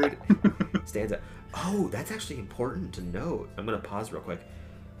 Big dude. Stands out. Oh, that's actually important to note. I'm gonna pause real quick.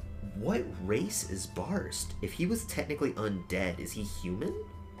 What race is Barst? If he was technically undead, is he human?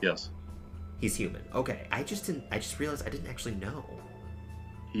 Yes, He's human. Okay. I just realized I didn't actually know.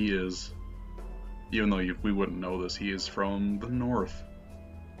 he is. Even though we wouldn't know this, he is from the north.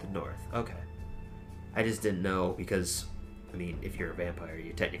 The North. Okay. I just didn't know because, I mean, if you're a vampire,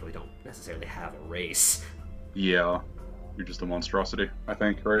 you technically don't necessarily have a race. Yeah, you're just a monstrosity, I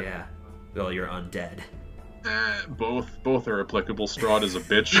think, right? Yeah. Well, you're undead. Both are applicable. Strahd is a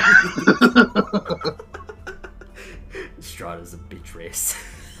bitch. Strahd is a bitch race.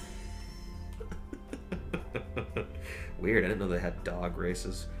 Weird, I didn't know they had dog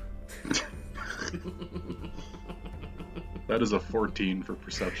races. That is a 14 for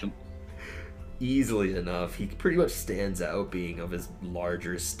perception. Easily enough, he pretty much stands out being of his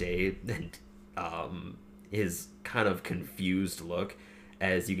larger state and his kind of confused look.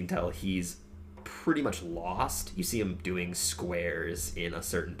 As you can tell, he's pretty much lost. You see him doing squares in a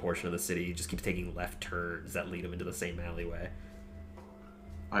certain portion of the city. He just keeps taking left turns that lead him into the same alleyway.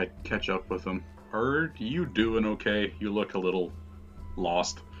 I catch up with him. Are you doing okay? You look a little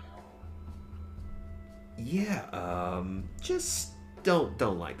lost. Yeah, just don't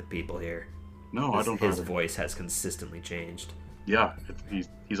like the people here. No, I don't His have. voice has consistently changed. Yeah,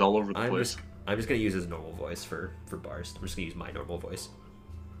 he's all over the I'm place. just gonna use his normal voice for Barst. I'm just gonna use my normal voice.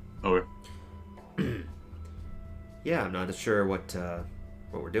 Okay. Yeah, I'm not sure what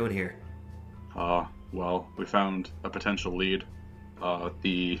we're doing here. Well, we found a potential lead.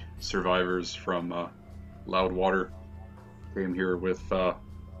 The survivors from Loudwater Came here with an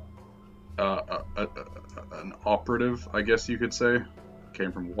operative, I guess you could say.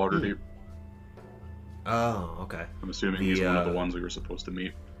 Came from Waterdeep. Oh, okay. I'm assuming he's one of the ones we were supposed to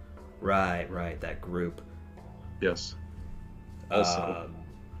meet. Right, that group. Yes. Also,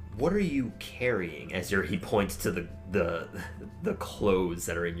 what are you carrying? As he points to the clothes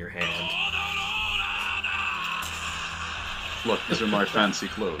that are in your hand. look, these are my fancy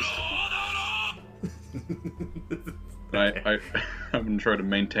clothes. I'm gonna try to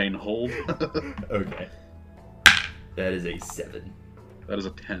maintain hold. Okay. That is a 7. That is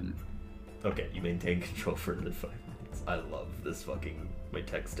a 10. Okay, you maintain control for another 5 minutes. I love this fucking my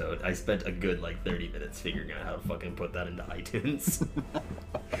text code. I spent a good 30 minutes figuring out how to fucking put that into iTunes.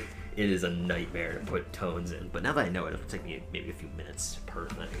 It is a nightmare to put tones in, but now that I know it, it'll take me maybe a few minutes per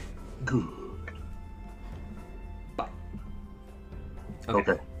thing. Good. Bye.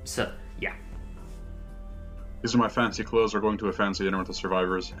 Okay. So, yeah. These are my fancy clothes. We're going to a fancy dinner with the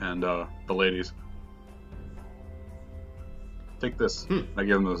survivors and the ladies. Take this. I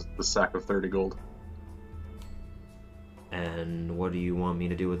give them the sack of 30 gold. And what do you want me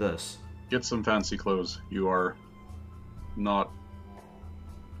to do with this? Get some fancy clothes. You are not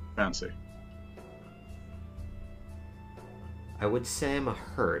fancy. I would say I'm a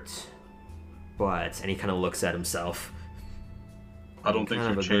hurt, but... And he kind of looks at himself. I don't think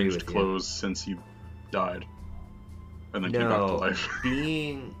you've changed clothes since you died. And then came back to life.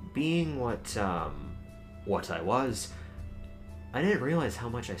 being what I was, I didn't realize how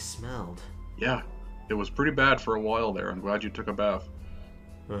much I smelled. Yeah, it was pretty bad for a while there. I'm glad you took a bath.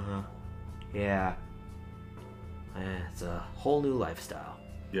 Uh-huh. Yeah. It's a whole new lifestyle.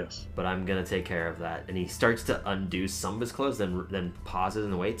 Yes. But I'm gonna take care of that. And he starts to undo some of his clothes, then pauses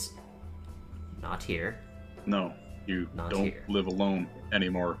and waits. Not here. No, you don't live alone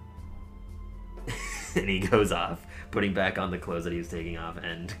anymore. And he goes off, putting back on the clothes that he was taking off,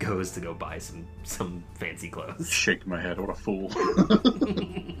 and goes to go buy some fancy clothes. Shake my head, what a fool.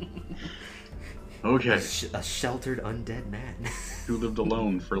 Okay. A sheltered undead man. Who lived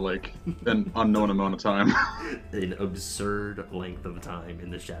alone for an unknown amount of time. An absurd length of time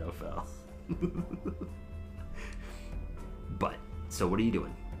in the Shadowfell. But, so what are you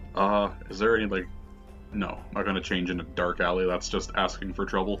doing? Is there any no, I'm not gonna change in a dark alley, that's just asking for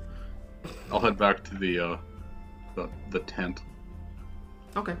trouble. I'll head back to the tent.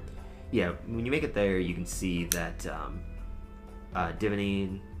 Okay. Yeah, when you make it there, you can see that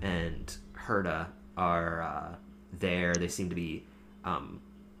Divinine and Herda are there. They seem to be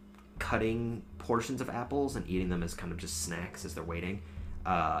cutting portions of apples and eating them as kind of just snacks as they're waiting.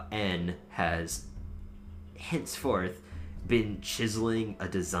 N has henceforth been chiseling a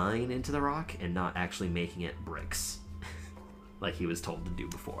design into the rock and not actually making it bricks like he was told to do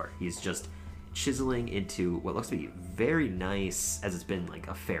before. He's just chiseling into what looks to be very nice, as it's been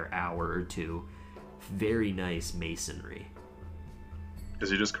a fair hour or two, very nice masonry. Is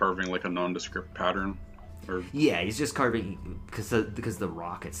he just carving a nondescript pattern? Or... Yeah, he's just carving because the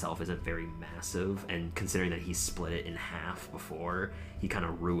rock itself isn't very massive, and considering that he split it in half before, he kind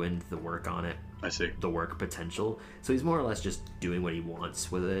of ruined the work on it. I see. The work potential. So he's more or less just doing what he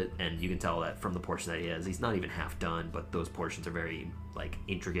wants with it, and you can tell that from the portion that he has. He's not even half done, but those portions are very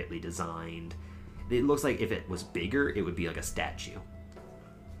intricately designed. It looks like if it was bigger, it would be like a statue.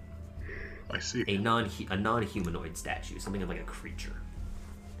 I see. A non-humanoid statue, something like a creature.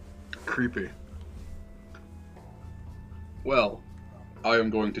 Creepy. Well, I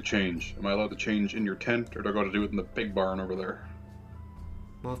am going to change. Am I allowed to change in your tent, or do I got to do it in the big barn over there?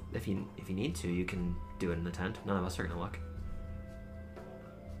 Well, if you need to, you can do it in the tent. None of us are gonna look.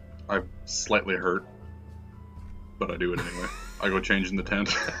 I'm slightly hurt, but I do it anyway. I go change in the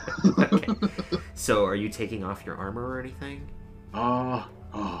tent. Okay. So, are you taking off your armor or anything?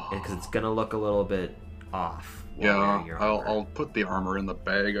 Because it's gonna look a little bit off. Yeah, I'll put the armor in the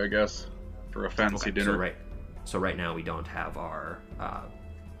bag, I guess, for a fancy dinner. So right now we don't have our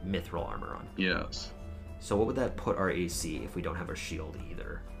mithril armor on. Yes. So what would that put our AC if we don't have our shield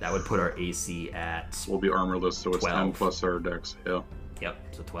either? That would put our AC at... We'll be armorless, so it's 12. 10 plus our dex, yeah. Yep,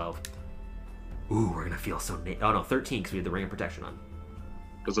 so 12. Ooh, we're gonna feel so... Oh no, 13, because we have the ring of protection on.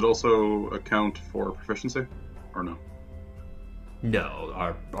 Does it also account for proficiency? Or no? No,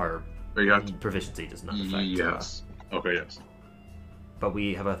 our proficiency does not affect... Yes. Okay, yes. But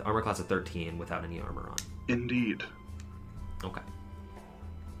we have an armor class of 13 without any armor on. Indeed. Okay.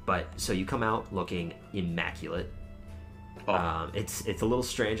 But, so you come out looking immaculate. Oh. It's a little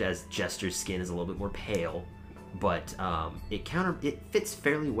strange as Jester's skin is a little bit more pale, but it fits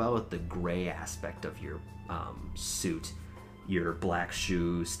fairly well with the gray aspect of your suit. your black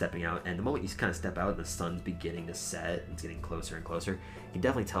shoes stepping out, and the moment you kind of step out, the sun's beginning to set. It's getting closer and closer. You can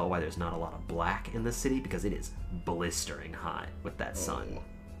definitely tell why there's not a lot of black in the city, because it is blistering hot with that sun.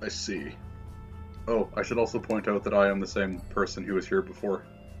 I see. Oh, I should also point out that I am the same person who was here before.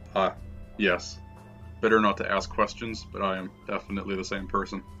 Yes. Better not to ask questions, but I am definitely the same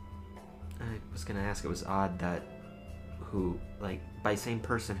person. I was gonna ask, it was odd that by same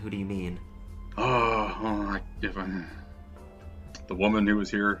person, who do you mean? The woman who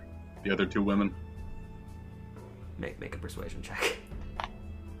was here, the other two women. Make a persuasion check.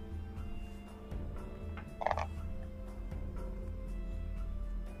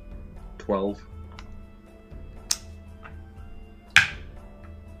 $12.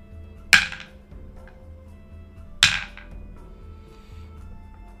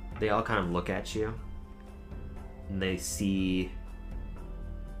 They all kind of look at you, and they see...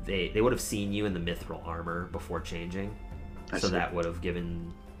 They would have seen you in the mithril armor before changing, so that would have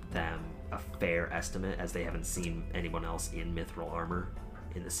given them a fair estimate, as they haven't seen anyone else in mithril armor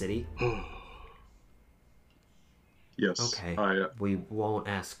in the city. Yes. Okay. We won't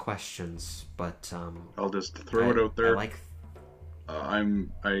ask questions, but I'll just throw it out there. I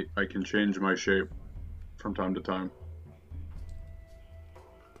can change my shape from time to time.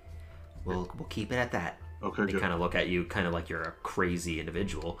 We'll keep it at that. Okay, they good. kind of look at you kind of like you're a crazy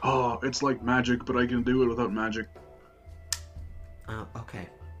individual. Oh, it's like magic, but I can do it without magic. Okay.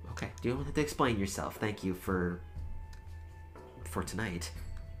 Do you want to explain yourself? Thank you for tonight.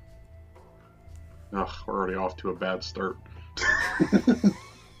 Ugh, we're already off to a bad start.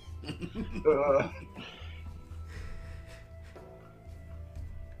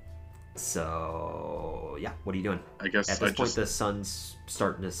 So, yeah, what are you doing? I guess at this point the sun's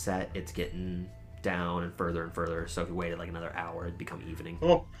starting to set. It's getting down and further. So if you waited like another hour, it'd become evening.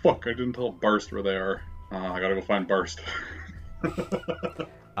 Oh, fuck, I didn't tell Barst where they are. I gotta go find Barst.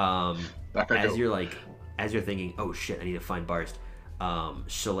 As you're thinking, oh shit, I need to find Barst,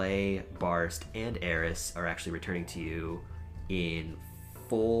 Chalet, Barst, and Eris are actually returning to you in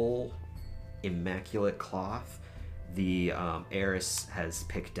full immaculate cloth. The Eris has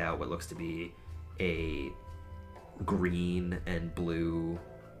picked out what looks to be a green and blue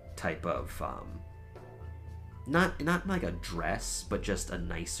type of not like a dress, but just a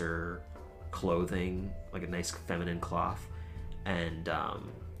nicer clothing, like a nice feminine cloth, and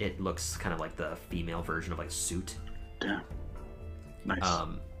it looks kind of like the female version of like a suit. Damn. Nice.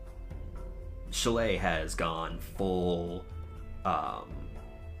 Chalet has gone full,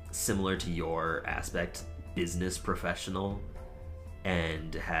 similar to your aspect, business professional,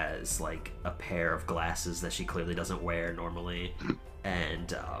 and has like a pair of glasses that she clearly doesn't wear normally,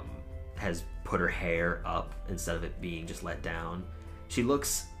 and has put her hair up instead of it being just let down. She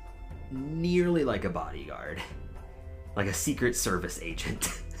looks nearly like a bodyguard, like a Secret Service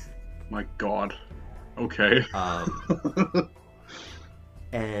agent. My God. Okay.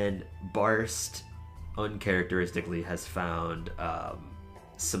 And Barst, uncharacteristically, has found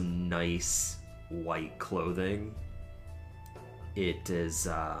some nice white clothing. It is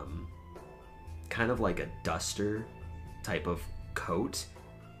kind of like a duster type of coat,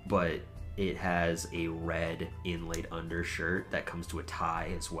 but it has a red inlaid undershirt that comes to a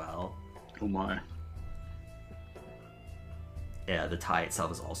tie as well. Oh my. Yeah, the tie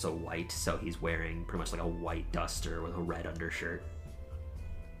itself is also white, so he's wearing pretty much like a white duster with a red undershirt.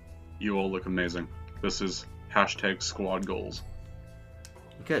 You all look amazing. This is hashtag squad goals.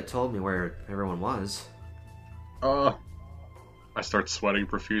 You could have told me where everyone was. I start sweating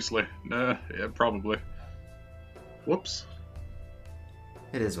profusely. Yeah, probably. Whoops.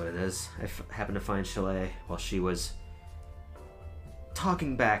 It is what it is. I happened to find Chalet while she was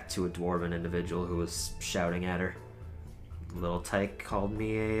talking back to a dwarven individual who was shouting at her. Little Tyke called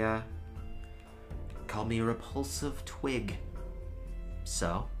me a repulsive twig.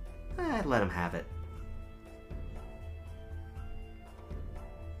 So, I let him have it.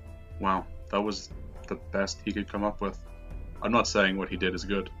 Wow, that was the best he could come up with. I'm not saying what he did is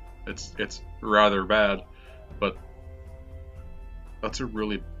good. It's rather bad, but that's a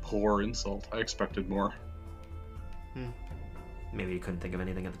really poor insult. I expected more. Maybe you couldn't think of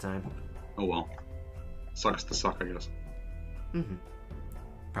anything at the time. Oh well. Sucks to suck, I guess.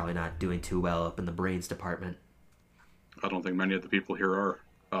 Probably not doing too well up in the brains department. I don't think many of the people here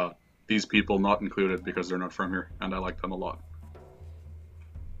are. These people not included, because they're not from here, and I like them a lot.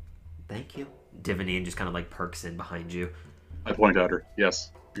 Thank you. Divinine just kind of like perks in behind you. I point at her.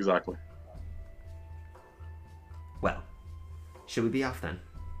 Yes, exactly. Well, should we be off then?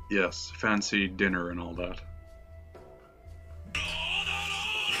 Yes, fancy dinner and all that.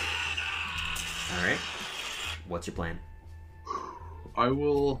 Alright. What's your plan? I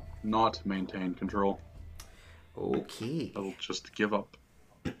will not maintain control. Okay. I will just give up.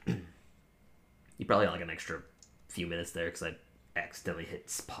 You probably had like an extra few minutes there because I accidentally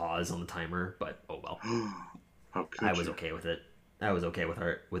hit pause on the timer, but oh well. How could I was you? okay with it. I was okay with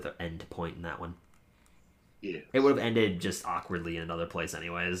our end point in that one. Yeah. It would have ended just awkwardly in another place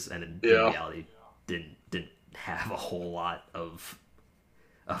anyways, and in Yeah. reality didn't have a whole lot of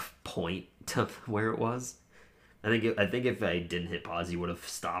point to where it was. I think if I didn't hit pause, you would have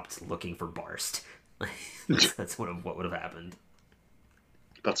stopped looking for Barst. That's what would have happened.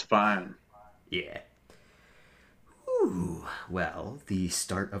 That's fine. Yeah. Ooh. Well, the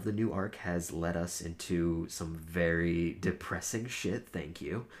start of the new arc has led us into some very depressing shit. Thank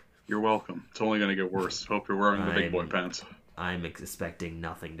you. You're welcome. It's only gonna get worse. Hope you're wearing the big boy I'm- pants. I'm expecting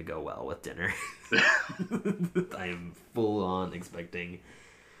nothing to go well with dinner. I'm full on expecting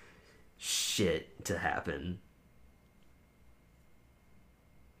shit to happen.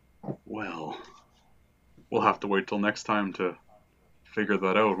 Well, we'll have to wait till next time to figure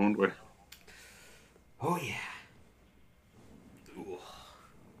that out, won't we? Oh yeah. Ooh.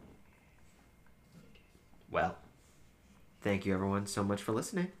 Well, thank you everyone so much for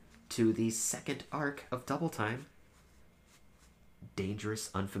listening to the second arc of Double Time. Dangerous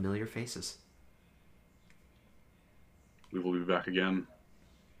Unfamiliar Faces. We will be back again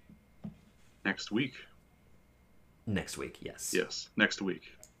next week. Next week, yes. Yes, next week.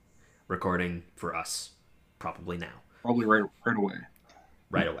 Recording for us, probably now. Probably right away.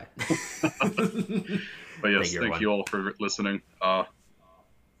 Right away. But yes, Thank you, thank you all for listening. Yeah.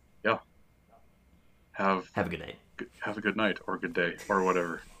 Have Have a good night. a good night or good day or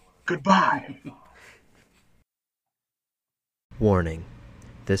whatever. Goodbye. Warning.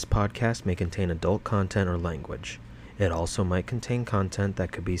 This podcast may contain adult content or language. It also might contain content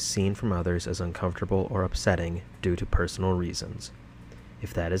that could be seen from others as uncomfortable or upsetting due to personal reasons.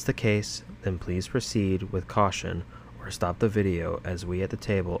 If that is the case, then please proceed with caution or stop the video, as we at the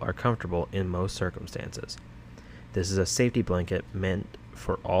table are comfortable in most circumstances. This is a safety blanket meant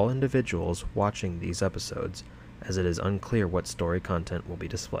for all individuals watching these episodes, as it is unclear what story content will be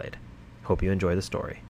displayed. Hope you enjoy the story.